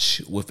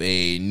match with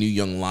a new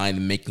young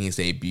lion making his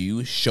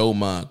debut,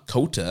 Shoma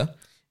Kota,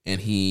 and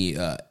he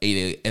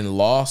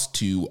lost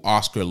to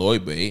Oscar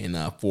Loibe in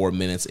 4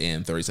 minutes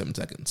and 37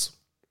 seconds.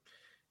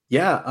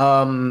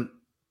 Yeah,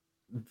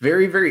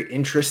 very, very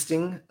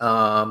interesting.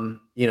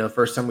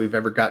 First time we've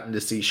ever gotten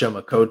to see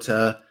Shoma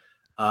Kota.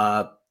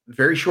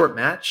 Very short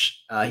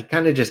match. He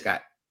kind of just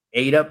got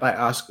ate up by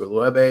Oscar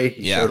Loibe.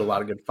 He showed a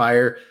lot of good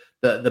fire.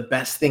 The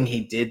best thing he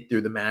did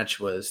through the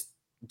match was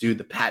do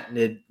the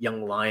patented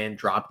young lion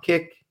drop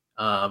kick.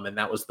 And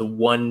that was the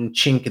one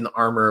chink in the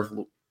armor of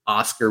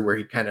Oscar where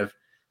he kind of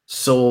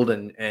sold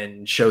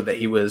and showed that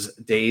he was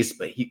dazed.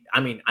 But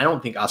I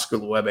don't think Oscar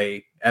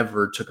Loibe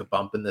ever took a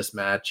bump in this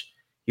match.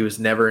 He was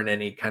never in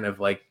any kind of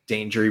like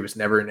danger. He was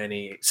never in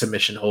any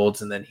submission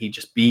holds. And then he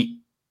just beat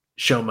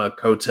Shoma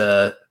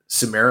Kota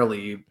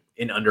summarily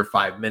in under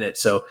 5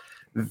 minutes. So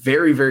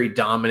very, very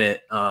dominant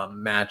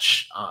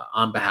match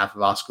on behalf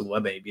of Oscar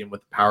Loibe, being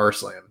with the power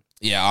slam.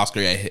 Yeah, Oscar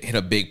hit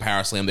a big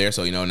power slam there.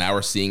 So, now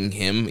we're seeing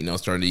him,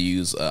 starting to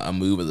use a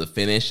move as a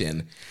finish.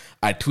 And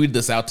I tweeted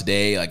this out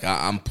today. Like,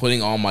 I'm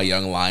putting all my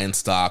young lion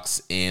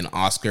stocks in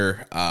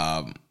Oscar.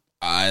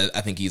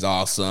 I think he's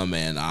awesome,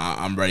 and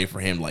I'm ready for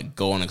him to like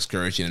go on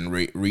excursion and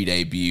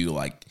re-debut.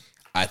 Like,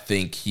 I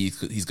think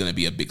he's going to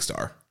be a big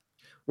star.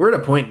 We're at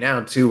a point now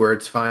too where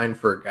it's fine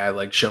for a guy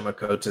like Shoma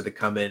Kota to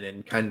come in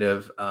and kind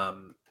of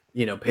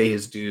pay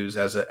his dues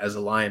as a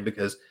lion,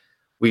 because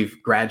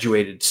we've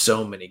graduated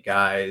so many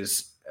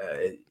guys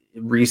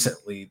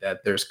recently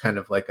that there's kind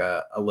of like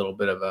a little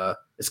bit of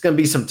it's going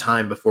to be some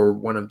time before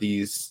one of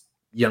these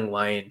young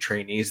lion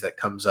trainees that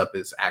comes up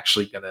is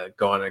actually going to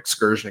go on an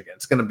excursion again.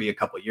 It's going to be a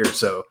couple of years.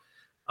 So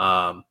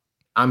I'm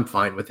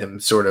fine with him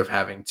sort of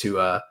having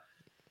to,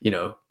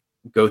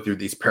 go through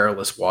these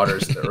perilous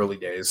waters in the early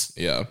days.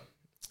 Yeah.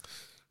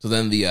 So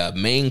then the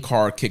main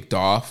card kicked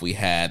off. We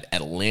had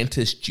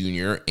Atlantis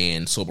Jr.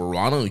 and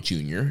Soberano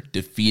Jr.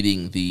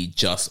 defeating the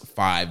Just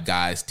Five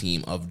Guys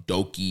team of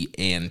Doki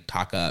and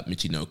Taka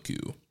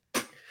Michinoku.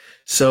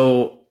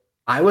 So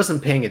I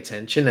wasn't paying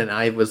attention, and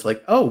I was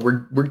like, oh,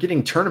 we're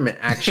getting tournament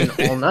action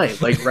all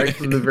night, like right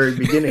from the very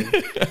beginning.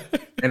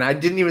 And I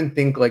didn't even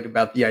think like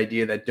about the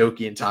idea that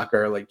Doki and Taka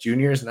are like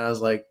juniors. And I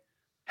was like,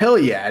 hell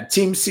yeah,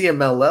 Team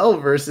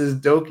CMLL versus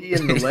Doki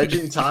and the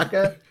legend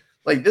Taka.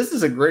 Like, this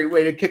is a great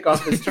way to kick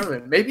off this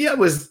tournament. Maybe I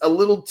was a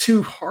little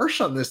too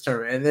harsh on this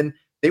tournament. And then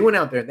they went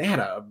out there and they had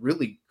a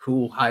really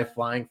cool,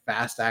 high-flying,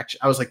 fast action.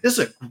 I was like, this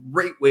is a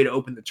great way to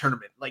open the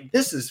tournament. Like,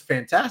 this is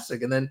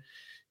fantastic. And then,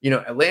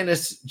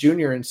 Atlantis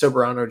Jr. and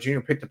Soberano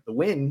Jr. picked up the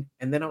win.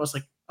 And then I was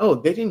like, oh,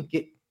 they didn't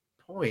get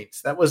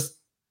points. That was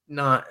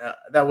not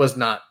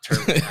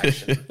tournament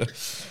action.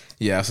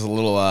 Yeah, it's a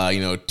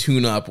little,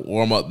 tune-up,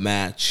 warm-up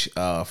match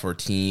for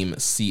Team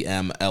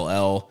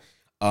CMLL.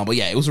 But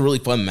yeah, it was a really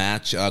fun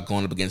match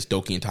going up against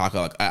Doki and Taka.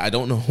 Like, I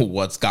don't know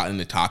what's gotten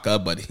into Taka,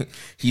 but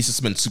he's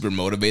just been super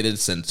motivated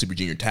since Super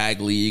Junior Tag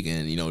League.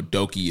 And,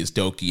 Doki is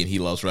Doki and he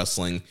loves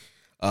wrestling.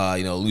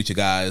 Lucha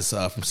guys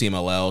from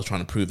CMLL trying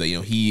to prove that,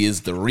 he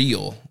is the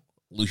real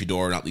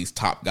luchador, not these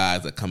top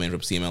guys that come in from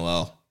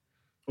CMLL.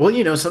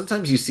 Well,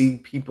 sometimes you see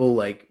people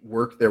like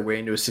work their way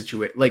into a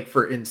situation. Like,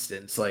 for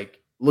instance, like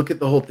look at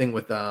the whole thing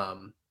with,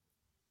 and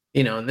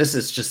this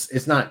is just,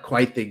 it's not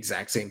quite the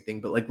exact same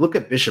thing, but like look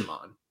at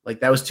Bishamon. Like,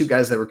 that was two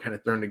guys that were kind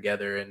of thrown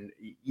together, and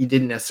you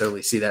didn't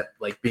necessarily see that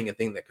like being a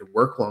thing that could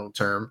work long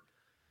term.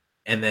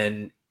 And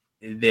then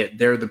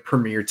they're the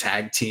premier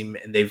tag team,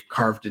 and they've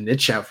carved a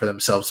niche out for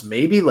themselves.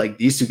 Maybe like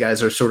these two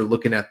guys are sort of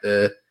looking at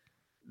the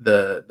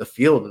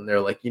field, and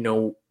they're like,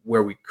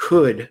 where we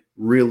could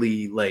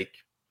really like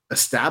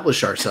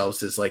establish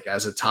ourselves as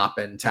a top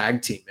end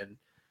tag team. And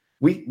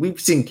we've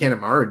seen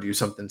Kanemaru do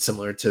something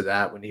similar to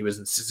that when he was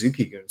in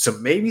Suzuki-gun. So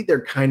maybe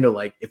they're kind of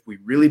like, if we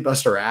really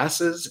bust our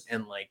asses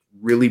and like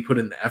really put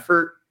in the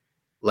effort,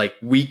 like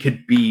we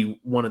could be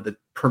one of the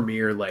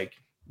premier like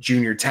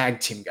junior tag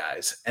team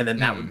guys, and then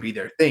that would be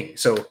their thing.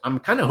 So I'm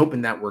kind of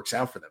hoping that works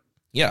out for them.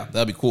 Yeah,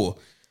 that'd be cool.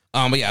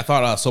 But yeah, I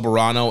thought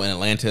Soberano and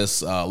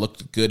Atlantis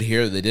looked good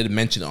here. They did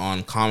mention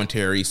on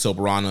commentary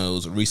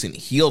Soberano's recent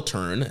heel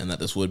turn, and that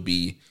this would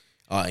be,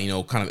 kind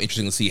of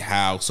interesting to see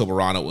how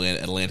Soberano and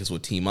Atlantis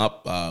would team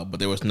up. But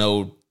there was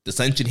no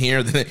dissension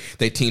here.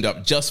 They teamed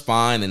up just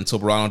fine, and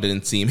Soberano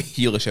didn't seem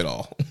heelish at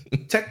all.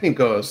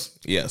 Technicos.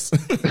 Yes.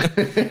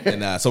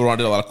 And Soberano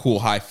did a lot of cool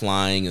high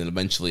flying, and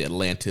eventually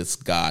Atlantis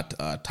got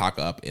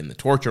Taka up in the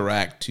torture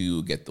rack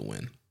to get the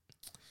win.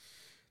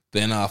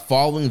 Then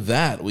following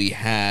that, we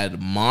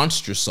had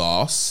Monster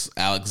Sauce,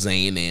 Alex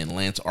Zane, and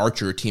Lance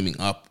Archer teaming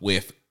up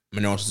with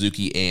Minoru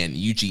Suzuki and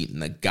Yuji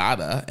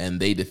Nagata,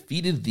 and they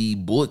defeated the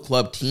Bullet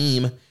Club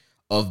team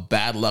of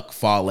Bad Luck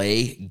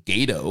Fale,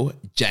 Gato,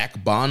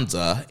 Jack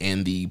Bonza,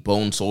 and the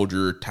Bone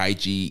Soldier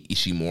Taiji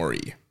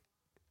Ishimori.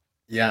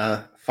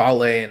 Yeah,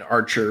 Fale and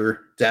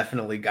Archer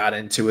definitely got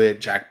into it.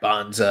 Jack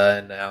Bonza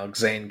and Alex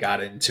Zane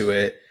got into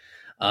it.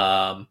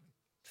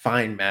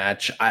 Fine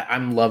match.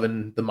 I'm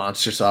loving the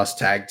Monster Sauce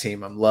tag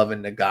team. I'm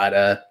loving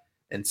Nagata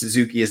and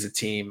Suzuki as a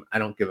team. I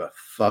don't give a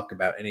fuck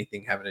about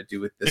anything having to do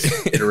with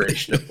this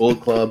iteration of Bullet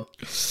Club.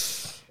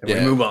 And we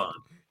move on.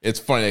 It's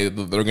funny,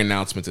 the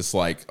announcements, it's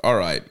like, all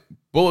right,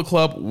 Bullet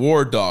Club,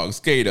 War Dogs,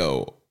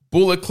 Gato.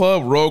 Bullet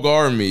Club, Rogue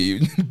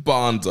Army,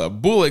 Bonza.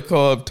 Bullet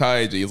Club,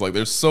 Taiji. It's like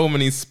there's so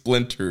many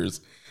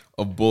splinters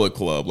of Bullet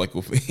Club, like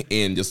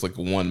in just like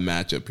one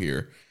matchup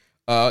here.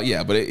 But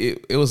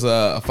it was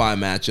a fine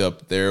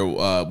matchup there.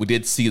 We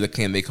did see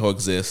can they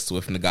coexist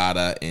with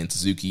Nagata and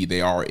Suzuki.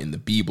 They are in the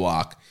B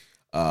block.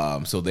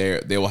 So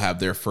they will have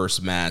their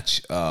first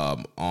match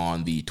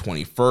on the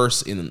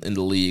 21st in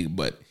the league.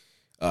 But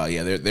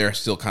they're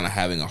still kind of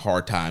having a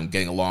hard time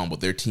getting along. But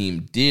their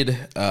team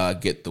did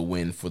get the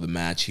win for the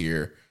match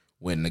here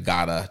when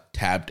Nagata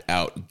tapped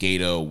out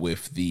Gato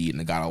with the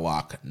Nagata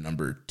lock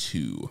number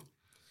 2.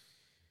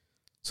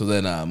 So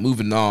then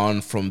moving on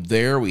from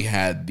there, we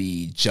had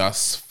the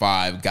Just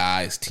 5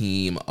 Guys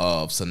team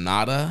of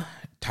Sonata,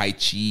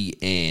 Taichi,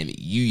 and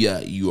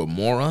Yuya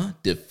Uemura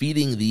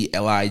defeating the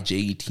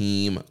LIJ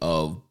team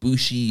of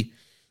Bushi,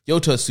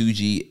 Yota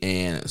Tsuji,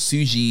 and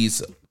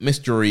Tsuji's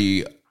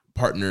mystery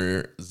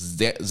partner,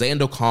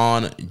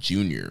 Zandokan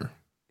Jr.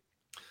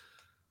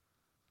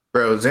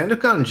 Bro,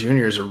 Zandokan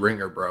Jr. is a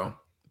ringer, bro.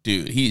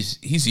 Dude, he's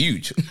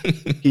huge.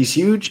 He's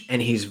huge,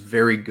 and he's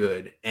very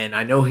good. And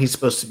I know he's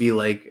supposed to be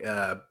like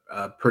a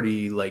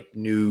pretty like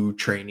new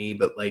trainee,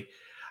 but like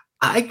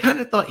I kind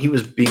of thought he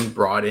was being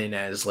brought in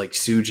as like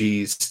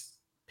Tsuji's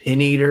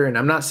pin eater. And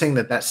I'm not saying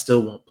that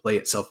still won't play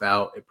itself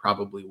out. It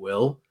probably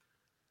will.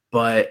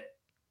 But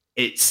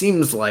it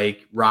seems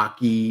like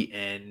Rocky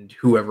and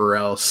whoever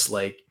else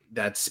like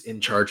that's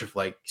in charge of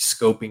like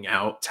scoping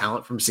out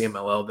talent from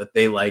CMLL, that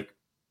they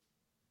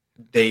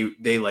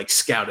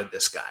scouted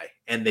this guy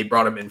and they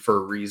brought him in for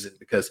a reason,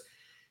 because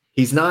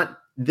he's not.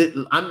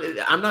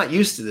 I'm not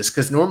used to this,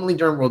 because normally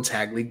during World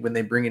Tag League, when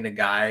they bring in a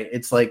guy,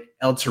 it's like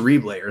El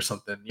Terrible or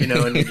something, and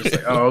you're just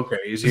like, oh, okay,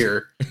 he's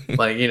here,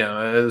 like,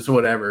 it's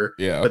whatever.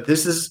 Yeah. But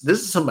this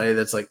is somebody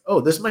that's like,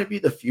 oh, this might be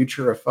the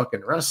future of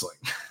fucking wrestling.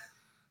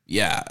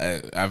 Yeah,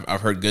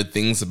 I've heard good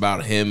things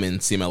about him in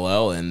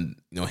CMLL, and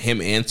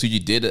him and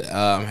Tsuji did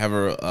have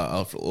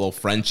a little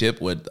friendship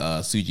with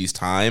Tsuji's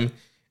time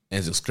and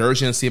his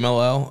excursion in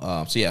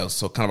CMLL.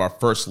 So kind of our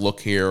first look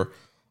here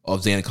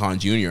of Zandokan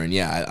Jr. And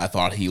I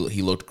thought he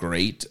looked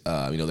great.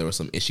 There were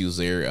some issues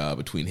there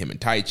between him and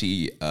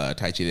Taichi.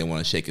 Taichi didn't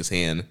want to shake his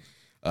hand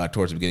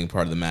towards the beginning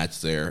part of the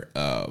match there.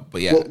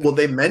 But yeah. Well,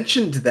 they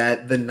mentioned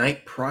that the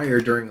night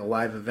prior during a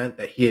live event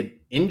that he had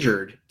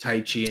injured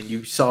Taichi, and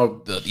you saw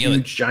the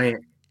huge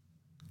giant.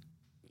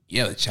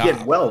 Yeah, the chop. He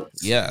had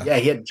welts. Yeah,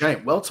 he had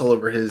giant welts all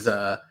over his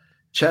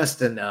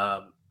chest, and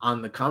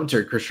on the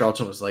commentary, Chris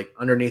Charlton was like,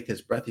 underneath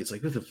his breath, he's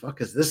like, "Who the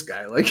fuck is this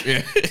guy? Like,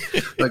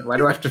 like, why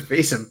do I have to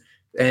face him?"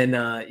 And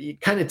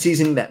kind of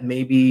teasing that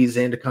maybe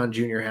Zandokan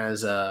Jr.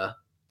 has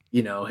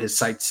his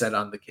sights set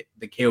on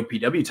the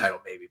KOPW title,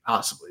 maybe,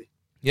 possibly.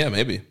 Yeah,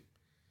 maybe.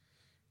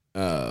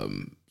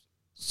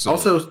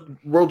 Also,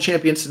 world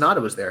champion Sonata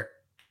was there.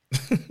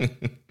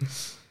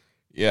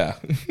 Yeah.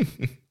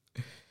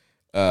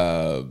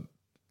 LIJ,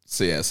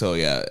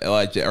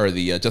 or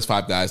the Just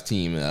 5 Guys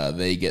team,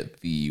 they get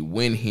the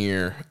win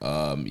here.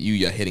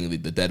 Yuya hitting the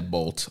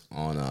deadbolt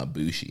on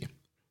Bushi.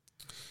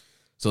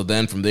 So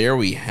then from there,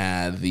 we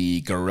had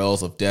the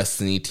Guerrillas of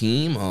Destiny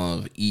team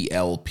of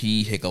ELP,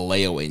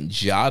 Hikuleo, and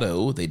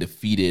Jado. They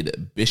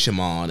defeated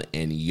Bishamon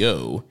and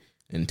Yo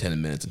in 10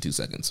 minutes and 2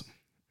 seconds.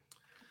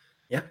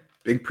 Yeah,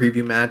 big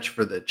preview match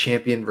for the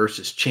champion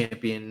versus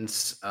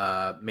champions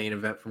main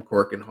event from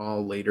Corkin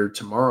Hall later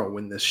tomorrow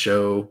when this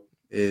show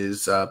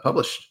is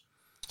published.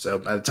 So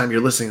by the time you're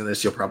listening to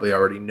this, you'll probably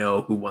already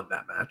know who won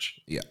that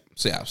match. Yeah.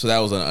 So that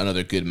was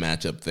another good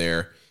matchup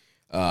there.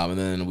 And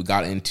then we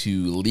got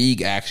into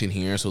league action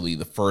here. So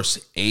the first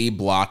A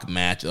block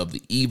match of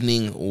the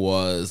evening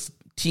was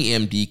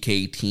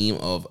TMDK team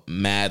of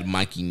Mad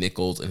Mikey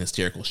Nichols and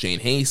Hysterical Shane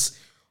Hayes,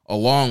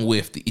 along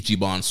with the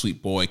Ichiban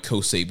Sweet Boy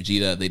Kosei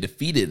Vegeta. They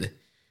defeated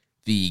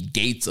the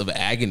Gates of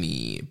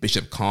Agony,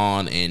 Bishop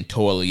Khan, and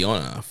Toa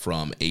Leona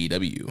from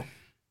AEW.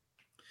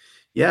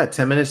 Yeah,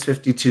 10 minutes,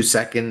 52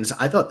 seconds.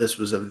 I thought this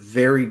was a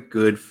very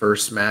good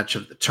first match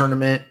of the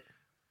tournament.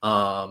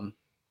 I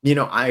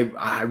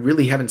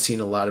really haven't seen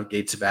a lot of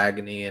Gates of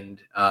Agony,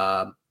 and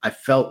I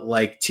felt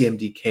like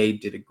TMDK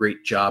did a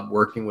great job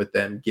working with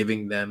them,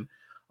 giving them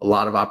a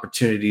lot of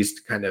opportunities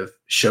to kind of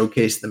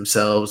showcase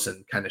themselves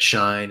and kind of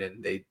shine,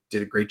 and they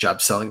did a great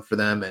job selling for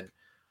them. And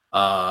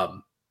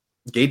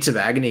Gates of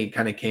Agony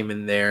kind of came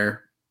in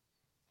there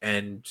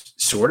and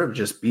sort of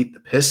just beat the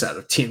piss out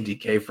of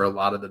TMDK for a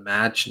lot of the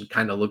match and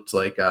kind of looked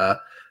like the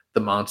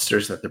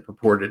monsters that they're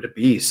purported to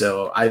be.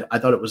 So I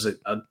thought it was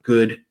a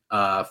good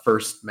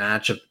first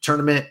match of the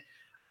tournament.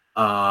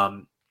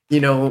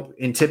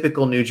 In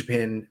typical New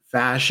Japan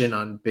fashion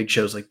on big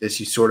shows like this,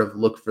 you sort of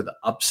look for the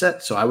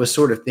upset. So I was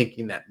sort of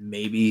thinking that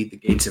maybe the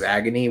Gates of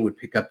Agony would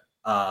pick up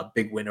a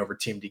big win over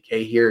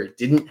TMDK here. It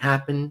didn't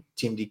happen.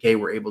 TMDK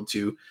were able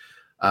to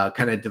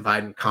kind of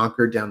divide and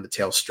conquer down the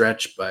tail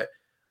stretch, but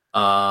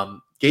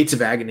Gates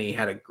of Agony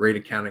had a great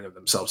accounting of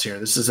themselves here.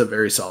 This is a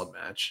very solid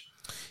match.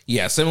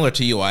 Yeah, similar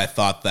to you, I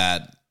thought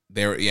that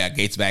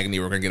Gates of Agony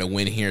were going to get a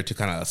win here to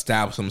kind of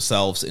establish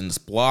themselves in this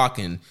block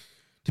and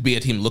to be a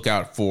team to look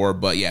out for.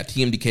 But yeah,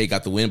 TMDK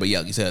got the win. But yeah,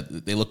 like you said,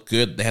 they looked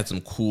good. They had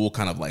some cool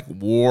kind of like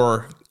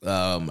war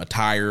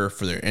attire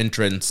for their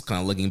entrance, kind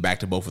of looking back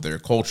to both of their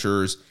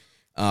cultures.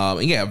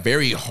 And yeah,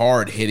 very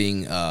hard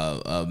hitting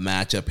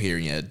matchup here.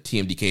 Yeah,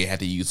 TMDK had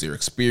to use their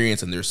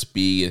experience and their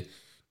speed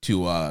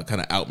to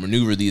kind of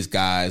outmaneuver these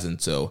guys, and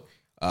so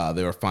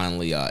they were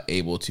finally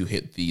able to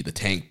hit the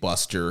tank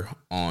buster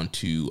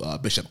onto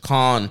Bishop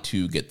Khan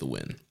to get the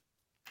win.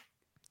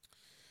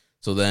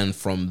 So then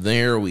from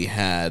there, we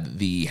had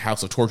the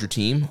House of Torture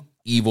team,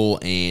 Evil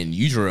and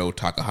Yujiro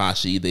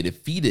Takahashi. They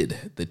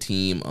defeated the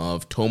team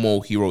of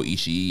Tomohiro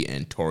Ishii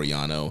and Toru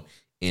Yano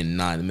in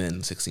 9 minutes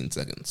and 16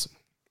 seconds.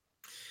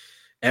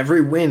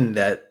 Every win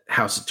that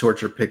House of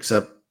Torture picks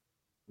up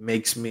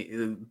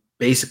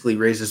basically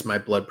raises my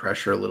blood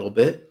pressure a little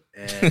bit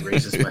and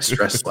raises my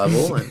stress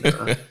level. And,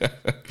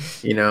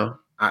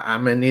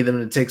 I'm going to need them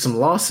to take some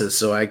losses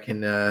so I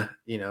can,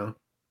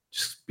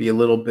 just be a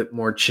little bit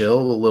more chill,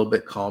 a little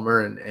bit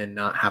calmer, and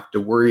not have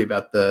to worry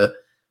about the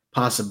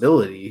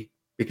possibility.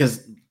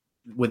 Because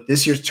with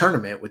this year's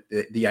tournament, with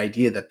the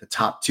idea that the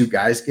top two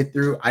guys get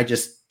through, I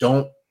just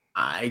don't,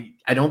 I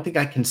don't think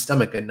I can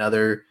stomach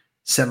another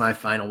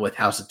semifinal with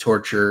House of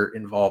Torture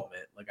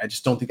involvement. Like, I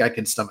just don't think I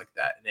can stomach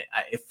that. And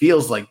it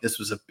feels like this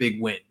was a big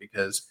win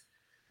because,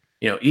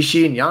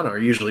 Ishii and Yano are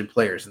usually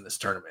players in this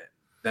tournament.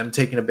 Them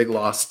taking a big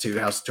loss to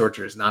House of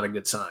Torture is not a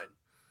good sign.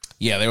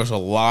 Yeah, there was a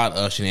lot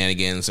of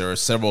shenanigans. There were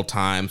several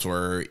times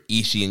where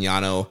Ishii and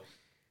Yano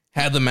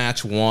had the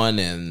match won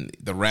and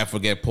the ref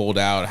would get pulled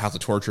out. House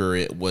of Torture,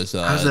 it was...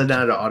 How's that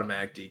not an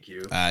automatic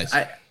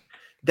DQ?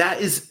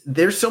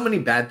 There's so many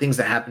bad things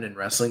that happen in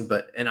wrestling,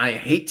 and I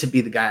hate to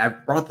be the guy.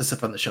 I've brought this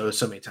up on the show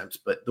so many times,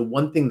 but the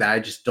one thing that I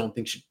just don't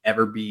think should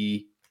ever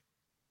be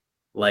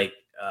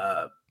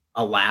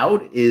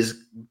allowed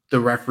is the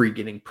referee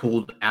getting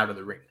pulled out of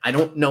the ring. I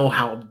don't know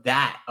how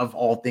that, of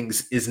all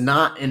things, is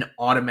not an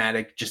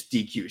automatic just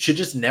DQ. It should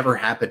just never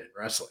happen in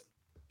wrestling.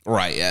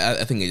 Right. Yeah,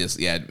 I think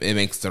it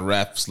makes the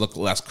refs look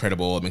less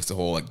credible. It makes the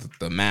whole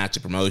the match,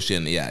 the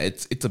promotion. Yeah,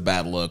 it's a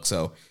bad look.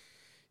 So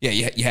yeah,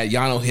 you had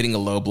Yano hitting a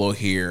low blow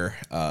here.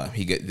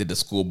 He did the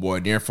schoolboy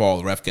near fall.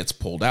 The ref gets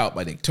pulled out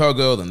by Nick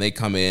Togo. Then they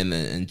come in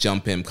and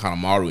jump him.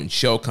 Kanemaru and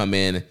Sho come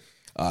in.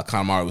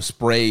 Kanemaru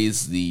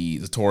sprays the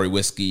Torii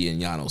whiskey in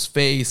Yano's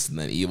face, and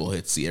then Evil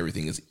hits the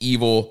Everything is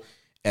Evil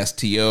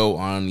STO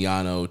on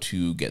Yano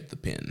to get the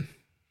pin.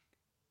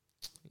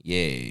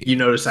 Yay. You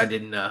notice I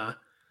didn't,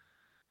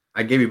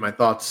 I gave you my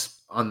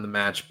thoughts on the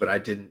match, but I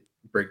didn't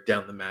break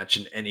down the match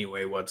in any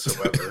way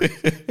whatsoever.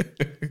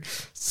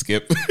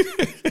 Skip.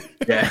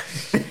 Yeah.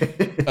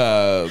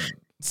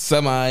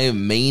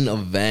 Semi-main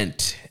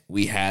event.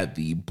 We had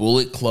the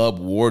Bullet Club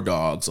War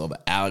Dogs of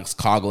Alex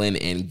Coughlin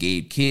and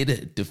Gabe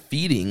Kidd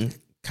defeating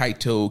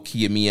Kaito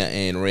Kiyomiya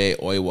and Rei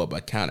Oiwa by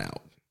countout.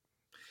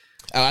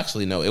 Oh,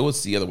 actually, no, it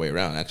was the other way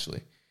around,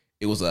 actually.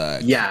 It was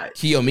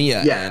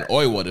Kiyomiya and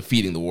Oiwa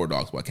defeating the War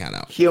Dogs by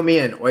countout.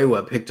 Kiyomiya and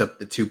Oiwa picked up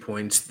the 2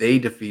 points. They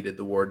defeated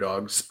the War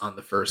Dogs on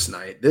the first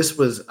night. This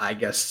was, I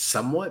guess,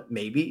 somewhat,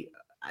 maybe.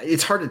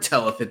 It's hard to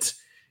tell if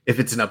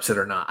it's an upset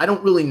or not. I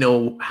don't really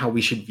know how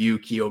we should view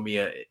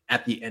Kiyomiya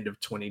at the end of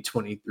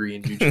 2023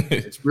 in New Japan.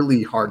 It's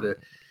really hard to,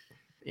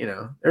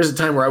 there's a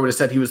time where I would have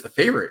said he was the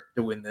favorite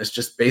to win this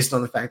just based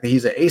on the fact that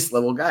he's an ace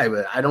level guy,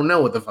 but I don't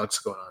know what the fuck's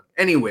going on.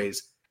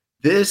 Anyways,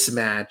 this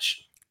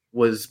match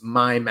was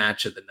my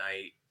match of the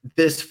night.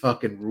 This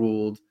fucking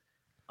ruled.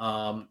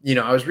 I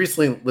was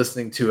recently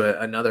listening to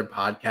another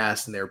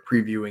podcast and they were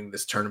previewing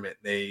this tournament.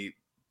 They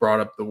brought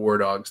up the War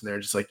Dogs, and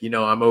they're just like,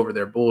 I'm over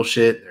their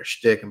bullshit and their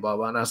shtick and blah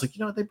blah. And I was like,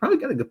 they probably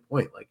got a good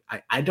point. Like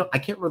I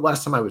can't remember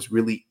last time I was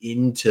really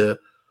into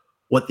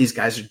what these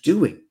guys are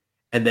doing.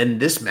 And then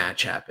this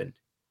match happened,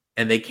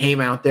 and they came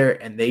out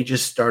there and they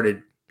just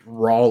started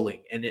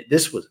brawling, and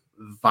this was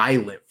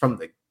violent from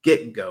the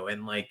get-go.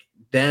 And like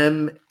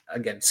them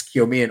against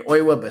Kiyomiya and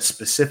Oiwa, but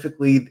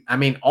specifically, I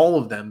mean, all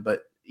of them,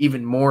 but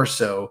even more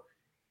so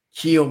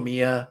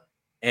Kiyomiya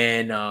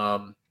and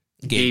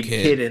Gabe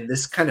Kidd. And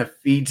this kind of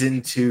feeds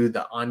into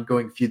the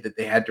ongoing feud that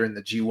they had during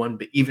the G1.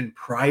 But even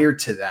prior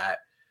to that,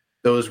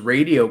 those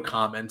radio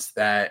comments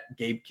that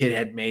Gabe Kidd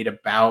had made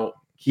about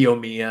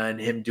Kiyomiya and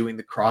him doing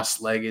the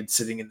cross-legged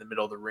sitting in the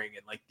middle of the ring.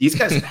 And like these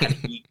guys have had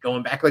heat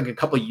going back like a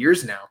couple of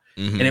years now.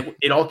 Mm-hmm. And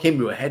it all came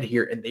to a head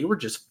here, and they were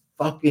just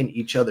fucking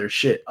each other's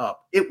shit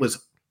up. It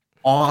was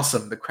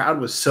awesome. The crowd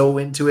was so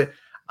into it.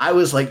 I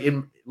was like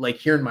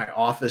here in my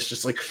office,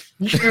 just like,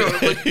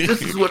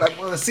 this is what I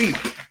want to see.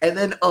 And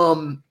then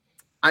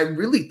I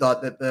really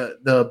thought that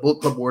the Bullet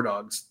Club War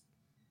Dogs,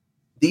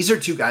 these are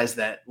two guys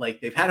that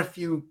like they've had a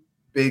few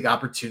big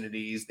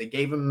opportunities. They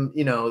gave them,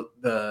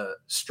 the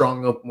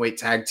strong openweight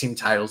tag team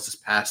titles this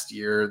past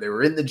year. They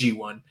were in the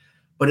G1,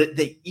 but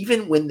they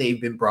even when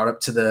they've been brought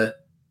up to the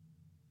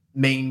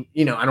main,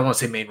 I don't want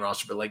to say main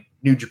roster, but like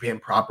New Japan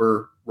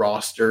proper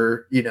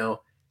roster,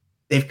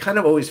 they've kind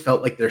of always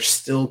felt like they're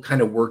still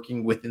kind of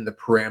working within the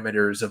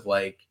parameters of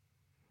like,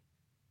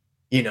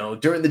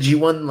 during the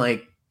G1,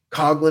 like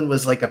Coughlin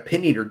was like a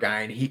pin eater guy,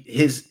 and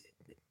his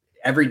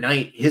every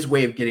night his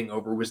way of getting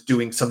over was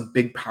doing some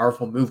big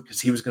powerful move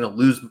because he was going to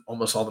lose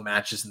almost all the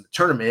matches in the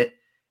tournament.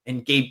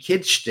 And Gabe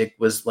Kidd's shtick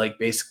was like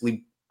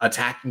basically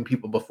attacking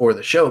people before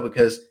the show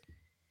because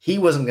he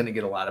wasn't going to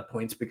get a lot of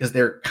points because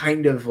they're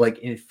kind of like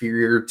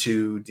inferior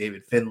to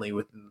David Finlay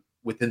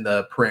within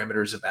the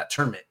parameters of that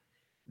tournament.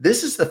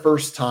 This is the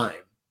first time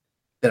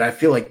that I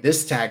feel like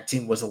this tag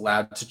team was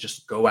allowed to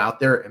just go out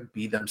there and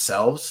be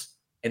themselves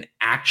and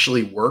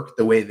actually work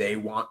the way they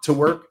want to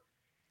work.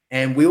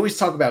 And we always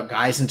talk about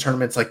guys in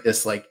tournaments like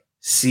this, like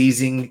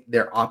seizing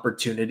their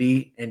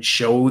opportunity and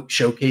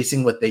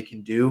showcasing what they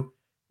can do.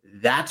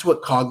 That's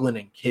what Coughlin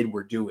and Kidd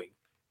were doing.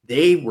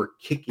 They were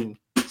kicking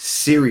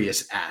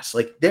serious ass.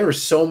 Like there were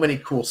so many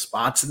cool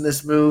spots in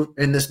this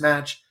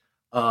match.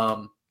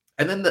 And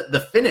then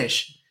the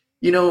finish,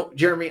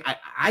 Jeremy,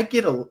 I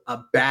get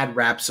a bad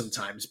rap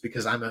sometimes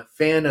because I'm a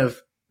fan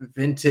of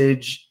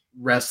vintage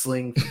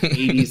wrestling from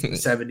the 80s and the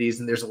 70s,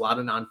 and there's a lot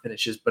of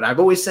non-finishes. But I've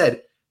always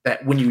said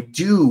that when you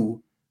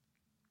do,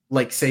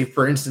 like, say,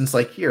 for instance,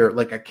 like here,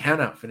 like a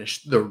count-out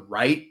finish the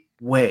right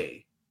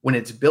way, when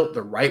it's built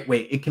the right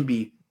way, it can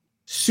be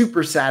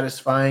super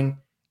satisfying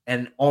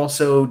and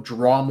also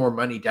draw more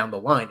money down the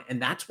line.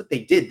 And that's what they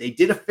did. They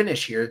did a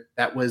finish here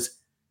that was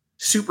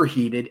super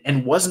heated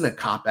and wasn't a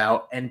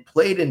cop-out and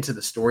played into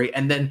the story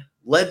and then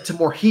led to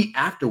more heat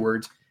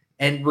afterwards.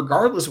 And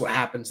regardless of what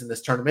happens in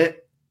this tournament,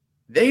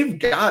 they've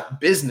got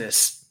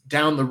business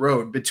down the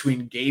road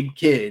between Gabe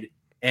Kidd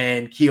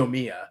and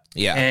Kiyomiya.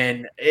 Yeah.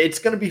 And it's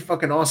going to be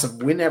fucking awesome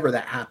whenever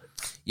that happens.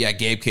 Yeah,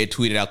 Gabe Kidd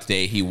tweeted out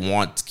today he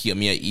wants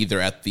Kiyomiya either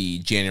at the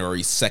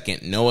January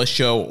 2nd Noah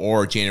show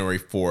or January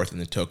 4th in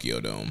the Tokyo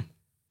Dome.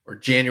 Or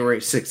January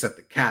 6th at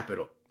the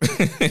Capitol.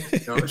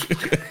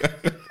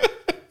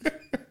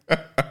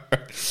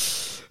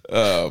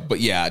 But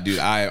yeah, dude,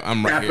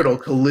 I'm right Capital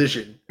here.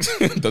 Collision.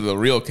 the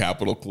real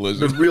Capital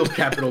Collision. The real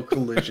Capital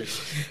Collision.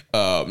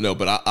 No,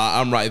 but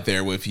I'm right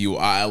there with you.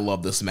 I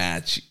love this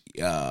match.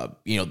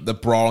 The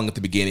brawling at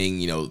the beginning,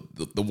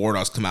 the War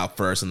Dogs come out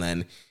first, and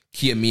then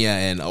Kiyomiya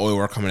and Oiwa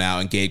are coming out,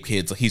 and Gabe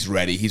Kidd's like, he's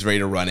ready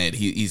to run it.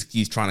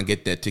 He's trying to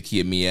get that to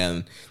Kiyomiya,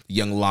 and the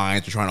Young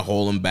Lions are trying to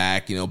hold him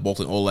back.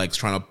 Bolton Oleg's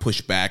trying to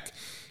push back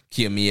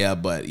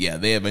Kiyomiya, but yeah,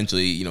 they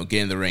eventually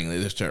get in the ring.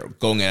 They just start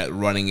going at it,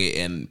 running it,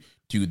 and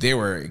dude, they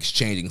were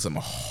exchanging some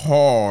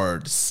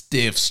hard,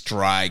 stiff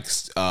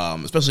strikes,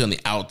 especially on the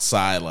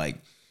outside. Like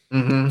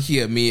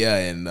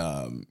Kiyomiya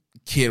and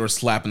Kidd were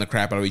slapping the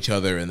crap out of each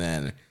other, and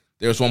then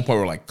there was one point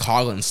where like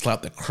Coughlin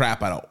slapped the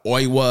crap out of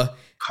Oiwa.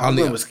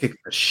 Coughlin was kicking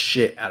the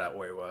shit out of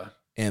Oiwa.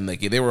 And like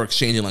they were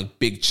exchanging like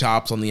big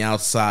chops on the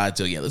outside.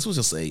 So yeah, this was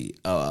just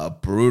a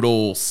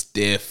brutal,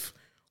 stiff,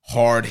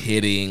 hard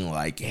hitting,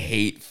 like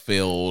hate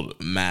filled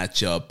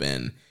matchup.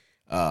 And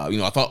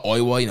I thought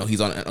Oiwa,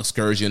 he's on an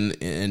excursion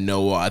in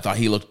Noah. I thought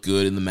he looked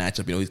good in the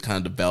matchup. He's kind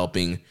of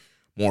developing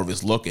more of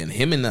his look. And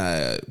him and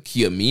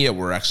Kiyomiya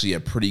were actually a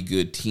pretty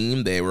good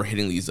team. They were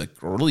hitting these like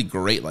really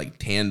great like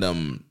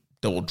tandem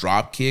double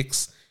drop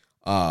kicks.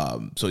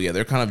 So yeah,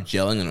 they're kind of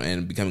gelling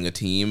and becoming a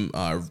team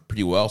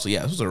pretty well. So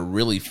yeah, this was a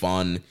really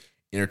fun,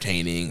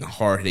 entertaining,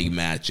 hard-hitting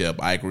matchup.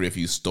 I agree if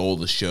you stole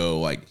the show.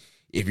 Like,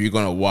 if you're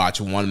going to watch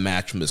one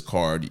match from this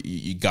card,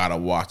 you got to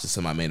watch the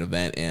semi-main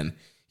event. And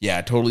yeah,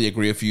 I totally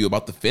agree with you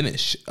about the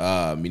finish.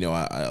 A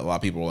lot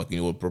of people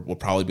will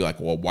probably be like,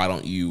 well, why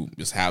don't you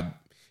just have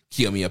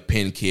Kiyomiya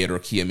pin Kidd or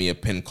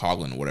Kiyomiya pin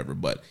Coughlin or whatever?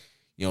 But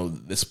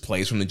this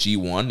plays from the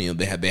G1.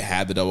 They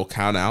had the double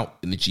count out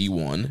in the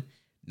G1.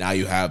 Now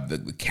you have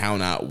the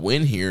count out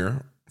win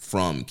here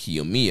from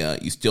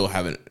Kiyomiya. You still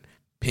haven't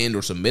pinned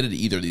or submitted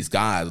either of these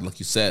guys. And like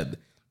you said,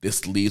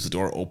 this leaves the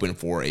door open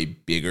for a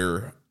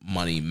bigger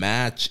money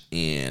match.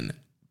 And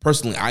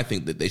personally, I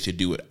think that they should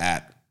do it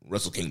at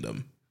Wrestle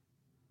Kingdom.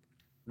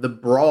 The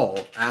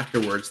brawl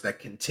afterwards that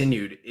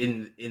continued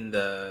in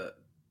the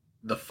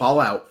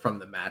fallout from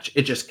the match,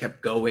 it just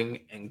kept going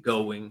and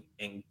going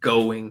and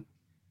going.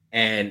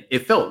 And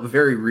it felt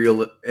very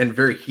real and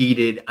very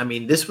heated. I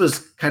mean, this was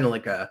kind of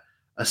like a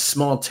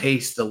small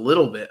taste, a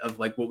little bit of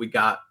like what we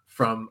got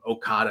from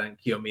Okada and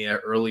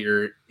Kiyomiya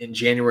earlier in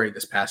January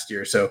this past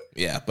year. So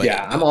yeah, but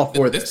yeah, I'm all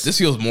for this. This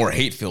feels more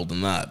hate-filled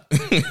than that.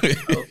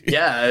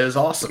 Yeah, it was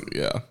awesome.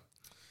 Yeah.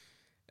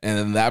 And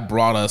then that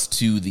brought us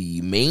to the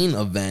main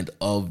event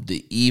of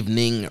the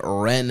evening.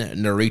 Ren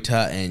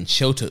Narita and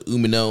Shota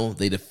Umino,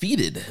 they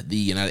defeated the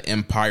United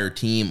Empire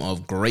team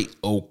of Great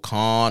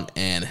Okan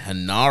and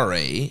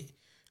Hanare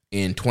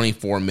in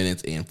 24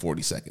 minutes and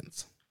 40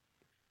 seconds.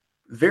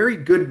 Very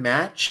good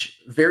match.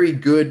 Very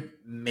good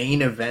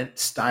main event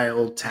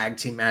style tag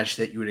team match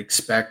that you would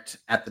expect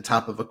at the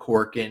top of a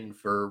Corkin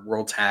for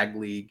World Tag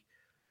League.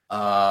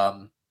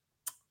 One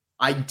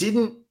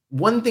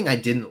thing I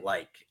didn't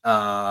like,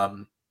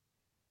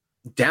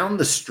 down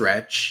the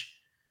stretch,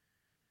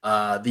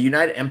 the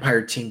United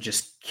Empire team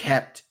just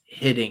kept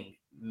hitting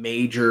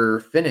major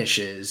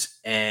finishes,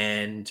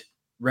 and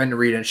Ren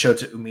Narita and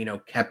Shota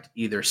Umino kept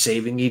either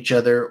saving each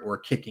other or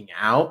kicking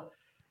out,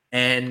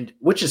 and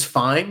which is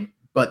fine.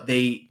 But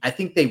I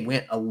think they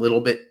went a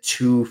little bit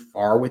too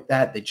far with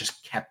that. They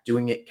just kept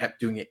doing it.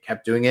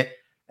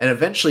 And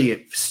eventually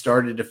it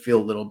started to feel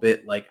a little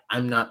bit like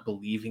I'm not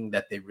believing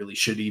that they really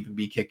should even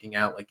be kicking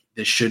out. Like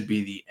this should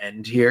be the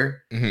end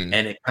here. Mm-hmm.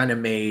 And it kind of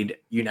made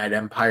United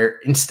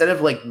Empire, instead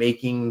of like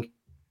making,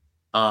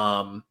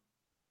 the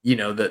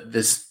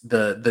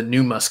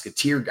new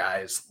Musketeer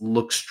guys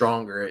look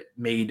stronger, it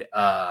made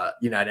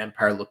United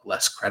Empire look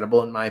less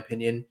credible, in my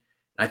opinion.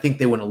 I think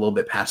they went a little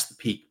bit past the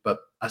peak, but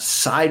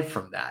aside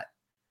from that,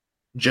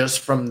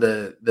 just from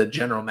the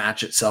general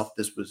match itself,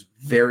 this was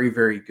very,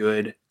 very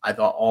good. I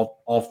thought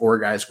all four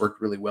guys worked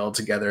really well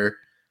together.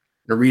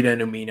 Narita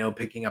and Umino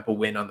picking up a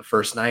win on the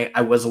first night.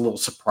 I was a little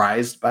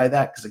surprised by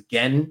that because,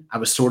 again, I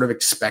was sort of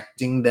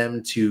expecting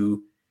them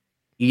to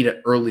eat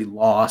an early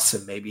loss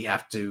and maybe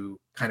have to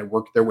kind of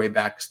work their way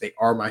back because they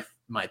are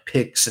my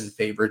picks and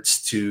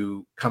favorites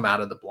to come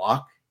out of the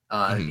block,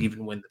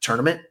 even win the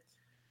tournament.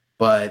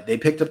 But they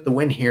picked up the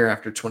win here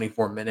after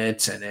 24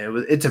 minutes, and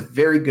it's a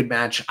very good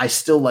match. I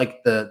still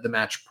like the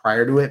match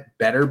prior to it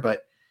better,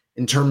 but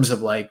in terms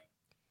of like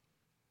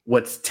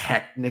what's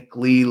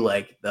technically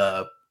like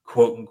the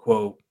quote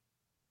unquote,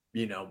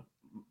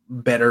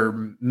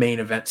 better main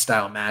event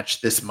style match,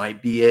 this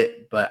might be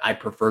it, but I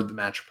preferred the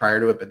match prior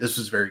to it, but this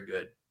was very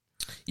good.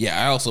 Yeah,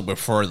 I also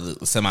prefer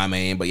the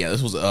semi-main, but yeah,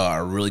 this was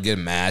a really good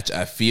match.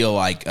 I feel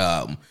like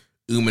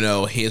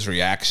Umino, his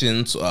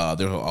reactions,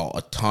 there's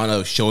a ton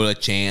of Shota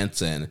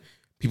chants, and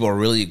people are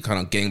really kind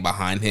of getting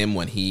behind him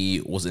when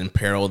he was in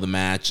peril of the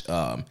match.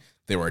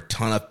 There were a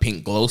ton of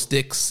pink glow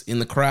sticks in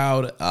the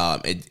crowd.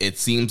 It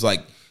seems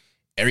like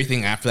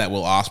everything after that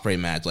Will Ospreay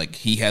match, like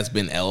he has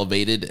been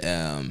elevated,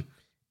 and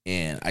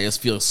I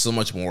just feel so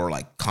much more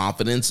like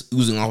confidence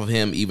oozing off of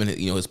him. Even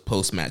his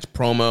post-match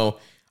promo,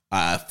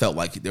 I felt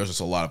like there was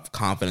just a lot of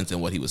confidence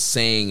in what he was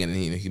saying, and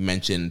he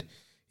mentioned,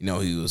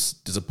 he was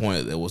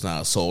disappointed that it was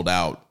not a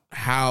sold-out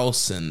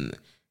house, and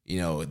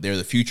they're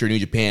the future of New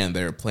Japan.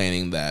 They're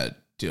planning that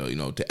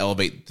to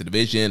elevate the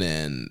division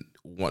and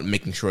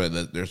making sure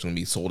that there's going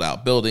to be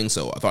sold-out buildings.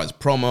 So I thought his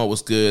promo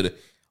was good.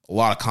 A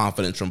lot of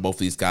confidence from both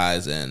these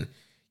guys, and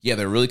yeah,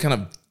 they're really kind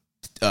of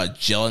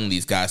gelling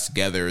these guys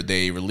together.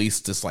 They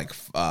released this like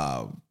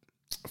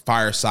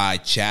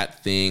fireside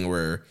chat thing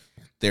where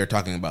they're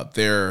talking about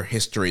their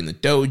history in the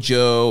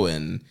dojo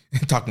and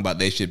talking about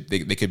they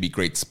could be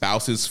great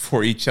spouses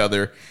for each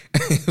other.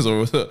 So it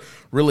was a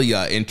really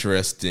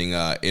interesting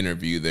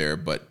interview there.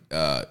 But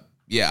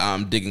yeah,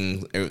 I'm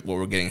digging what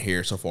we're getting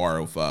here so far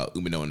with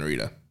Umino and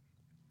Narita.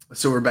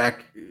 So we're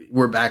back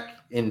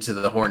into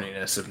the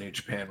horniness of New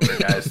Japan, where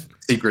guys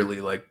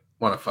secretly like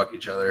want to fuck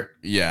each other.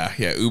 Yeah.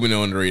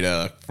 Umino and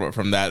Narita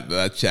from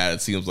that chat,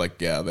 it seems like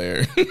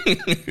they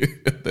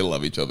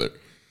love each other.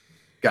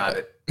 Got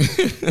it.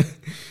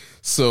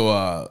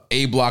 So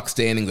A block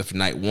standings after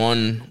night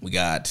one, we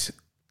got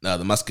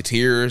the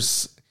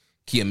Musketeers,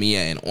 Kiyomiya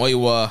and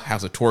Oiwa,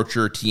 House of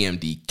Torture,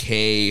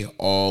 TMDK,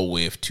 all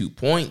with 2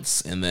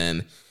 points, and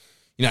then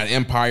United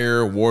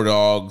Empire, War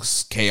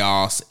Dogs,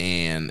 Chaos,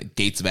 and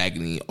Gates of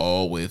Agony,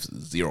 all with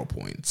 0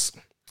 points.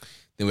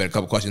 Then we had a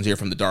couple questions here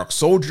from the Dark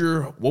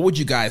Soldier. What would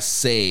you guys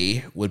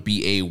say would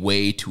be a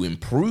way to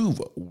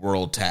improve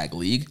World Tag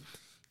League?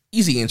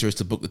 Easy answer is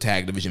to book the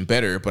tag division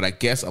better, but I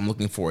guess I'm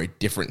looking for a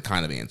different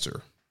kind of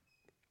answer.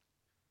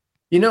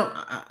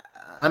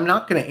 I'm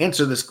not going to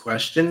answer this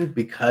question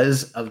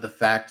because of the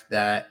fact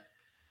that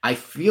I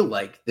feel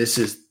like this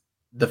is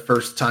the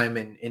first time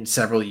in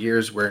several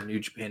years where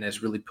New Japan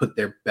has really put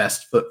their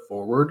best foot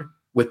forward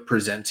with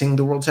presenting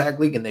the World Tag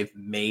League, and they've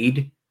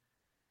made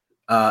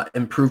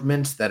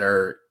improvements that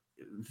are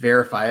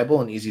verifiable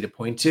and easy to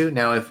point to.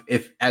 Now,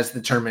 if as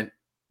the tournament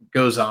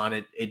goes on,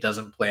 it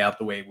doesn't play out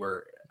the way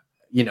we're,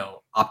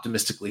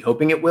 optimistically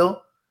hoping it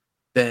will,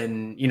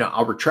 then,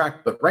 I'll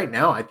retract. But right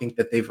now, I think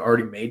that they've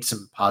already made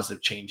some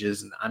positive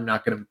changes, and I'm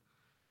not going to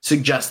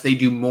suggest they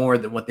do more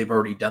than what they've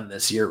already done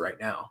this year right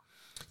now.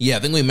 Yeah, I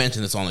think we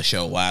mentioned this on the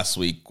show last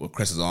week when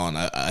Chris is on.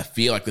 I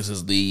feel like this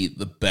is the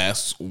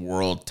best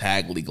World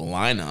Tag League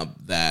lineup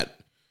that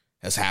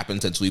has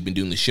happened since we've been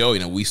doing the show.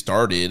 We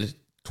started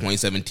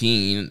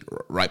 2017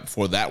 right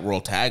before that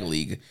World Tag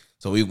League.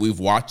 So we've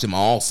watched them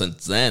all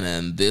since then,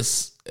 and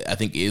this, I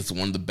think, is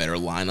one of the better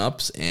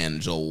lineups, and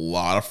there's a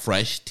lot of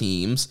fresh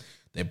teams.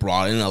 They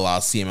brought in a lot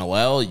of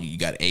CMLL. You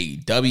got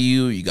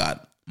AEW, you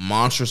got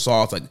Monster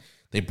Sauce. Like,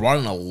 they brought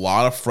in a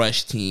lot of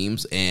fresh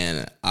teams,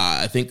 and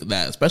I think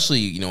that especially,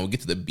 we get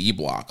to the B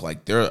block,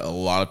 like there are a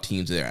lot of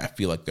teams there. I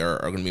feel like they are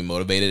going to be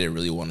motivated and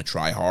really want to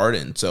try hard,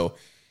 and so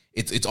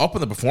it's up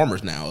on the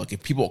performers now. Like,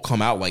 if people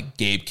come out like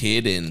Gabe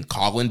Kidd and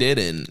Coughlin did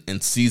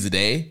and seize the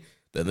day,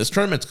 then this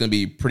tournament's going to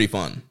be pretty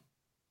fun.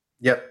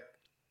 Yep.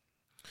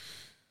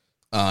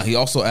 He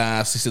also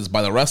asks, he says,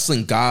 by the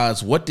wrestling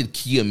gods, what did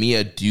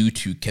Kiyomiya do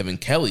to Kevin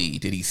Kelly?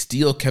 Did he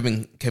steal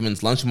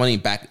Kevin's lunch money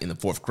back in the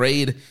 4th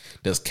grade?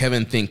 Does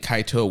Kevin think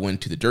Kaito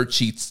went to the dirt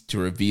sheets to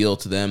reveal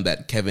to them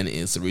that Kevin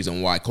is the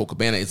reason why Colt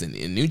Cabana is in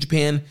New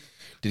Japan?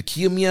 Did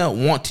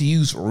Kiyomiya want to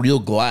use real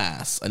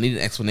glass? I need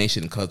an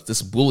explanation because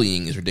this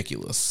bullying is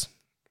ridiculous.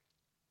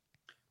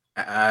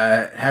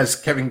 Has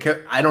Kevin,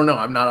 I don't know.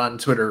 I'm not on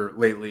Twitter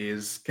lately.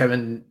 Is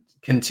Kevin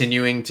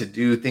continuing to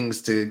do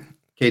things to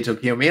Kaito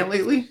Kiyomiya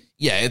lately?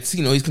 Yeah, it's,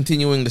 he's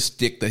continuing the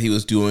stick that he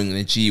was doing in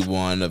the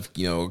G1 of,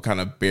 kind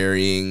of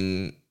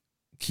burying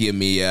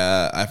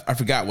Kiyomiya. I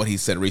forgot what he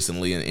said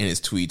recently in his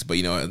tweets, but,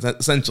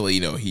 essentially,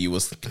 he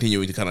was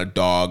continuing to kind of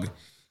dog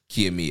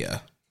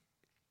Kiyomiya.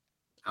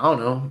 I don't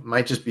know. It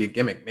might just be a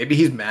gimmick. Maybe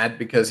he's mad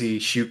because he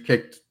shoot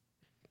kicked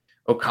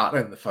Okada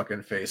in the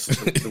fucking face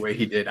the way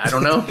he did. I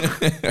don't know.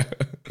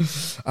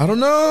 I don't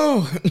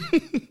know.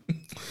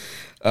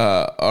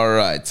 All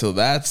right, so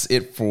that's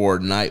it for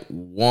night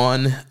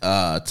 1.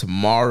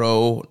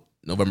 Tomorrow,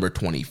 November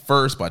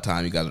 21st, by the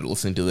time you guys are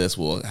listening to this,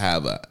 we'll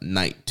have a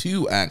night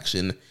 2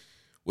 action,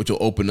 which will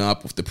open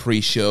up with the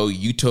pre-show.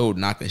 Yuto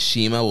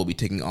Nakashima will be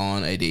taking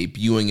on a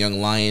debuting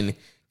young lion,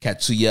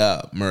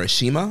 Katsuya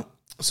Murashima.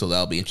 So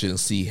that'll be interesting to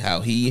see how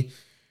he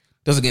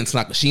does against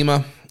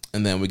Nakashima.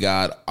 And then we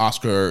got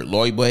Oscar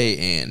Loibwe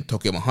and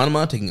Tokyo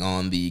Hanma taking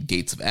on the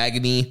Gates of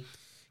Agony.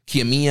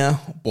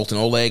 Kiyomiya, Bolton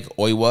Oleg,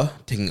 Oiwa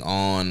taking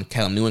on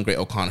Callum Newman, Great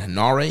Okan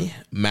Hinare.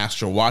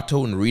 Master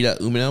Wato, Narita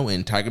Umino,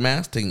 and Tiger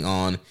Mask taking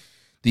on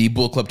the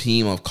Bullet Club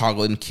team of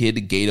Coughlin,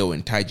 Kid, Gato,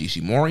 and Taiji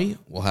Ishimori.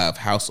 We'll have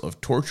House of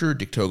Torture,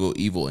 Dictogo,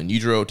 Evil, and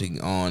Yujiro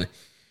taking on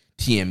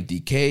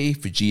TMDK,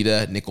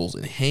 Fujita, Nichols,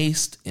 and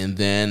Haste. And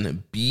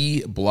then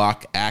B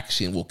block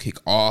action will kick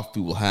off.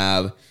 We will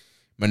have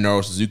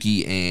Minoru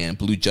Suzuki and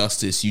Blue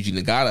Justice Yuji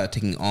Nagata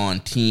taking on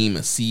Team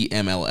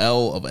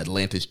CMLL of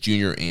Atlantis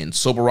Jr. and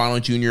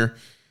Soberano Jr.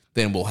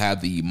 Then we'll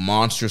have the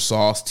Monster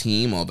Sauce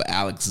team of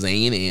Alex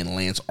Zane and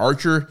Lance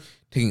Archer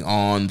taking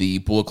on the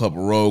Bullet Club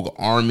Rogue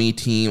Army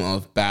team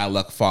of Bad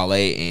Luck Fale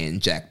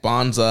and Jack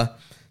Bonza.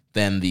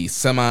 Then the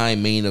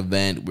semi-main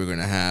event, we're going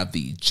to have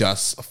the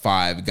Just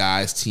 5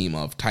 Guys team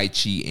of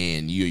Taichi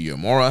and Yuya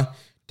Uemura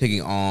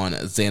taking on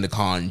Xander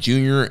Khan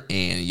Jr.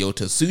 and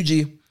Yota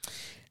Tsuji.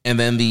 And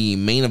then the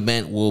main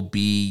event will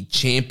be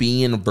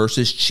champion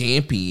versus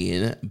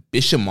champion.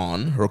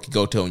 Bishamon, Hiroki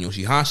Goto, and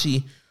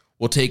Yoshihashi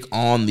will take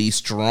on the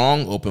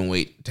strong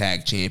openweight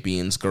tag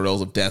champions,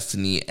 Girls of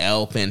Destiny,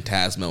 El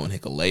Phantasmo, and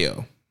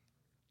Hikuleo.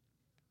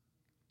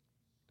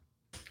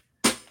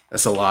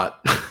 That's a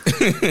lot.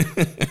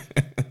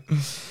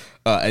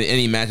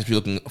 Any matches you're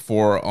looking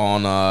for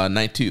on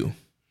night 2?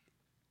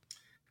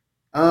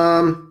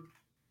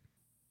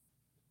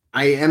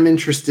 I am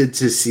interested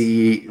to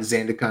see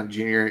Zandakan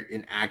Jr.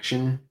 in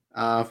action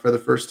for the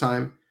first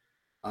time.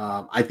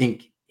 I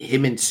think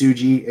him and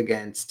Tsuji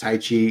against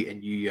Taichi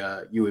and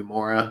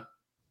Uemura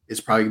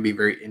is probably going to be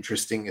very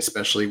interesting,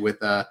 especially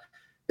with the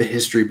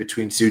history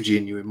between Tsuji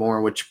and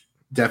Uemura, which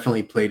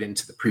definitely played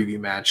into the preview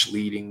match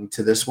leading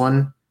to this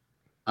one.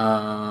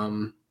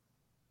 And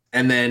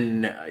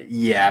then,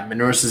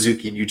 Minoru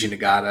Suzuki and Yuji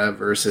Nagata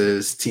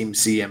versus Team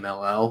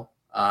CMLL.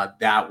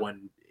 That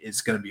one is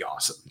going to be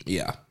awesome.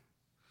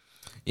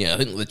 Yeah, I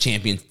think the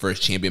champion versus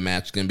champion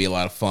match is going to be a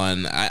lot of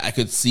fun. I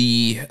could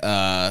see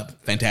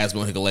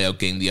Phantasmo and Hikuleo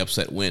getting the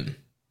upset win.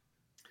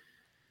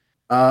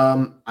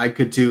 I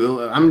could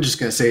too. I'm just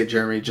going to say it,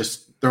 Jeremy,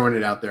 just throwing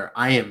it out there.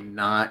 I am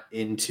not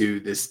into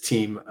this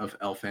team of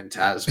El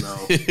Phantasmo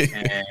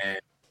and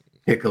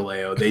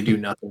Hikuleo. They do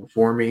nothing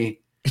for me.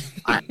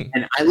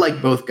 And I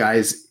like both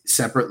guys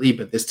separately,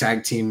 but this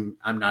tag team,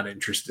 I'm not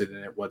interested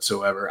in it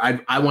whatsoever.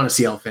 I want to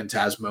see El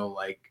Phantasmo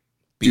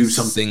do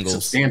something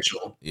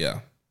substantial. Yeah.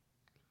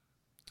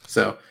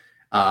 So,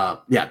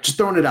 just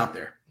throwing it out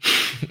there.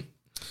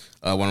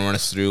 Want to run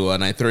us through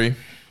night 3?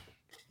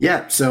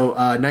 Yeah, so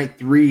night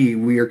 3,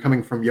 we are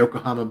coming from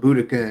Yokohama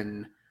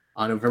Budokan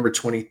on November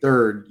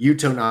 23rd.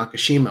 Yuto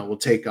Nakashima will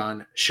take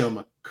on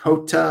Shoma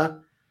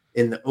Kota.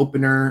 In the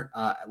opener,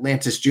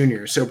 Atlantis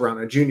Jr.,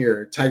 Soberano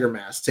Jr., Tiger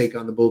Mask take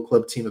on the Bull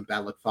Club team of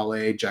Bad Luck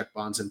Fale, Jack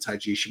Bonds, and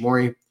Taiji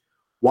Ishimori.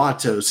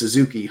 Wato,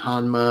 Suzuki,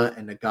 Hanma,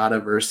 and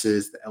Nagata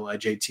versus the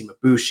LIJ team of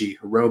Bushi,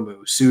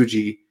 Hiromu,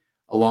 Tsuji,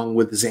 along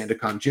with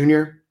Zandakan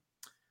Jr.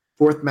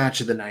 Fourth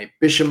match of the night,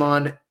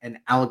 Bishamon and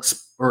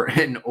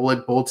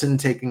Oleg Bolton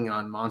taking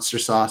on Monster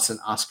Sauce and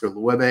Oscar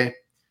Luebe.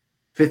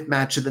 Fifth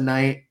match of the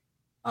night,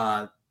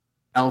 El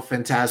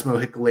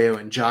Fantasmo, Hikuleo,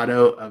 and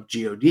Jado of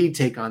GOD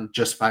take on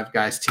Just Five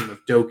Guys team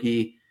of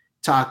Doki,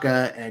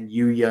 Taka, and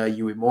Yuya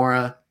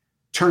Uemura.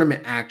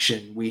 Tournament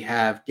action, we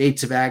have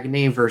Gates of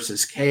Agony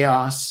versus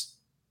Chaos,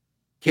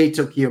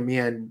 Keito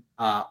Kiyomiya and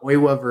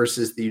Oiwa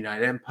versus the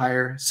United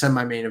Empire.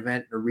 Semi-main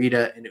event,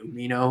 Narita and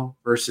Umino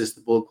versus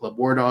the Bullet Club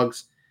War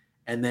Dogs.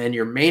 And then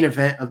your main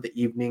event of the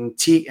evening,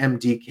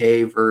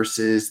 TMDK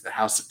versus the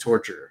House of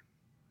Torture.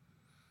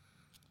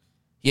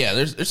 Yeah,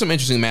 there's some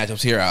interesting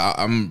matchups here.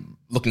 I'm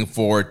looking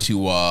forward to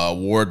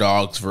War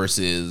Dogs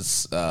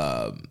versus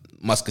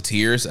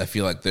Musketeers. I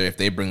feel like if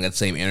they bring that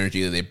same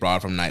energy that they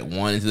brought from night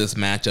one into this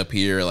matchup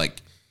here,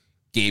 like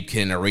Gabe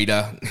Kidd and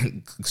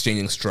Narita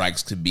exchanging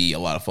strikes could be a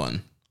lot of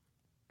fun.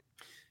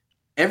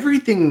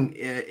 Everything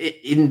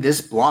in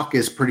this block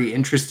is pretty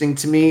interesting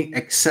to me,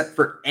 except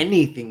for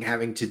anything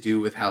having to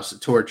do with House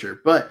of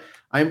Torture. But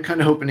I'm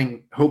kind of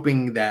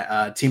hoping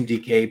that Team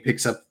DK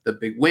picks up the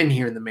big win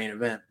here in the main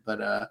event.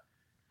 But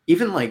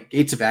even like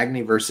Gates of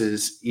Agony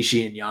versus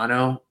Ishii and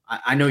Yano,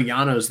 I know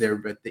Yano's there,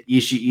 but the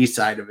Ishii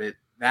side of it,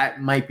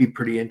 that might be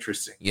pretty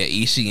interesting. Yeah,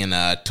 Ishii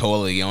and Toa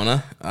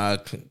Leona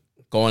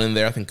going in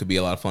there, I think could be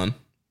a lot of fun.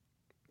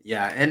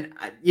 Yeah, and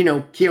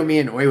Kiyomiya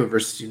and Oiwa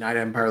versus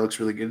United Empire looks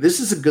really good. This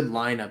is a good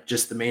lineup,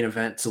 just the main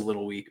event's a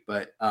little weak,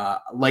 but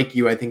like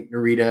you, I think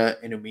Narita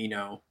and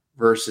Umino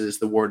versus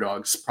the War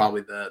Dogs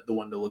probably the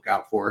one to look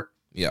out for.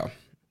 Yeah.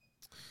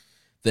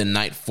 Then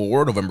night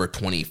 4, November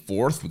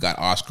 24th, we got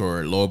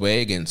Oscar Lobe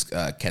against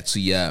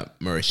Katsuya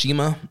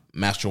Murashima,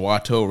 Master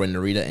Wato, Ren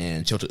Narita,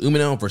 and Shota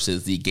Umino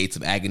versus the Gates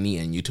of Agony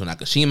and Yuto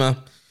Nakashima.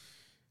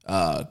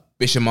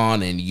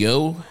 Bishamon and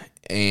Yo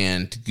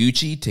and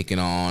Taguchi taking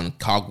on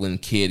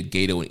Coughlin, Kid,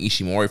 Gato, and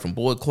Ishimori from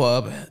Bullet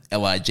Club.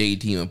 LIJ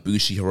team of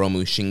Bushi,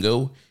 Hiromu,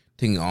 Shingo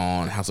taking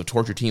on House of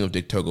Torture team of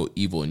Dick Togo,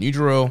 Evil, and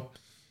Yujiro.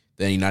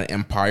 Then United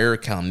Empire,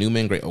 Callum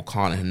Newman, Great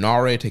Okan, and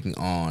Hinare taking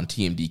on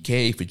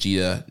TMDK,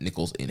 Fujita,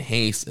 Nichols, and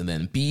Hayes. And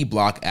then B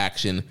block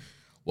action,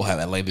 we'll have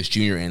Atlantis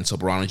Jr. and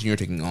Soberano Jr.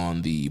 taking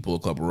on the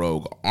Bullet Club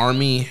Rogue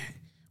Army.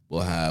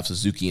 We'll have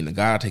Suzuki and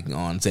Nagata taking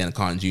on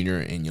Zandakan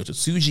Jr. and Yota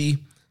Tsuji.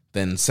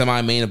 Then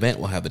semi-main event,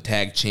 we'll have the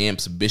tag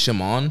champs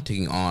Bishamon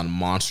taking on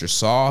Monster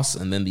Sauce.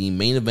 And then the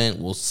main event,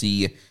 we'll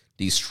see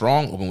the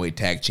strong openweight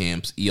tag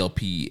champs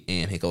ELP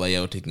and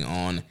Hikuleo taking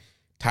on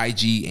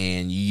Taiji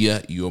and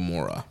Yuya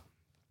Uemura.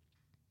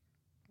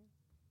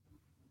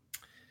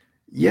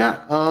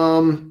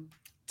 Yeah,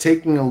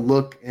 taking a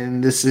look,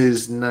 and this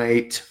is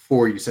night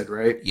 4, you said,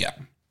 right? Yeah.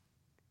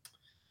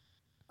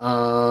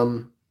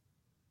 I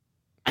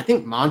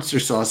think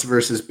Monster Sauce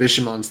versus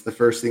Bishamon's the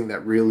first thing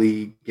that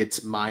really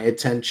gets my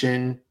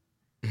attention.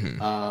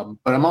 Mm-hmm.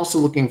 But I'm also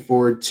looking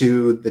forward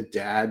to the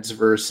dads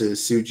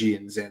versus Tsuji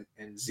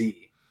and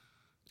Z.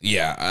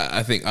 Yeah,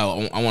 I think I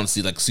want to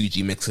see like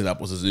Tsuji mix it up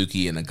with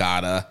Suzuki and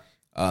Nagata.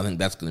 I think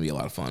that's going to be a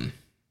lot of fun.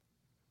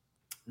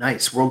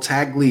 Nice. World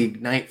Tag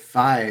League Night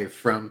 5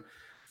 from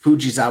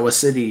Fujisawa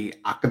City,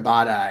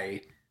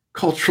 Akabadai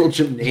Cultural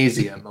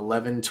Gymnasium,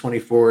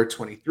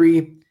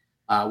 11/24/23.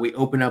 We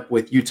open up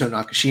with Yuto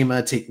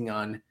Nakashima taking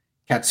on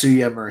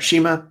Katsuya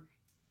Murashima.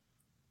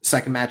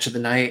 Second match of the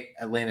night,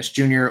 Atlantis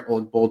Jr.,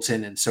 Old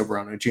Bolton, and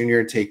Soberano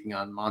Jr. taking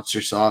on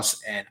Monster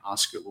Sauce and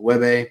Oscar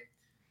Luebe.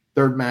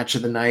 Third match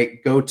of the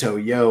night, Goto,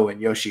 Yo,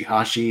 and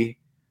Yoshihashi,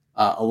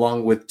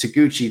 along with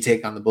Taguchi,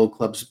 take on the Bull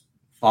Club's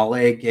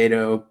Fale,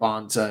 Gato,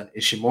 Bonza, and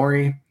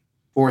Ishimori.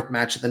 Fourth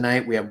match of the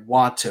night, we have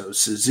Wato,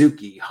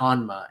 Suzuki,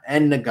 Hanma,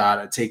 and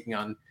Nagata taking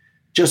on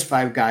Just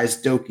Five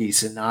Guys, Doki,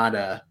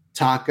 Sanada,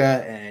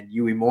 Taka, and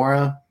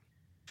Uemura.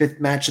 Fifth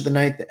match of the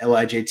night, the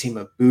LIJ team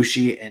of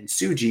Bushi and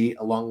Tsuji,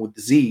 along with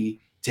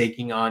Z,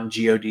 taking on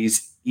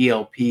GOD's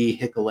ELP,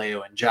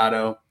 Hikuleo, and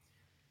Jado.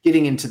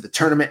 Getting into the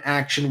tournament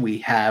action, we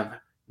have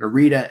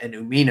Narita and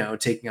Umino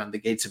taking on the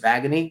Gates of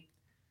Agony.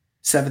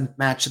 Seventh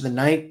match of the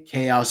night,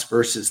 Chaos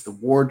versus the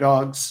War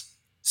Dogs.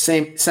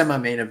 Same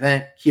semi-main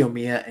event,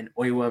 Kiyomiya and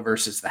Oiwa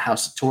versus the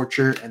House of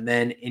Torture. And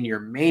then in your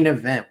main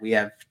event, we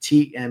have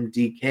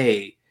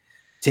TMDK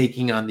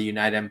taking on the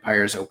United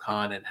Empire's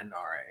Okan and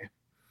Hinare.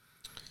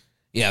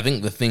 Yeah, I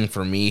think the thing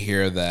for me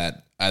here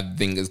that I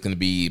think is going to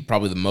be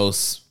probably the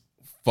most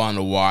fun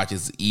to watch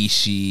is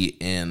Ishii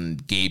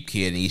and Gabe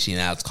Kidd and Ishii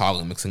and Alex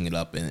Coughlin mixing it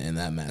up in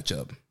that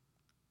matchup.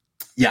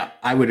 Yeah,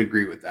 I would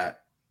agree with that.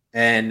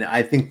 And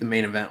I think the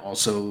main event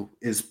also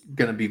is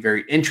going to be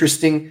very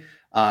interesting.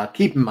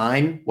 Keep in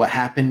mind what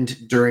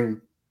happened during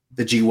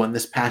the G1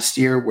 this past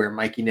year where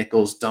Mikey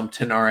Nichols dumped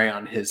Hinare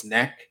on his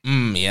neck.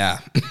 Yeah.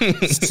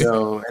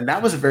 And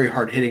that was a very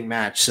hard-hitting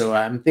match. So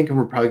I'm thinking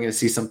we're probably going to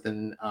see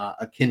something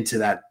akin to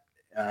that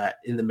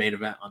in the main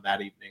event on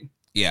that evening.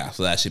 Yeah,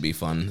 so that should be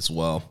fun as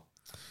well.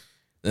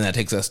 Then that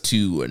takes us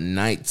to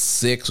night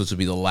 6, which will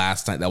be the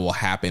last night that will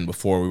happen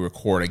before we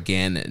record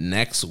again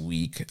next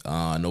week,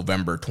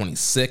 November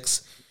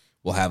 26th.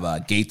 We'll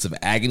have Gates of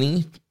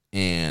Agony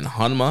and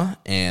Hanma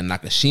and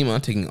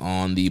Nakashima taking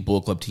on the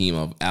Bullet Club team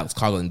of Alex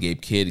Coughlin,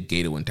 Gabe Kidd,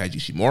 Gato, and Taiji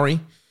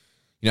Shimori.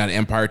 United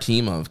Empire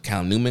team of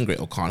Callum Newman, Great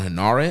Okan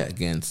Hanare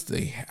against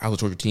the House of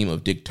Torture team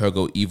of Dick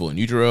Togo, Evil, and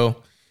Yujiro.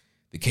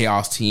 The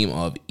Chaos team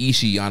of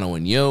Ishii, Yano,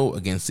 and Yo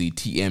against the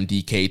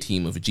TMDK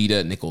team of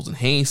Vegeta, Nichols, and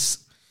Hayes.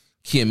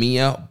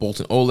 Kiyomiya,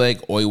 Bolton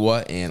Oleg,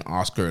 Oiwa, and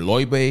Oscar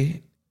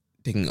Loibe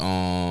taking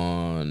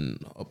on...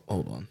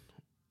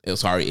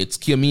 It's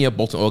Kiyomiya,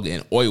 Bolton Oleg,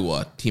 and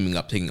Oiwa teaming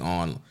up, taking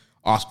on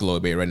Oscar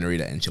Loibe, Red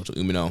Narita, and Shoto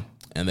Umino.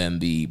 And then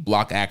the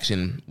block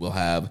action will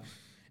have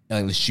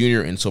Ellis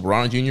Jr. and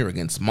Soberano Jr.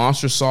 against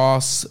Monster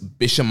Sauce,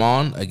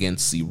 Bishamon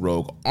against the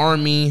Rogue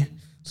Army,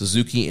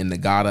 Suzuki and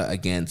Nagata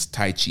against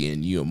Taichi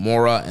and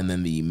Uemura. And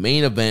then the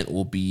main event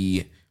will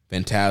be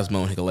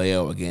Phantasmo and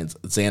Hikuleo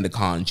against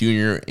Zandakan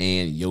Jr.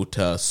 and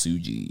Yota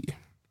Tsuji.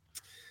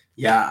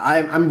 Yeah,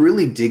 I'm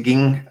really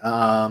digging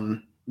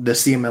the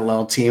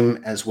CMLL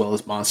team as well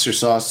as Monster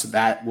Sauce. So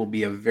that will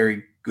be a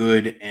very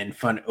good and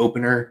fun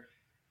opener.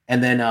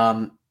 And then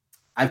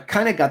I've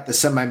kind of got the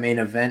semi-main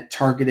event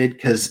targeted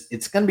because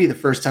it's going to be the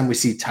first time we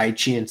see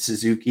Taichi and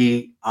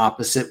Suzuki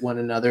opposite one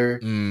another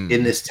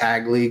in this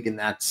tag league. And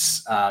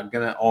that's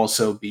going to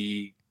also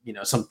be,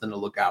 something to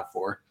look out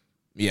for.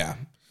 Yeah.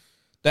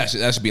 That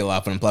should be a lot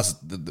of fun. Plus,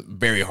 the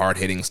very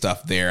hard-hitting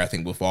stuff there, I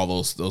think, with all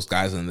those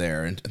guys in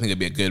there. And I think it'd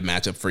be a good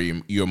matchup for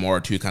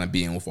Uemura, too, kind of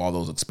being with all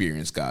those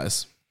experienced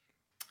guys.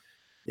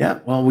 Yeah,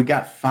 well, we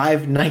got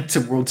 5 nights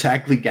of World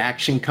Tag League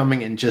action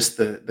coming in just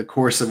the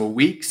course of a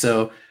week.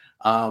 So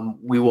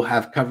we will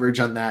have coverage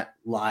on that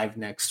live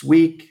next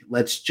week.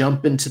 Let's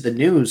jump into the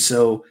news.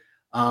 So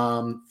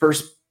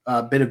first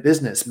bit of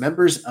business.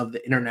 Members of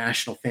the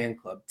International Fan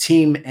Club,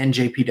 Team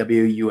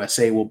NJPW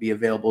USA, will be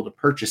available to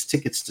purchase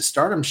tickets to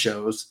Stardom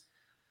shows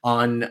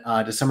on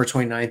December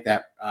 29th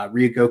at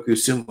Ryogoku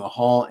Sumo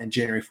Hall and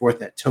January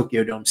 4th at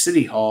Tokyo Dome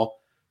City Hall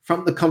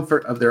from the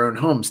comfort of their own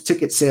homes.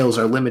 Ticket sales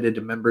are limited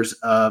to members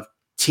of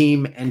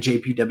Team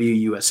NJPW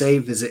USA.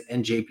 Visit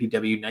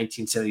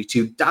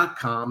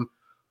njpw1972.com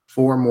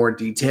for more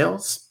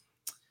details.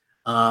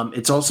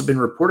 It's also been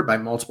reported by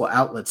multiple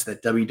outlets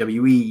that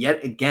WWE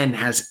yet again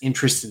has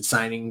interest in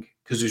signing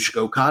Kazuchika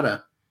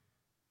Okada.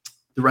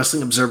 The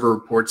Wrestling Observer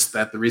reports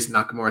that the reason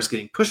Nakamura is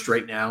getting pushed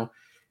right now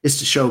is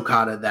to show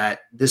Okada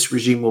that this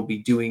regime will not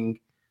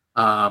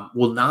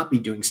be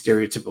doing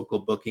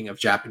stereotypical booking of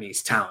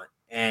Japanese talent.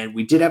 And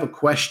we did have a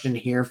question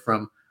here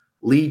from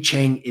Lee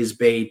Chang is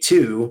Bay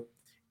 2.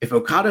 If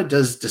Okada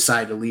does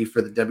decide to leave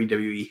for the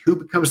WWE, who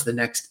becomes the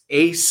next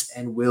ace,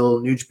 and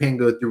will New Japan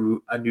go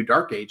through a new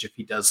dark age if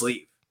he does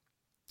leave?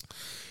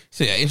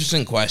 So yeah,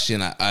 interesting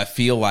question. I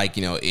feel like,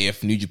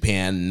 if New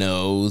Japan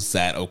knows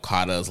that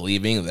Okada is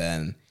leaving,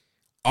 then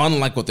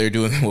unlike what they're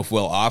doing with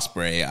Will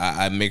Ospreay,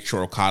 I make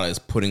sure Okada is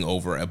putting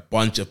over a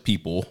bunch of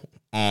people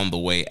on the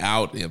way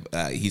out.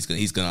 He's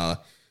gonna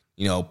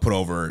put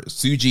over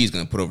Tsuji, he's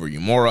gonna put over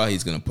Uemura,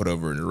 he's gonna put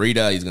over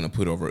Narita, he's gonna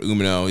put over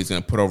Umino, he's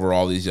gonna put over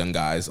all these young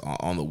guys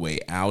on the way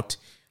out.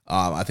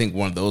 I think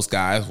one of those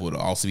guys would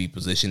also be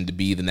positioned to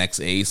be the next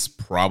ace,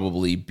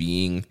 probably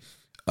being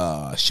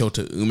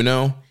Shota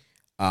Umino.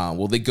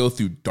 Will they go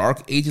through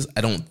dark ages?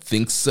 I don't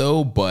think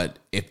so, but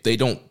if they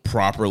don't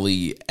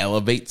properly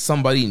elevate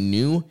somebody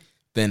new,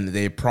 then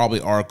they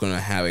probably are going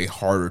to have a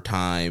harder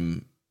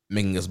time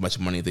making as much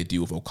money as they do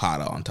with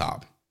Okada on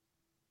top.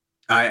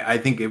 I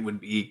think it would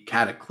be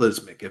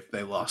cataclysmic if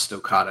they lost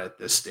Okada at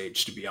this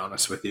stage, to be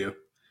honest with you.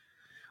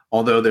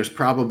 Although there's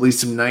probably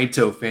some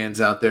Naito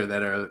fans out there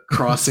that are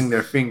crossing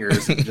their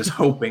fingers and just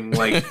hoping,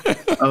 like,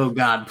 oh,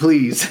 God,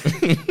 please.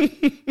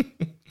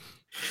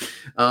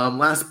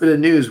 Last bit of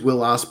news, Will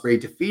Ospreay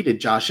defeated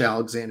Josh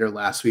Alexander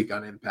last week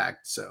on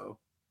Impact. So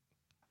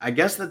I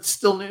guess that's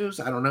still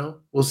news. I don't know.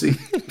 We'll see.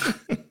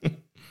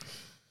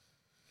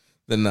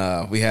 Then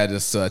we had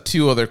just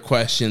 2 other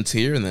questions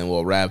here, and then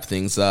we'll wrap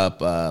things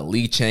up.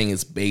 Lee Chang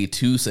is Bay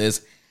 2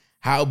 says,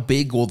 how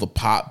big will the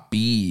pop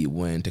be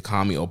when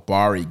Takami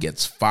Obari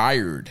gets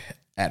fired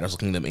at Wrestle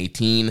Kingdom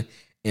 18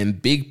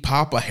 and Big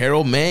Papa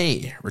Harold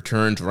May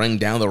returns running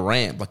down the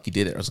ramp like he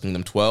did at Wrestle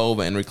Kingdom 12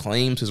 and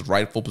reclaims his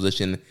rightful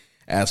position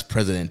as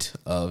president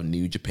of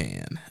New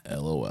Japan?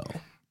 LOL.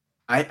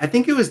 I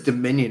think it was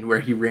Dominion where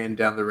he ran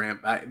down the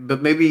ramp,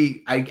 but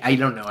maybe I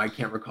don't know. I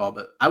can't recall,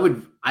 but I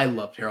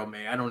loved Harold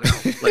May. I don't know.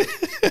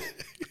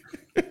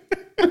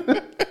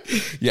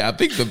 Yeah, I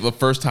think the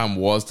first time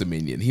was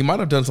Dominion. He might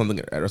have done something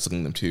at Wrestle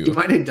Kingdom too. He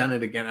might have done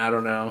it again. I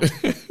don't know.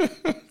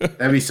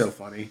 That'd be so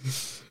funny.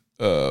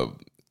 And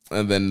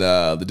then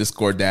the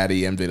Discord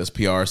daddy MJ's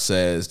PR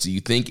says, do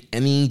you think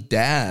any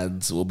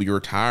dads will be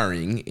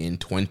retiring in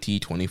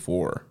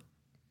 2024?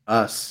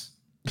 Us.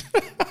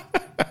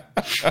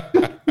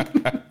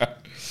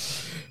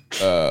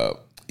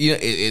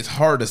 It's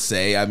hard to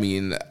say. I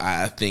mean,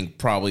 I think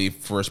probably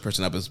first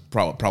person up is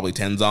probably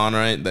Tenzon,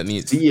 right? That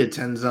needs. See ya,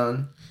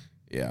 Tenzon.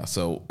 Yeah.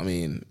 So I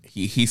mean,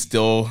 he's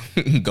still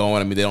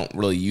going. I mean, they don't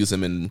really use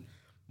him in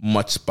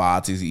much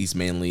spots. He's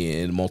mainly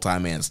in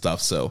multi-man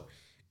stuff. So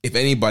if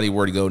anybody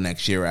were to go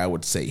next year, I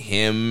would say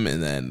him,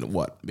 and then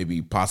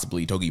maybe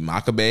possibly Togi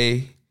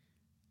Makabe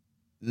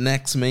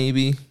next,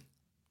 maybe.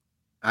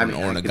 Or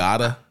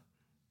Nagata.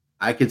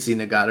 I could see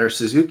Nagata or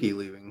Suzuki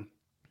leaving.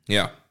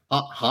 Yeah.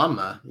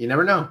 Hanma. You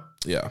never know.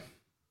 Yeah.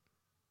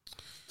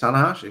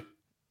 Tanahashi.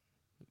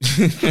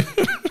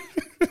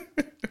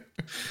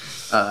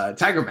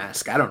 Tiger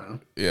Mask. I don't know.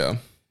 Yeah.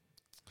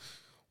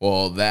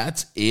 Well,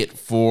 that's it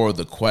for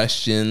the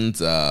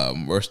questions.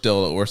 We're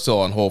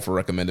still on hold for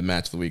recommended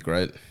match of the week,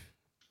 right?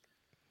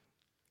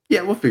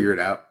 Yeah, we'll figure it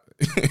out.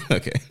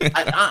 Okay.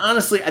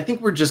 Honestly, I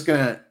think we're just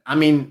gonna.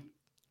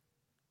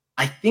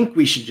 I think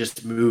we should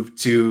just move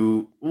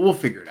to. We'll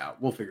figure it out.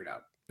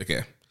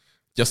 Okay.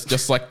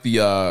 Just like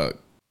the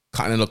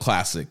Continental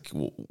Classic,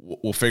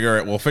 we'll figure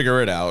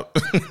it out.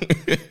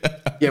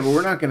 Yeah, but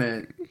we're not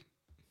gonna.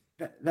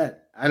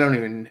 That I don't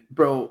even,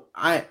 bro.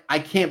 I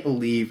can't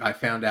believe I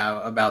found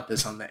out about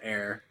this on the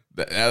air.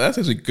 That's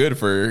actually good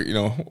for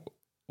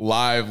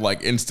live,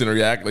 like instant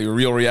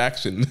real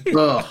reaction.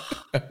 Ugh,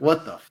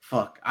 what the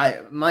fuck?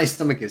 My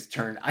stomach is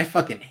turned. I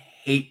fucking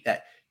hate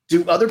that.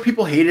 Do other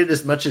people hate it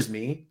as much as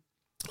me?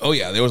 Oh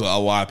yeah, there was a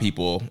lot of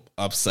people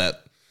upset.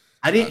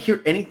 I didn't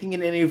hear anything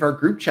in any of our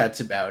group chats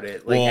about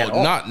it.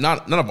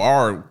 None of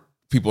our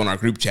people in our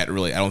group chat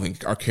really, I don't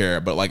think, are care,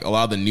 but like a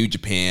lot of the New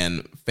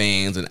Japan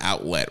fans and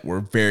outlet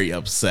were very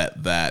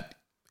upset that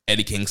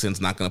Eddie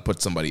Kingston's not going to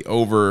put somebody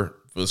over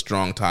for the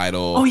strong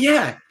title. Oh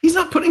yeah, he's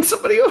not putting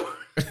somebody over.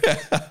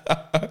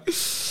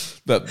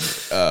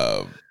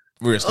 Oh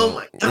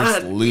my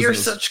god, we are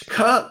such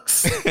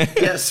cucks.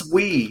 Yes,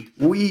 we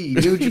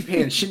New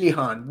Japan,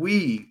 Shinihon,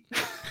 we.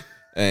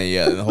 And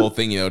yeah, the whole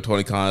thing,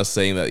 Tony Khan is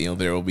saying that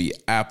there will be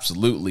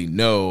absolutely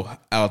no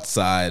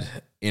outside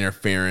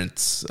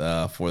interference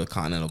for the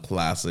Continental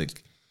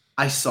Classic.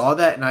 I saw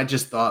that and I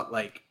just thought,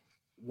 like,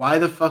 why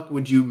the fuck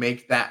would you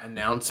make that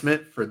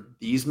announcement for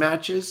these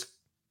matches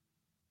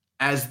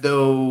as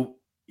though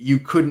you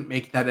couldn't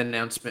make that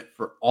announcement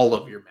for all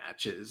of your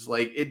matches?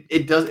 Like,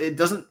 it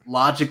doesn't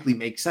logically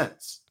make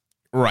sense.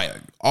 Right.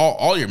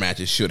 All your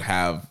matches should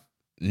have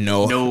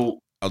no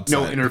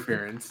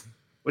interference.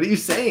 What are you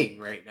saying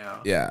right now?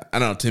 Yeah, I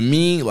don't know. To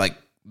me, like,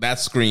 that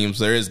screams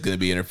there is going to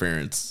be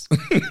interference.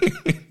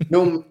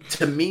 No,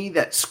 to me,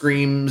 that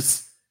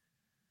screams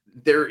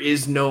there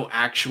is no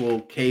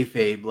actual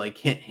kayfabe, like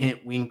hint,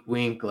 hint, wink,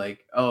 wink.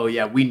 Like, oh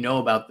yeah, we know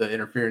about the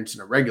interference in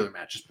the regular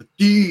matches, but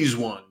these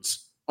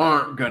ones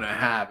aren't going to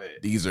have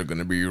it. These are going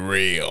to be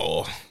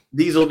real.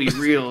 These will be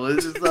real.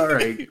 This is all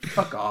right.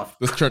 Fuck off.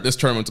 This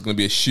tournament's going to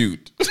be a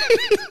shoot.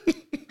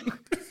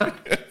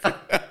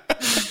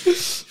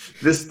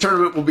 This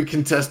tournament will be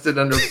contested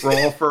under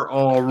Brawl for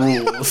All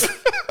rules.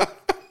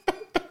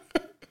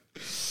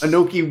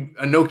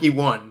 Inoki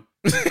won.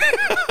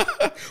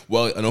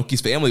 Well,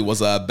 Inoki's family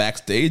was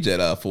backstage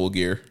at Full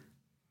Gear.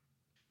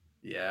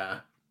 Yeah,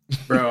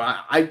 bro.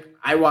 I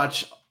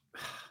watch.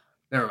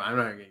 Never mind. I'm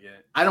not gonna get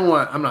it. I'm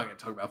not gonna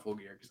talk about Full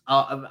Gear because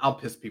I'll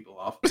piss people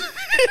off.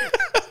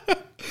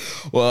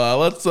 Well,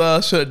 let's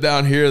shut it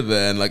down here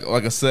then. Like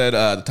I said,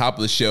 at the top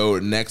of the show,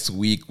 next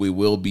week we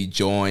will be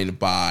joined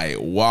by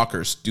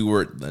Walker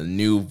Stewart, the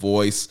new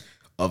voice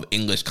of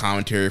English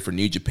commentary for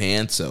New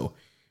Japan. So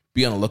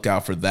be on the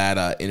lookout for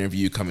that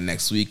interview coming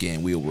next week,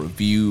 and we'll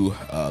review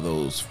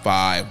those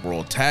 5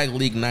 World Tag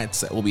League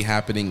nights that will be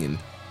happening and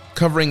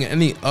covering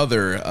any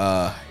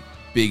other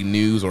big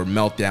news or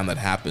meltdown that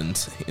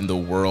happens in the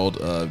world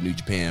of New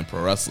Japan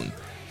Pro Wrestling.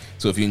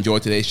 So if you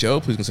enjoyed today's show,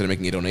 please consider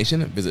making a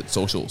donation. Visit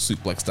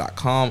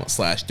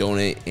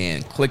socialsuplex.com/donate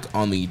and click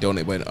on the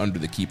donate button under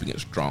the Keeping It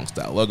Strong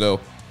Style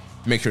logo.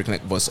 Make sure to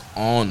connect with us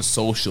on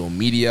social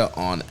media.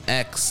 On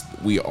X,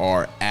 we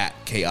are at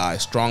KI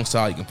Strong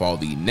Style. You can follow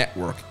the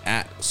network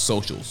at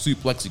Social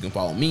Suplex. You can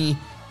follow me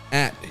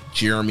at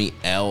Jeremy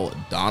L.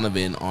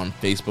 Donovan. On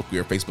Facebook, we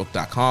are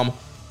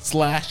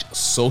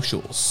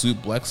facebook.com/Social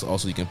Suplex.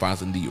 Also, you can find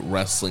us in the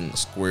Wrestling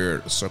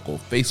Squared Circle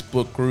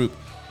Facebook group.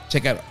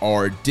 Check out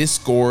our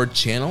Discord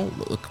channel.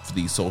 Look for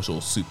the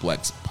Social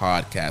Suplex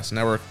Podcast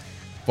Network.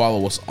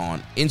 Follow us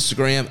on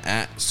Instagram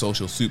at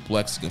Social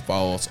Suplex. You can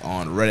follow us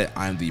on Reddit.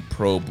 I'm the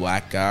Pro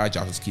Black Guy.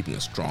 Josh is Keeping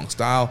a Strong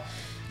Style.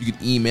 You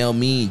can email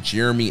me,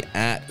 Jeremy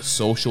at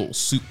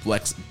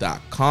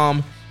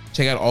socialsuplex.com.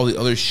 Check out all the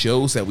other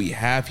shows that we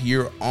have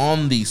here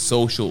on the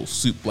Social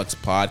Suplex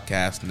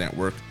Podcast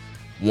Network.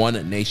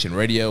 One Nation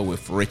Radio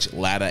with Rich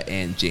Latta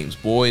and James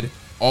Boyd.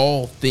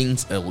 All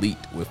Things Elite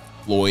with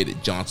Floyd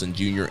Johnson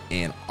Jr.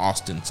 and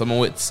Austin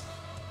Sumowitz.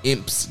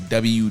 Imp's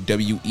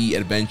WWE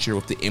Adventure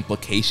with The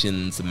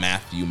Implications,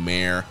 Matthew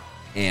Mayer,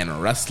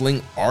 and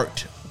Wrestling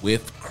Art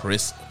with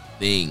Chris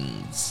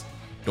Things.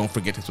 Don't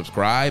forget to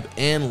subscribe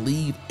and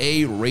leave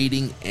a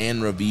rating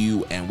and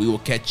review, and we will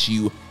catch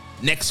you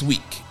next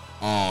week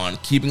on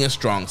Keeping It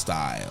Strong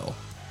Style,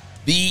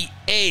 the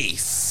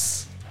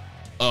ace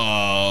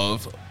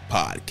of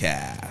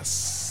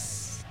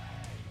podcasts.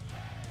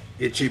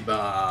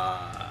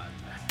 Ichiban.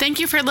 Thank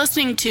you for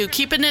listening to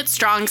Keeping It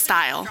Strong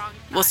Style.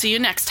 We'll see you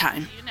next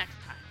time.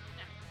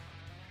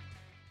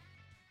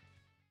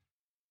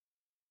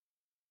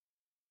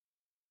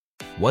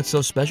 What's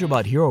so special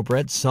about Hero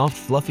Bread's soft,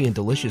 fluffy, and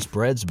delicious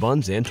breads,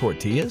 buns, and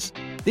tortillas?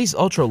 These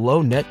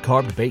ultra-low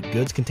net-carb baked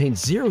goods contain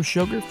zero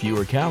sugar,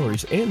 fewer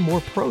calories, and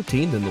more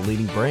protein than the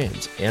leading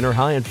brands, and are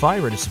high in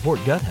fiber to support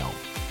gut health.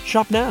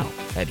 Shop now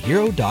at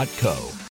Hero.co.